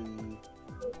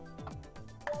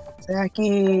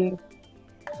 Zachy.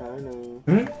 Johnny.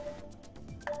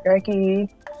 Jackie.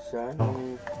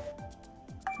 Johnny.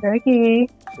 Jackie.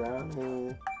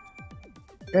 Johnny.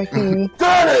 Jackie.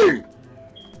 Johnny!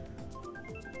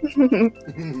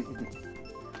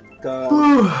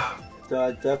 So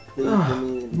just please give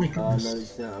me another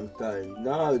chance. I'm sorry.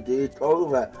 No, dude, it's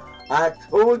over. I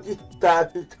told you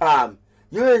stop the time.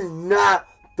 You're not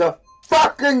the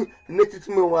fucking listen to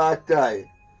me when I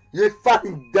say. You're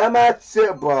fucking dumbass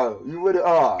shit, bro. You really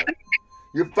are.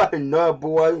 You fucking nerd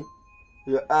boy.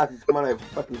 Your ass is smell like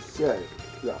fucking shit.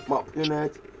 You got mop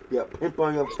peanuts. You got pimple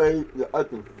on your face. You're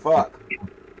ugly fuck.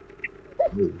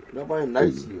 Nobody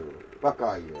likes you. Fuck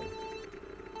are you?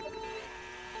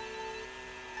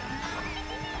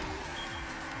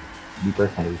 You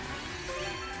personally.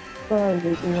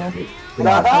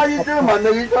 Now, how you doing, my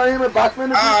nigga? You don't even back me in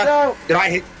the show? Did I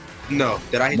hit? No.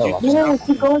 Did I hit you? Yeah,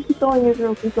 keep going,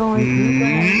 Israel, keep going.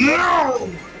 No!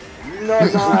 You know I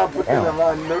put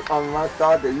it on my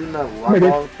side that you know what?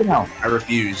 I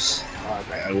refuse.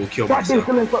 I will kill Stop myself.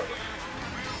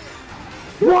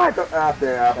 What? Out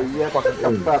there, Abby. Yeah, fuck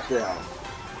there.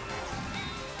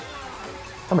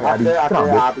 Come here, Abby. Come on,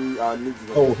 Abby.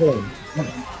 Oh, hold on.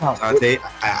 Dante,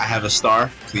 I have a star,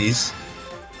 please.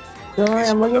 Don't worry,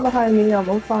 I'm looking behind me.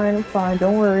 I'm fine.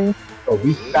 Don't worry. Oh,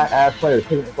 these fat ass players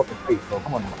taking the fucking face, so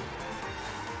come on now.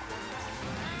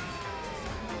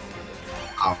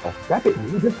 Ow. That's it.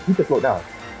 You just slow down.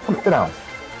 Come on, sit down.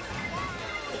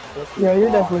 Yeah, you're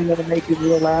definitely gonna make it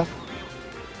real laugh.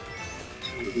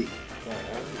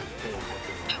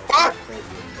 Fuck!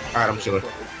 Alright, I'm chilling.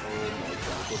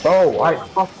 Oh,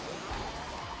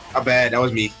 My bad, that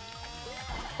was me.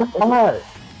 Alright.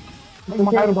 Make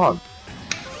my item dog.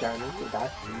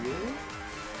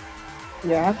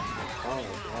 Yeah.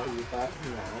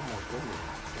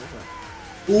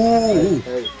 Ooh!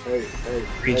 Hey.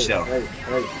 Green shell. Hey.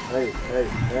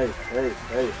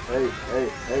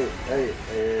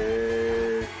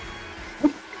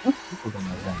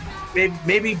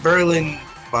 Maybe Berlin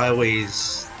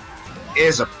byways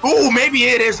is a. Ooh, maybe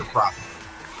it is a problem.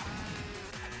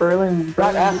 Berlin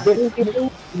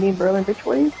you mean Berlin bitch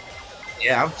ways?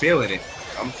 Yeah, I'm feeling it.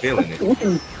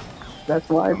 That's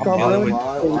why it's called Berlin.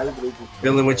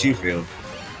 Feeling what you feel.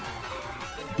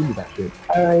 Give me that shit.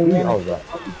 Yeah. All right.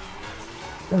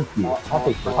 Thank you. I'll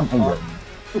take that. I'm angry.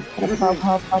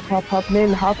 Hop,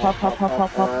 Min, hop.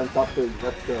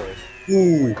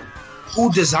 Ooh.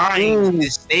 Who designed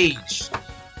this stage?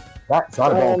 That's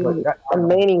not about A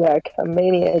maniac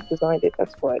designed it.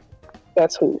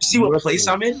 That's who. See what place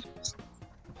I'm in?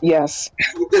 Yes.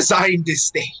 Who designed this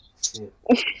stage?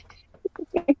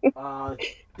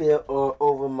 Spit all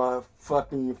over my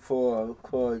fucking floor.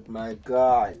 Cause my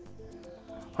God.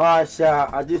 Hard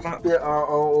shot. I just spit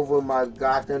all over my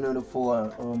goddamn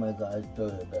floor. Oh my God, it's so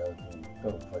embarrassing.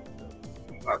 So fucking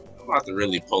I'm about to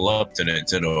really pull up to the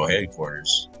Nintendo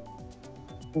headquarters.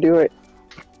 Do it.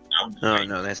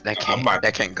 No,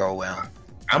 that can't go well.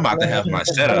 I'm about to have my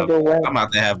setup. I'm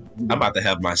about to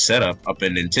have my setup up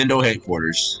in Nintendo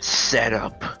headquarters.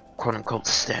 Setup, quote unquote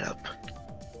setup.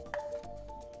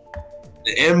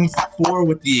 The M4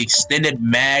 with the extended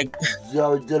mag.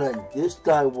 Yo, Dylan, this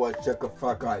guy was check the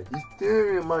fuck out. He's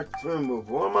doing my turn move.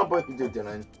 What am I about to do,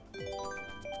 Dylan?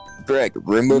 Greg,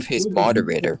 remove his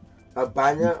moderator. A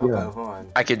banner? Okay, hold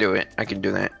on. I can do it. I can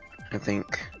do that. I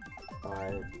think.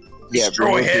 Alright. Yeah,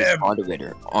 Destroy remove his him!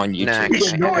 moderator on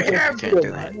YouTube. Nah, I can't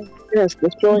do that. Yes,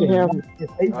 destroy him.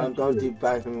 I'm going to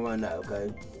back him right now,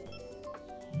 okay?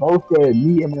 Both said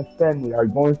me and my family are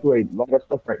going through a lot of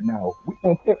stuff right now.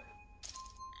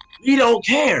 We don't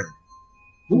care.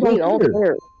 We don't care. We don't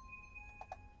care.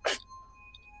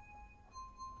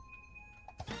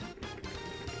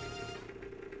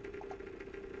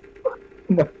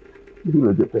 No, you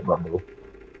legit pick my move.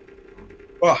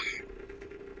 Oh.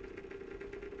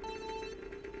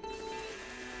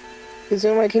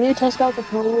 Kazuma, can you test out the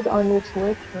code on your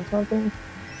Switch or something?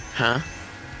 Huh?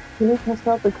 Can you test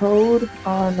out the code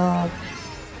on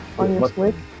your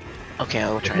Switch? Okay,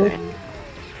 I will try that.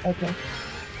 Okay.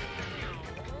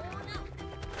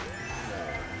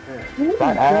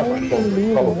 That ass is so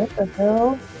cold. What the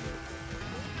hell?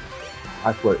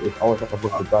 I swear, it's always like a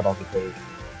book of God on the page.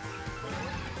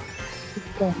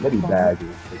 Maybe bad.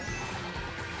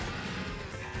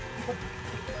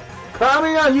 Come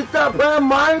here, you stop playing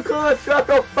Mario Kart, shut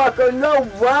the fuck up, no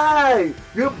way!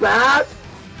 You back?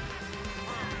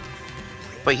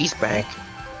 But he's back.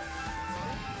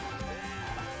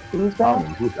 Who's that?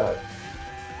 Who's that?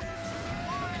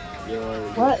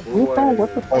 What? Who's that?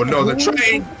 What the fuck? Oh no, the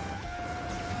train!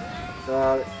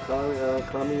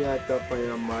 Come here, stop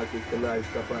playing Mario Kart,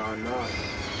 stop playing not.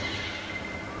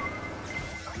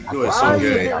 You doing so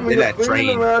good. In that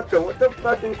train. What the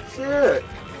fucking shit?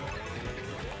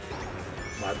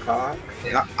 My car?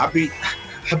 I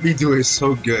be doing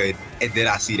so good, and then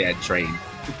I see that train.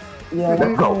 Yeah,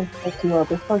 that's going to fuck you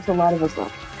up. It fucks a lot of us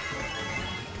up.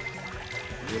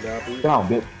 Down,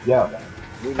 bitch. Yeah.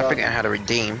 I forgot how to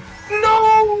redeem.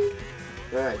 No!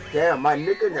 God damn, my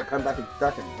nigga gonna come back in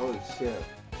second. Holy shit.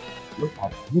 Look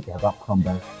at that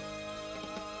comeback.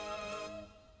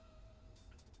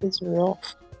 It's real.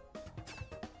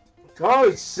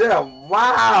 Holy shit,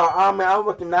 wow! I mean, I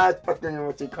recognize fucking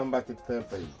when she come back to third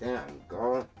place. Damn,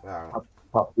 girl. Wow.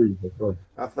 Top 3, for sure.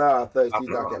 I thought she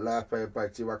got that last place,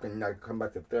 but she working not come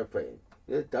back to third place.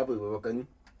 It's double working.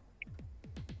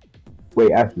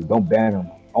 Wait, actually, don't ban him.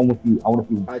 I want to see.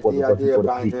 I did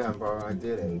ban him, bro. I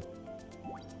did it.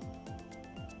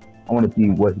 I want to see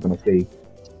what he's gonna say.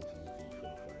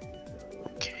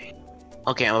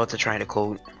 Okay, I'm about to try the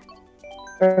code.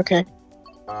 Okay.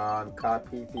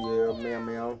 Copy to you,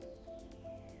 meow.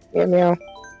 Yeah, meow.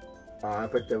 I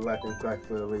put the weapon class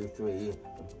for the 3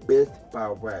 bit by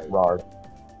way. Rar.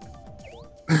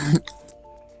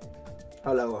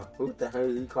 Hello, who the hell are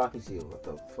you talking to? What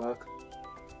the fuck?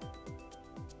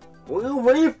 What are you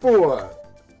waiting for?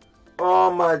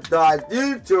 Oh my god,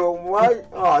 you two, what?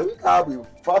 Oh, you gotta be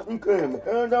fucking kidding me.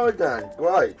 Hell no, done.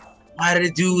 Right. Why did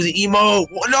it do the emo?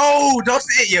 No, don't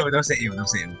say it, yo. Don't say it, yo. Don't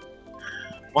say it.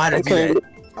 Why did it do that?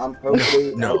 I'm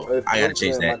hopefully. No, I gotta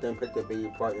change that. I didn't put the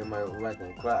B part in my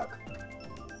weapon clock.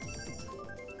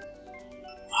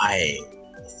 Why?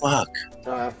 Fuck.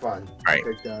 Have fun. Alright.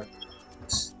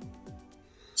 Let's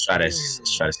try this.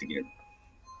 Let's try this again.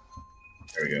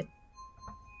 There we go.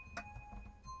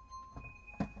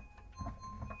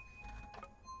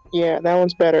 Yeah, that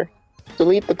one's better.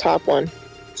 Delete the top one.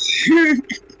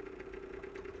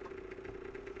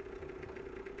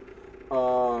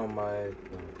 Oh my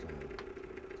god.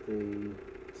 3,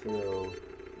 2,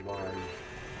 1.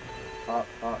 Up.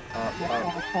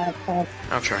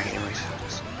 I'll try anyways.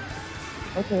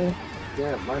 Okay.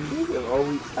 Yeah, my nigga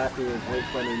always happy and make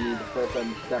fun of me the first time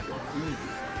you second. Easy.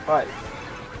 Alright.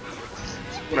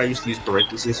 When I used to use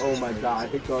parentheses. Oh my god, I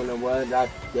hit you on the one,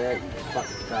 that's dead. You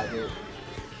fucking got hit.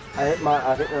 I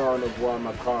hit it on the wall of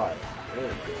my car. Damn,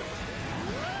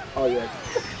 bitch. Oh yeah,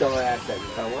 don't ask that.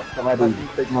 What the fuck you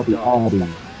think I'll you be doing?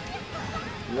 Addy.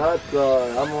 Not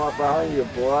good. I'm right behind you,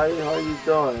 boy. How you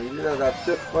doing? You know that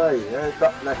shit play. There's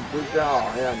something that you do. Oh,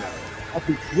 hell no.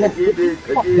 Yes,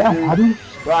 Could you do?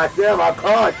 God damn, I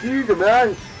can't. Jesus,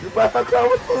 man. You better come.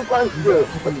 What the fuck you do?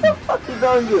 What the fuck you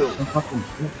gonna do?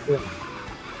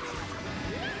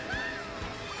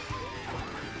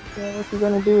 Yeah, what you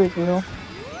gonna do is, you know.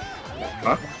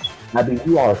 Huh? Abby,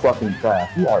 you are fucking trash.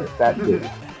 You are a fat bitch.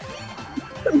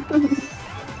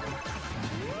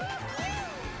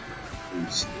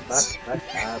 That's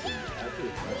Abby.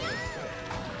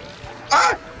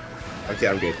 Ah! Okay,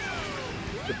 I'm good.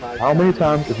 How many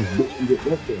times does this bitch get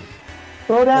lifted?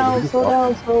 Slow down, slow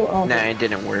down, slow. Oh, Nah, it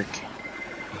didn't work.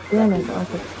 damn it.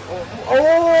 Okay.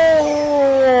 Oh!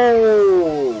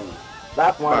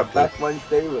 That's one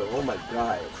favorite. Oh my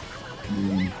god.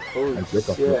 Holy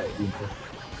shit.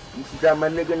 You see that, my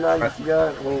nigga? Now you see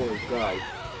that? Oh my god.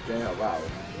 Damn, wow.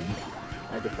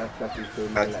 I had the best stuff you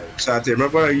in my life. Sante,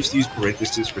 remember when I used to use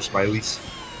parentheses for smileys?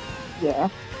 Yeah.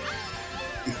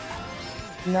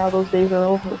 Now those days are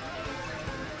over.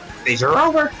 Days are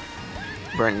over.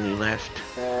 Brenton, you left.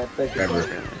 Thank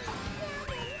you.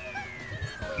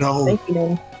 No. Thank you,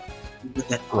 man. Put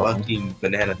that fucking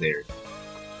banana there.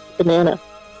 Banana.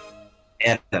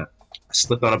 Banana. I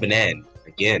slipped on a banana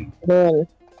again. Banana.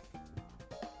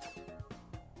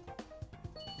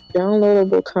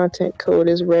 Downloadable content code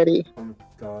is ready.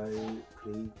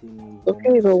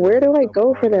 Okay, but where do I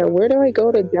go for that? Where do I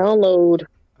go to download?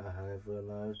 I have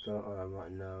realized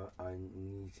right now I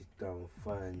need to don't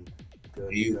find the,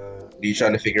 you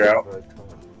trying to figure out?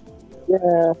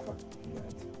 Yeah.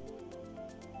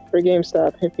 For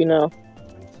GameStop, if you know.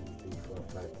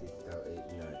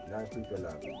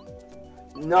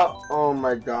 No, oh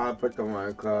my god, but oh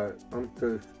my god, I'm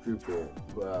so stupid,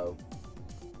 bro.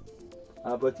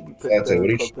 I bet you put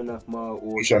the coconut malt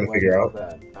or you trying to figure out?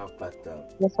 I'm fucked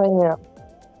up. Yes, I am.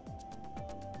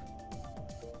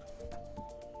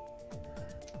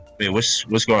 Wait,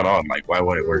 what's going on? Like, why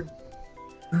won't it work?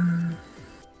 I'm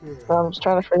just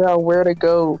trying to figure out where to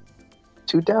go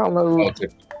to download.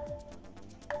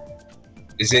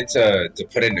 Is it to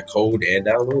put in the code and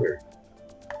download or?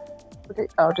 Okay,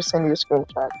 I'll just send you a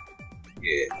screenshot.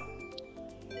 Yeah.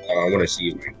 I want to see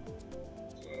it. Like,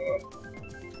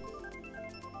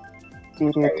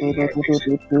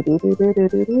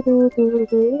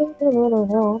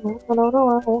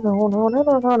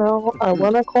 I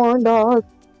want a corn dog.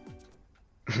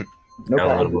 No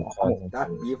problem. That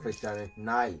beef is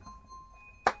nice.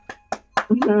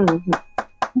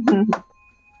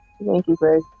 Thank you,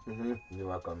 Greg. You're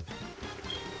welcome.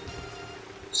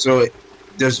 So,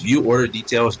 does view order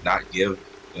details not give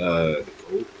the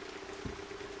code?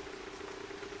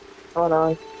 Hold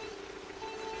on.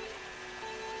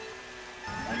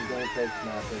 I'm going to take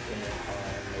snappers and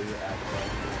maybe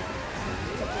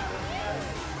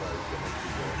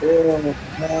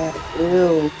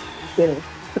Ew. Kidding.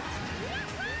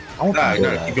 No,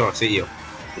 keep going. Say you.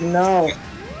 No.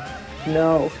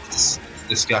 No. It's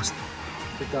disgusting.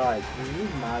 So guys, can you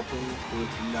imagine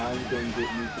if now you don't get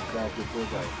me to grab your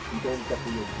burger? You don't get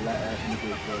your black ass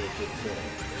nigga for the shit.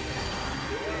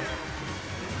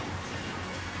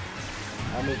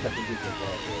 How many seconds is your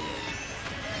burger?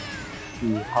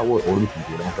 See how we're ordering some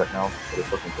good right now for the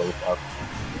fucking close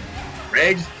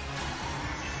Greg?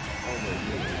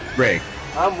 Greg.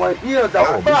 I'm right here, the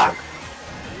fuck!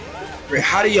 Greg,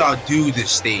 how do y'all do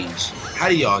this stage? How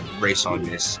do y'all race on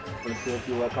this?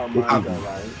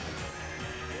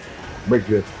 Break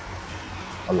this.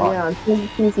 A lot. Yeah,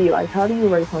 it's easy. Like, how do you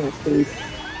race on the stage?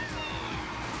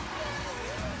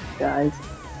 Guys,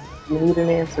 you need an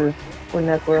answer for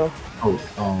Networld. Oh,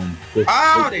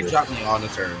 they dropped me on the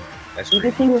turn. That's you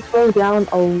just need to slow down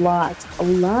a lot. A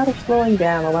lot of slowing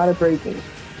down, a lot of braking.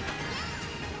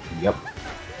 Yep.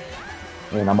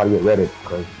 And I'm about to get ready,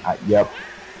 because, yep.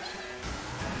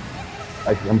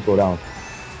 Actually, I'm slow down.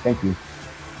 Thank you.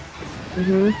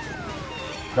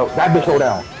 No, that bitch slow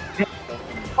down.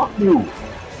 Fuck you. You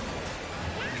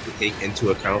can take into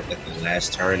account that the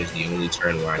last turn is the only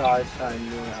turn where I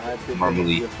can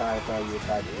normally.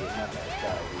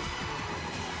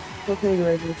 Okay,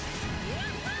 Reggie.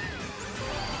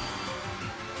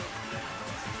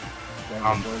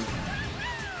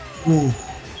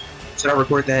 Should I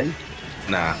record that?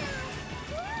 Nah.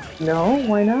 No,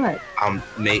 why not?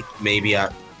 Maybe.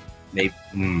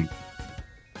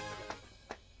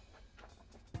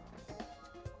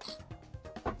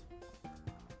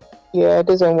 Yeah, it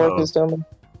doesn't work as dumb.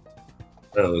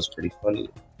 That was pretty funny.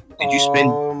 Did you spend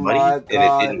money and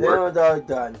it didn't work?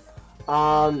 Done.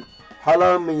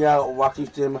 Hello, Mia. Watching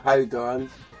stream. How you doing?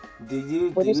 Do you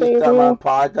What you start say, my dude?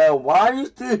 podcast? Why are you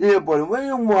still here, buddy? What do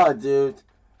you want, dude?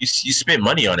 You spent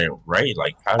money on it, right?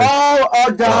 Like how did?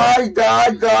 Die.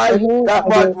 Mhm, That's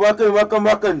I what. did.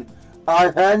 Welcome.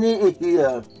 Honey is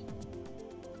here.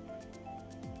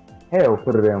 Hell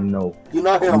for them, no. You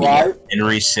know him, right?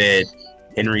 Henry said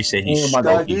he's Oh my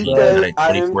God, stroking. He He said, done it I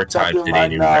am 24 times talking today,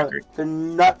 right new now. record. The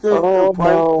nothing Oh,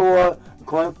 no.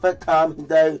 24 times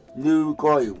today, new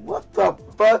record. What the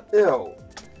fuck, ew?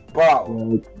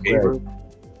 Bro. Greg,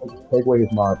 take away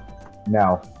his mod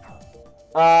now.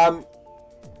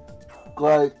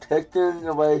 Like taking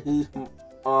away his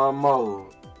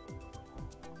mode.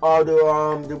 Oh,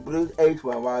 the Blues H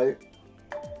one, right?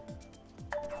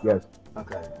 Yes.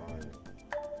 Okay.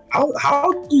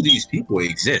 How do these people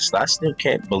exist? I still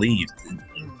can't believe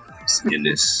in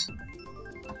this.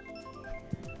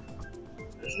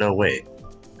 There's no way.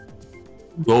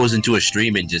 Goes into a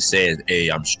stream and just says, "Hey,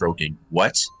 I'm stroking."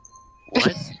 What?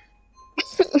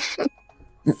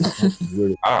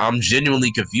 I'm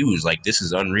genuinely confused. Like, this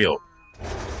is unreal.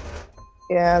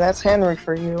 Yeah, that's Henry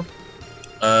for you.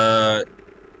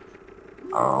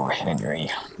 Oh, Henry.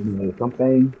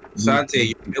 Something. Sante,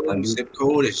 your billing zip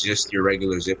code is just your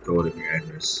regular zip code of your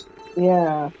address.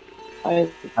 Yeah. I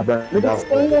bet It's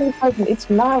saying that it's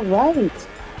not right.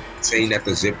 Saying that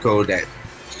the zip code that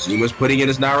Zuma's putting in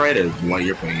is not right, or the one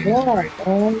you're putting in is Yeah, right?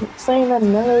 and it's saying that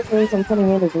none of the things I'm putting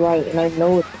in is right, and I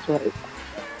know it's right.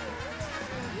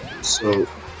 So,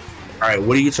 alright,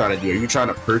 what are you trying to do? Are you trying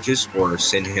to purchase or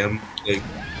send him the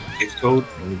gift code?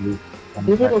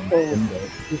 Digital code.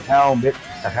 Helmet.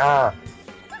 Aha.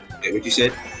 Yeah, what you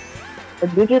said? A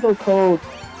digital code.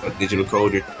 A digital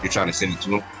code, you're trying to send it to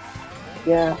him?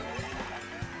 Yeah.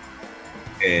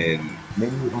 And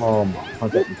maybe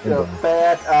Get your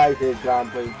fat eyes here, John,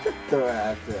 please. Get your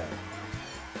ass there.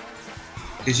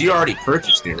 because you already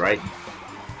purchased it, right?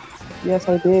 Yes,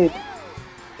 I did.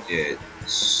 Yeah.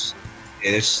 So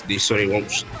they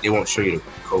won't show you the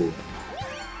code.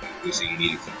 So you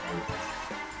need it to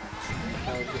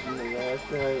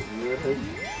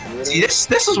see,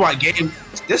 this is why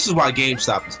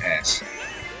GameStop is ass.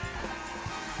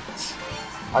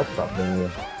 I stopped doing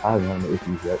it. I haven't had no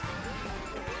issues yet.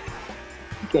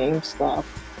 GameStop.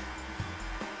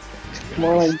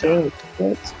 More like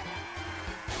GameStop.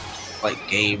 Like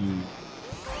game,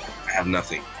 I have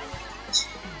nothing.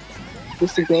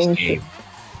 Just a game.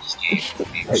 Just game shit.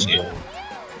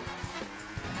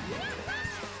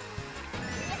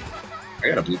 I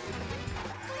got a blue.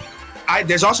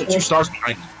 There's also 2 stars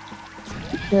behind me.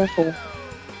 Be careful.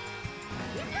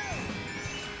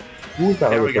 Who's that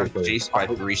There other we got player? chased by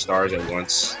 3 stars at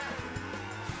once.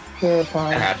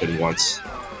 Terrifying. That happened once.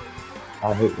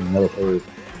 I hate when another player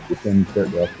defends their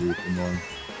referee for more.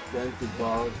 Thank you,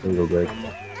 boss. There you go, Greg. Oh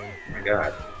my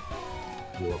god.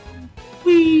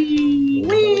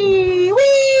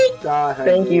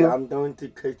 Thank you. I'm going to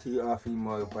cut you off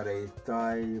more, but I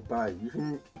die by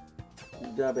you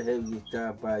gotta behave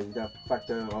yourself by you gotta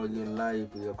factor all your life,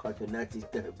 your cartoonatics,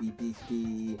 that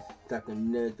BBC, stuck a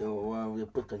nut or you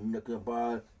put a nut in the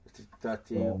bar, it's start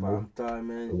to I'm sorry,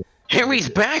 man. Henry's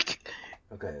back.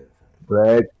 Okay.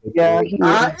 Greg. Yeah,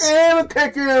 I am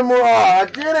taking it more. I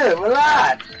did it.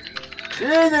 Relax.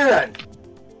 Jesus.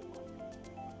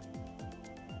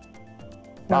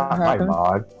 Not my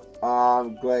mod.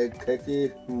 Greg, take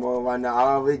it more right now.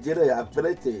 I already did it. I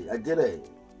finished it. I did it.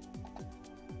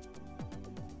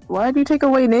 Why did you take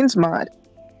away Nin's mod?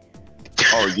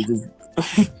 Oh, you just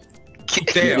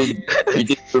Damn. you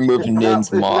just removed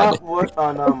Nin's mod.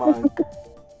 Oh no, man.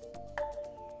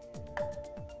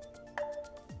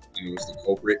 It was the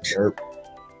culprit.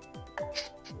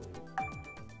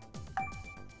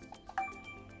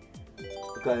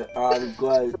 Okay, I'm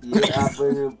glad you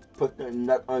happen to put the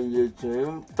nut on your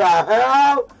gym. The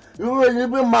hell? You were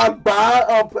leaving my bar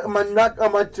or put my nut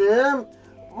on my gym?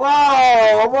 Whoa!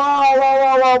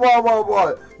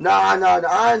 No,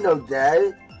 I ain't no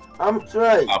gay. I'm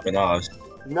straight. Popping off.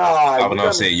 No, Popping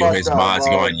off saying, yo, his mod's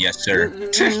going, yes, sir.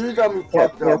 You got me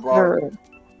fucked up, bro.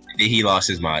 He lost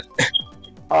his mod.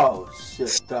 Oh, shit.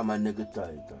 Thought my nigga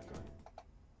died.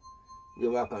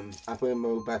 You're welcome. I put him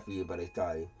over back for you, but I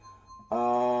died.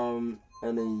 And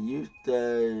then you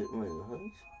said, wait, what?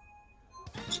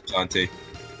 Sante.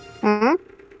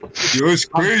 Yo, it's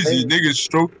crazy. Niggas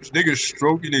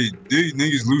stroking their dick.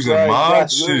 Niggas losing mod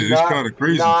shit. It's kind of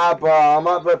crazy. Nah, bro. I'm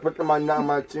not gonna put my nut on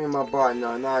my chin, my bar.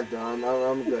 No, not done.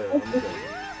 I'm good.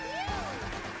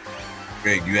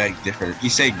 Greg, you act different. You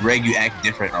say, Greg, you act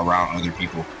different around other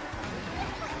people.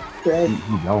 Greg.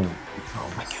 You don't. Oh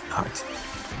my god.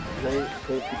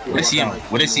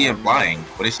 What is he implying?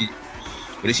 What is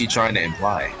he trying to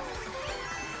imply?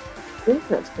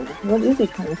 Interesting. What is he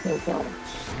trying to from?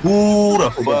 Who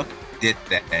the fuck did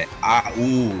that?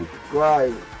 Ooh.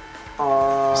 Right.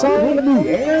 Sorry,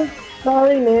 man.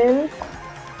 Sorry, man.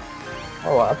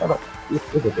 Oh, I thought.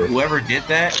 Whoever did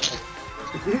that,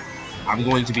 I'm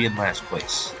going to be in last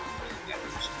place.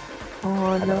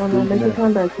 Oh no, make a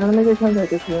comeback. Trying to make a comeback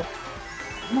this year.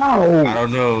 No. I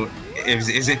don't know.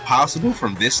 Is it possible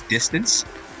from this distance?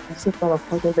 I sipped on a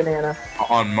fucking banana.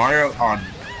 On Mario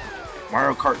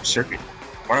Kart circuit,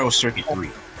 Mario Circuit 3.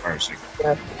 Mario Circuit.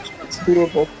 Yeah, it's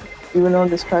doable. Even though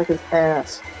this track is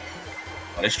ass.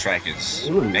 Oh, this track is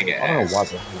mega ass.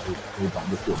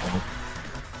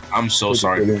 I'm so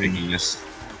sorry for picking this.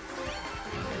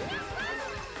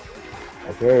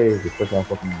 Okay, the first one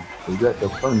fucking regret the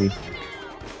front of me.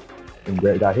 And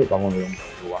Greg got hit by one of them.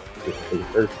 So I take it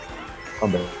first.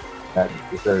 Come back.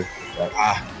 Yes, sir.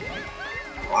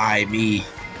 Why me?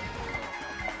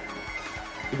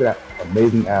 Look at that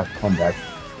amazing ass comeback.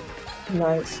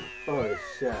 Nice. Oh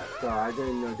shit! Sorry, I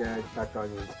didn't know that back on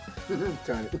you.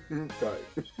 Sorry.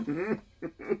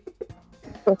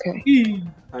 Okay.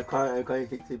 I can't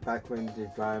hit it back when the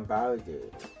Brian Barrow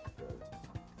did.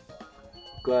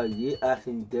 God, you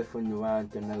acting different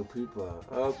around to know people.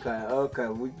 Okay.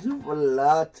 Would you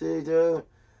relax, though?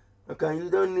 Okay, you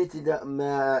don't need to get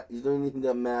mad. You don't need to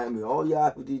get mad at me. All you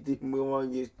have to do is move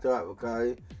on your stuff,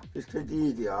 okay? Just take it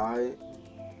easy, alright?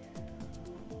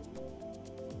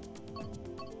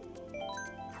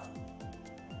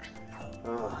 I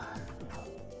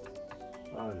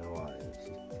don't know why. It's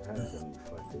just kind of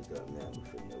frustrated up now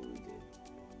for no reason.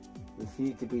 We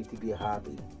seem to be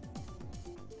happy.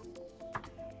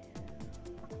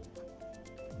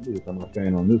 Dude, I'm not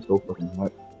saying on this so fucking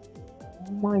much.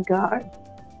 Oh my god.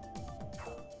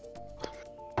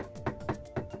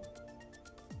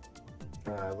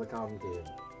 What time is it?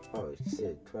 Oh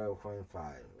shit, 12:25.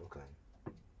 Okay.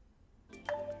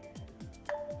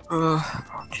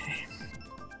 Okay.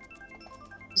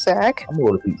 Zach? I'm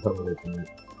gonna repeat something with you.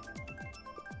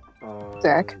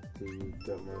 Zach?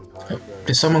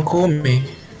 Did someone call me?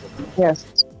 Yes,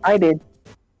 I did.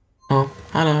 Oh,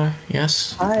 hello.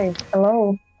 Yes. Hi.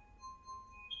 Hello.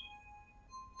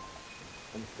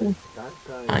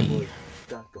 Hi.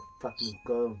 That's the fucking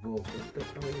girl, bro. What the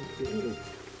fuck is this?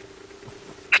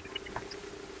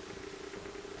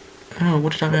 Oh,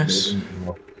 what did I miss?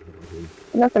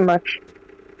 Nothing much.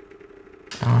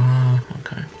 Ah,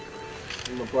 okay.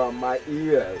 About my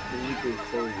ear. You can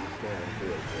say you can't do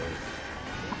it,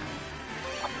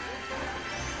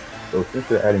 So since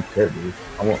they're adding characters,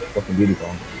 I want fucking beauty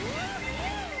song.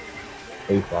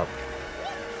 ASAP.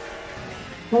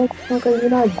 Motherfucker,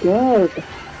 you're not good.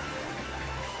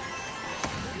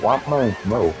 Why am I in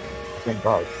snow? Thank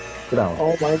God. Sit down.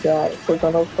 Oh my god, click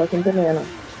on those fucking banana.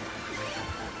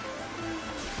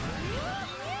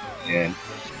 And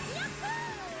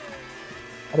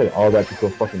I did all that to go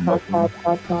fucking Pop, nothing.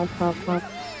 pop.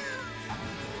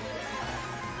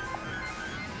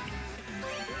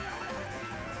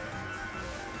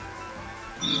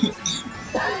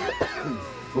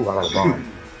 Ooh, I got a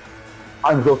bomb.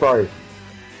 I'm so sorry.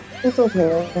 It's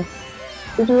okay.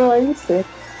 Did you realize you're sick?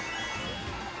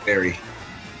 very.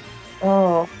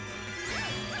 Oh.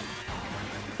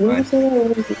 Did you say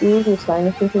that you use your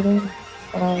sinuses again?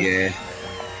 Yeah,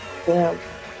 Damn.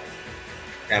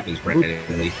 happens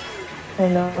randomly. I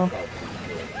know.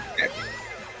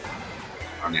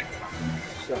 On that.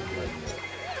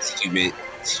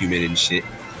 It's humid and shit.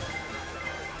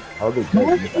 How did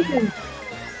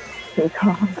Okay,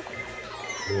 cough.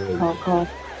 Cough.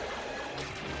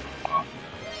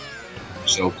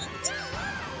 Choke.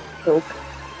 Choke.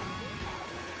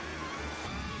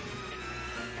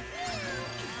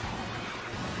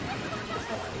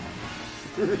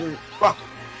 Fuck.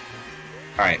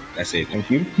 Alright, that's it. Thank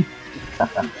you.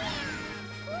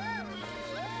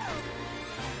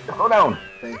 Slow down.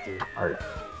 Thank you. Alright.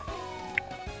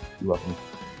 You're welcome.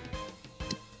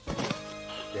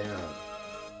 Damn.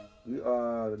 We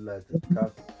are like the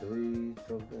top 3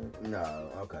 something.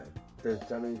 No, okay. There's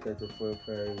something that's the full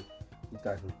play. You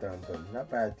got some thumbs up.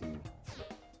 Not bad to you.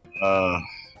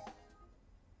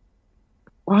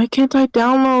 Why can't I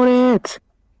download it?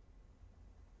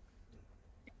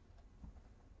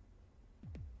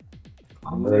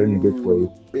 I'm ready to get ways.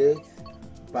 Big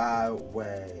by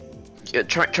way. Yeah,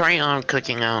 try on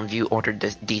clicking on view order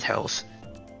details.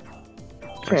 Or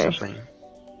Okay. something.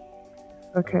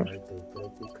 Okay. Alright, they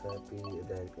put the copy and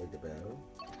then hit the bell.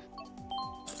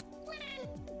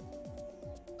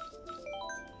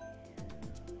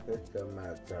 Hit the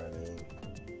map, Johnny.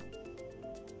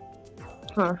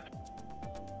 Huh.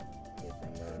 Hit the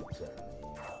map, Johnny.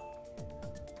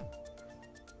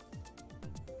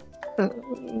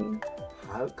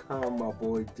 How come my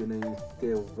boy Jenny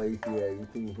still right here? You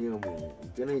can hear me.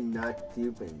 Jenny not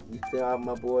sleeping. You still out,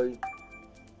 my boy?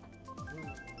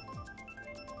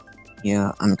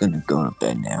 Yeah, I'm gonna go to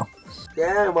bed now.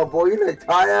 Damn, my boy, you look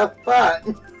tired as fuck.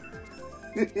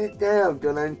 Damn,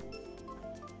 Dylan.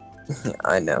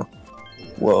 I know.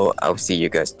 Well, I'll see you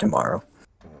guys tomorrow.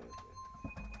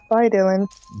 Bye, Dylan.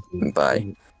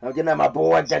 Bye. I'm getting at my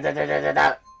boy. Da, da, da, da, da,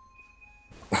 da.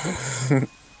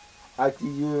 I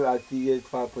see you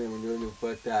properly when you're in the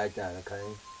first side, okay?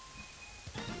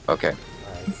 Okay.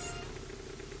 Alright.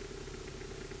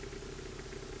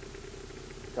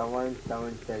 Someone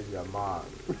said your mom.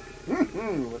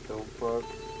 What the fuck?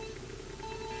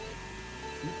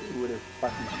 You see what is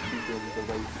fucking stupid with the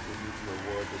way people use the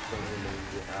word to say your name,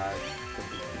 your eyes,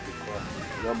 something stupid called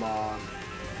your mom,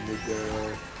 nigga,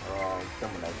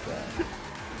 something like that.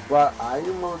 But I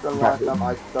remember the last time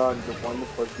I saw the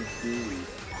wonderful series.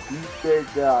 He said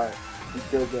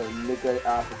nigga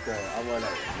Africa. I was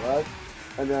like, what?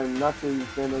 And then nothing he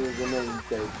said was the name, he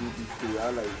said BBC. I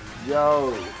was like,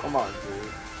 yo, come on,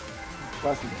 dude.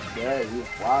 Fucking dead, he's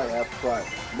wild as fuck.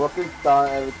 Looking star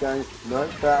everything, not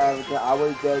star everything. I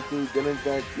was there too, didn't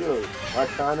there too.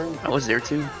 I was there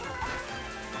too.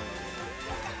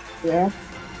 Yeah.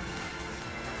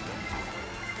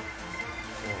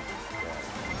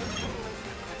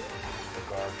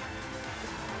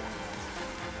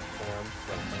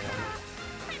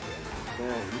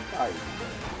 Damn, you tight.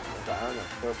 I'm a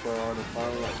purple on the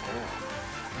phone like damn.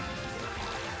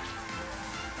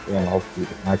 Yeah, hopefully.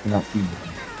 I cannot see you.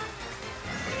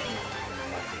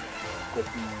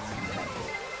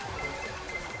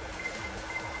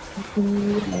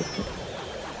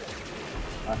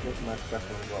 I think my stuff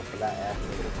is going black after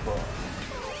the car.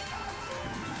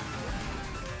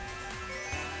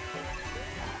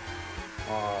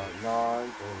 Oh, wow.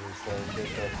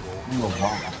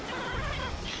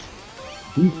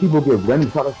 These people get random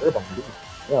shot of everybody.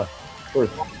 Yeah, of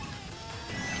course.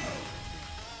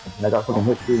 And I got fucking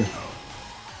hit too.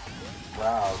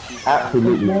 Wow.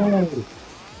 Absolutely.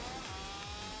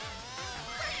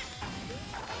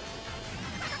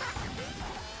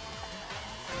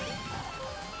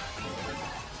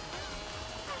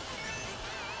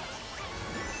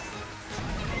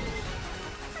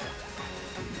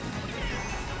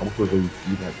 I'm sure they you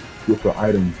have different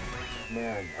items.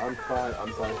 Man, I'm trying to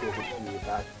see if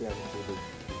I can see the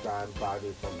design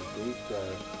body from the future.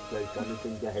 Like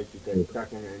anything that has to get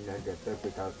stuck in it and then get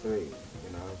perfect out free,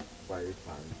 you know? But it's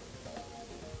fine.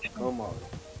 Come on.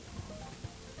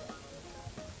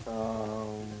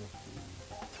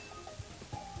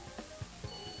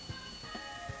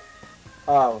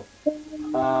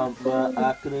 But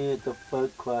actually, the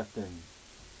first question.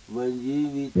 When you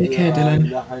reach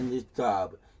the 100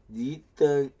 job, do you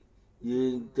think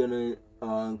you're gonna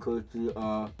go to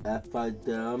F5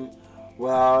 them?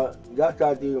 Well, that's what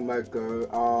I do, Michael.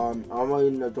 I'm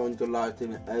only going to live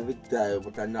stream every day,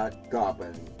 but I'm not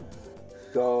stopping.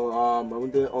 So I'm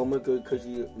doing Omega because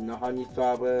you're in the 100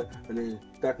 server, and then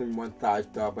second one side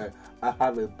server. I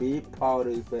have a big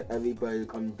party for everybody to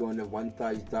come join the one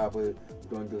side server,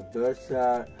 doing the third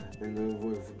shot, and then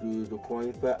we'll do the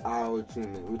 24-hour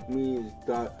streaming, which means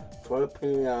start 12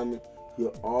 p.m.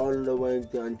 here all the way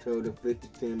until the 50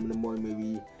 p.m. in the morning,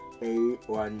 maybe 8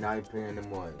 or 9 p.m. in the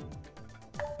morning.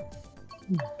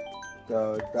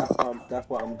 So that's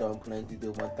what I'm done planning to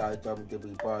do one side server to be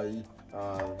party,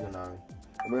 you know.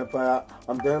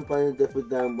 I'm done playing different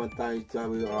than one time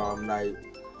story, like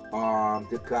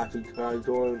the classic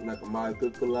title, like Mario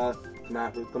Kart,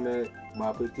 Smash Command,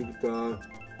 Mario Kart,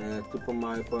 and Super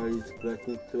Mario Party,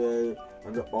 Splatoon 3,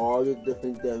 and all the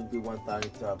different things do one time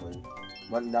story.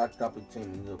 One not stopping team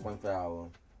in the 1 hour.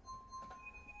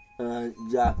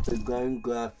 Yeah, the Grand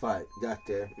Glad Fight, that's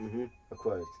it, of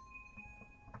course.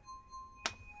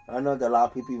 I know that a lot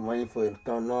of people waiting for it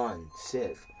going on,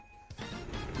 shit.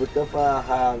 But so far I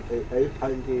have a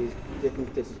 800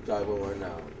 different subscriber right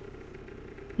now.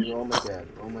 Oh my god,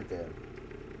 oh my god.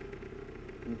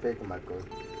 You take it, Michael.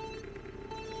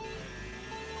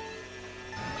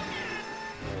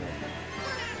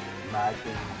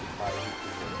 Imagine if I used to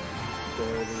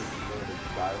 30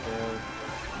 subscribers.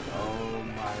 Oh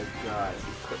my god, it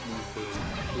took me for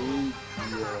 2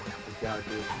 years to get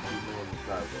this 2 million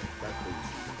subscribers. That's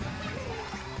crazy.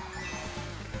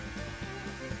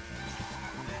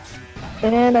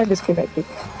 And I disconnected.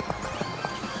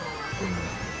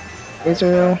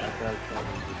 Israel.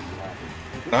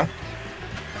 Huh?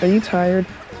 Are you tired?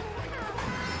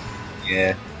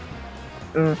 Yeah.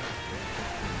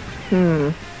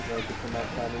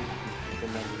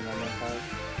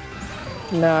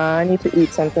 Nah, I need to eat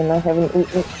something. I haven't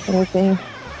eaten anything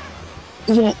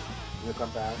yet. You come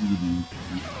back?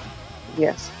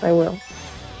 Yes, I will.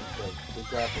 Good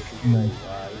job for today,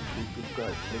 alright? Keep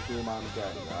good. Make sure your mom and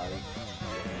daddy, alright?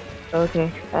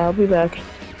 Okay, I'll be back. Good.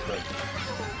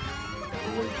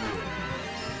 Always do it.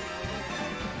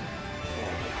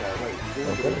 Oh, okay, wait. You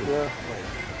didn't get it there? Wait.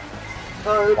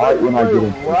 Oh, Alright, when I get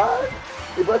wait, what?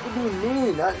 It's about to be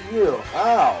me, not you.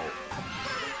 Ow!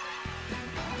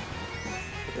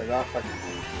 Okay, that's fucking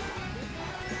bullshit.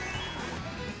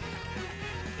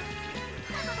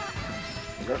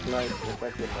 That's nice. It's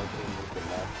like if I can make the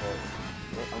last part.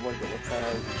 I wonder what the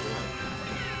hell is he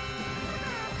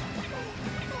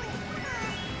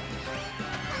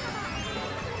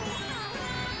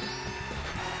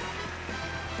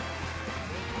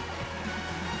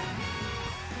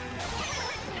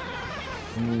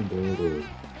doing?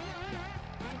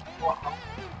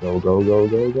 Go, go, go,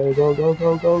 go, go, go, go,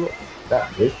 go, go.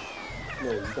 That's it.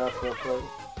 Yeah, you got first place?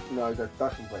 No, you got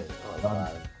second place. Oh, it's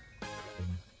fine.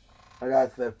 I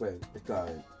got first place. It's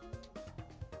alright.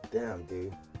 Damn,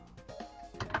 dude.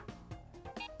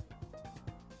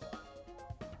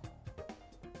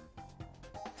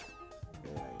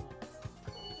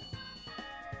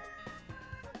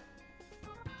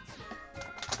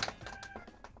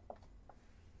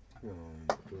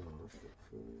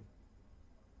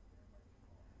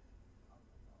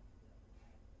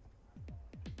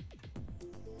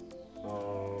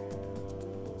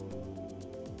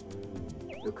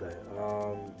 Okay,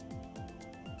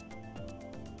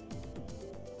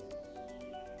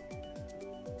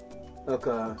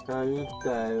 okay, can you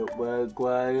say, well,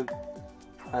 Grave,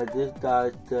 I just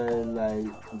gotta say, like,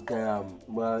 damn,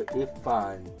 well, it's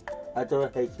fine. I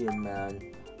don't hate you,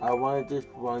 man. I was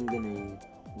just wondering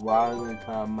why you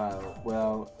come out.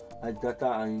 Well, I just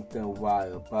don't understand why,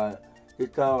 but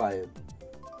it's alright.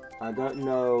 I don't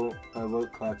know I will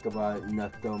talk about it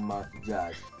not so much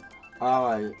just.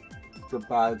 Alright,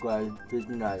 goodbye guys, good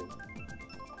night.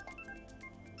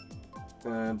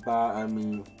 Bye, I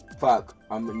mean, fuck,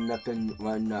 I'm nothing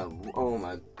right now. Oh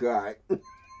my god.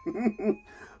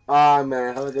 Ah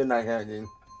man, how did I have it?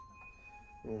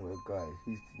 Oh my god,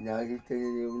 now he's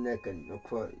taking your neck and of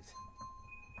course.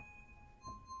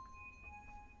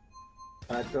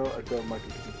 I thought much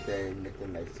to say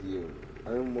nothing like you.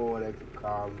 I'm more like a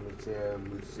calm,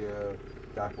 Monsieur,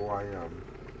 that's who I am.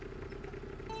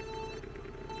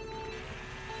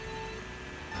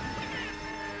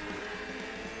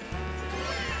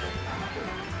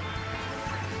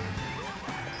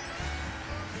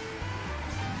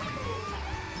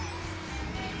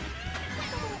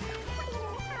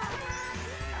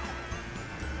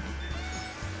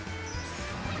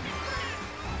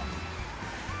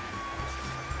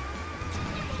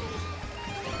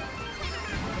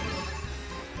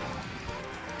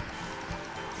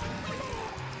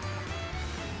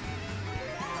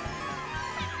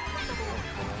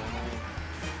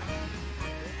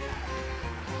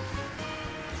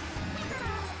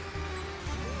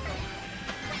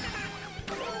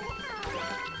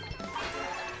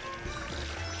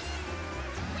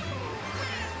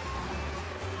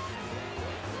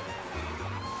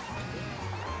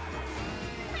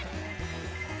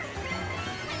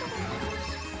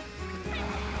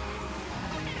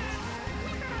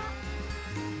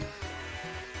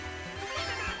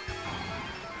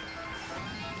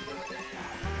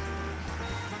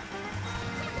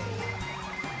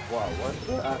 Wow, what's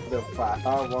the after 5? I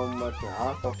one more thing.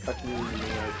 I don't fucking even know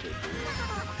what to do.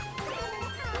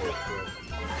 Oh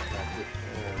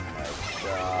my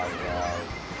god, wow.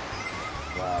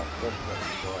 Wow, what the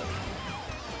fuck?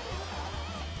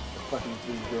 What the fuck is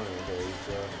he doing there,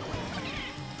 sir?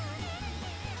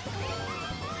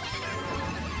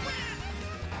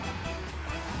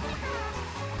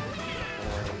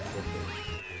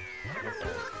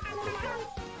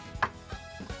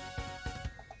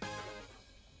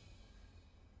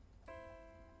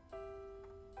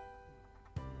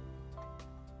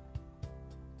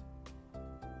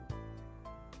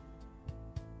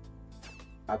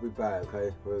 I'll be back,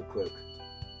 okay? Real quick.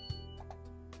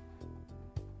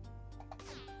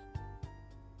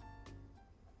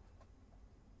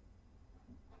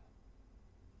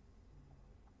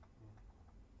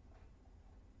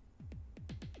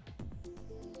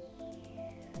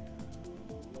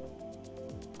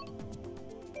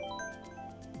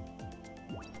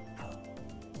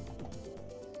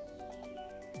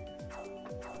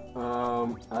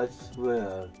 I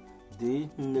swear, these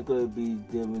niggas be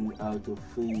giving out the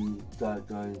free start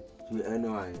joins to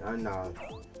anyone. I know.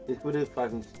 It's pretty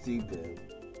fucking stupid.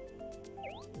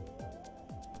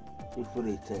 It's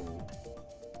pretty thing.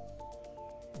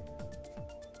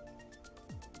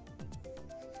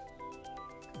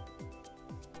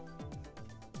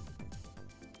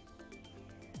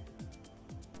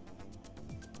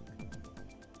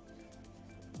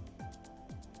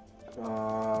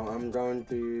 I'm going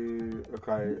to,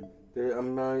 okay. This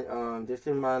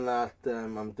is my last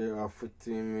I'm doing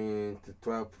 15 minutes to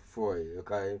 12:40,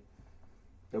 okay?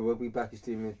 So we'll be back to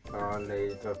streaming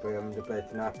later, so I'm the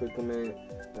best in Africa, man.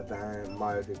 At the time,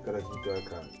 Mario Kart.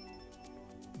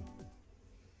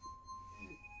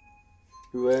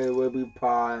 We'll be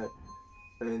part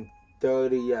in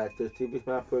 30, yeah, so Super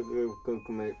Smash Bros. We're going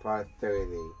to make part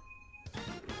 30.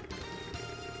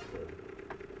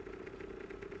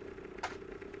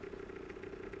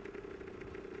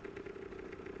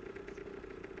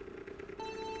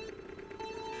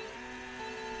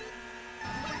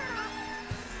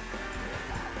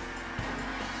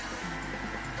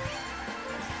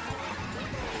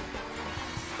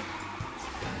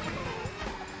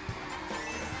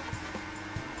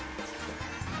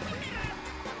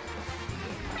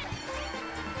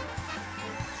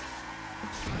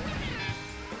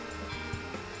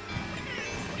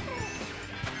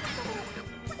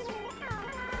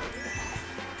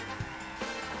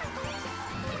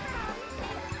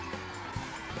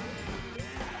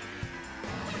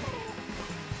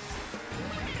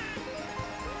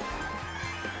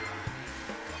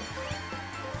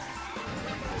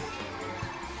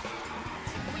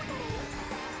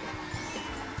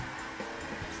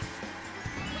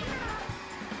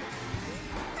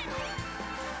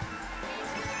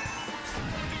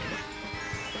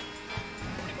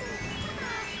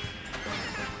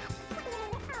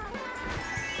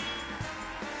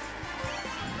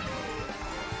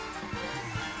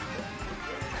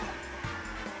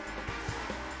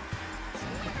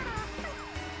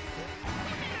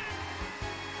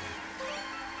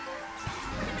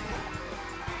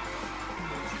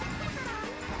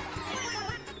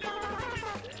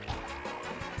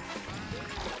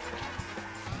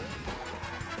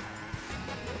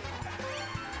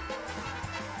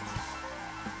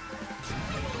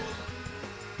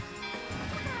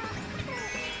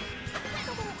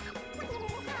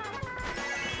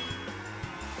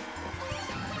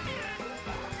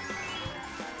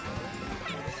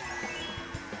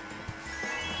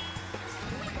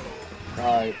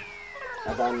 Alright,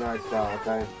 I got a nice job,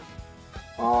 okay?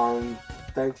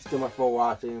 Thanks so much for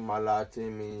watching my live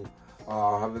streaming.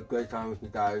 Have a great time with you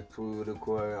guys to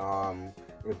record,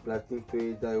 in Blessing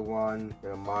 3 Day 1,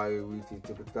 and Mario Luigi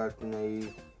Super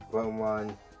Destiny, Part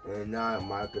 1, and now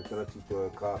Mario Kart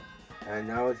Tutorial Cup. And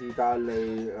now I see you guys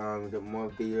later, get more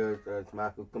videos of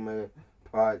Smash Bros.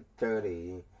 Part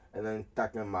 30, and then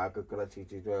second Mario Kart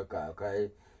Tutorial Cup, okay?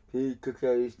 Please take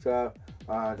care of yourself.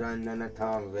 Done another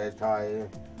time, very tired.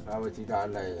 I will see you guys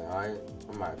later, alright?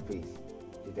 Alright, peace.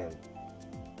 See you then.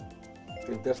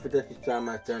 So just for this, subscribe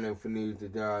my channel for news to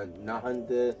the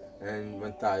 900 and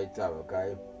 1,000,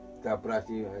 okay? God bless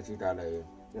you and see you guys later.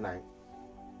 Good night.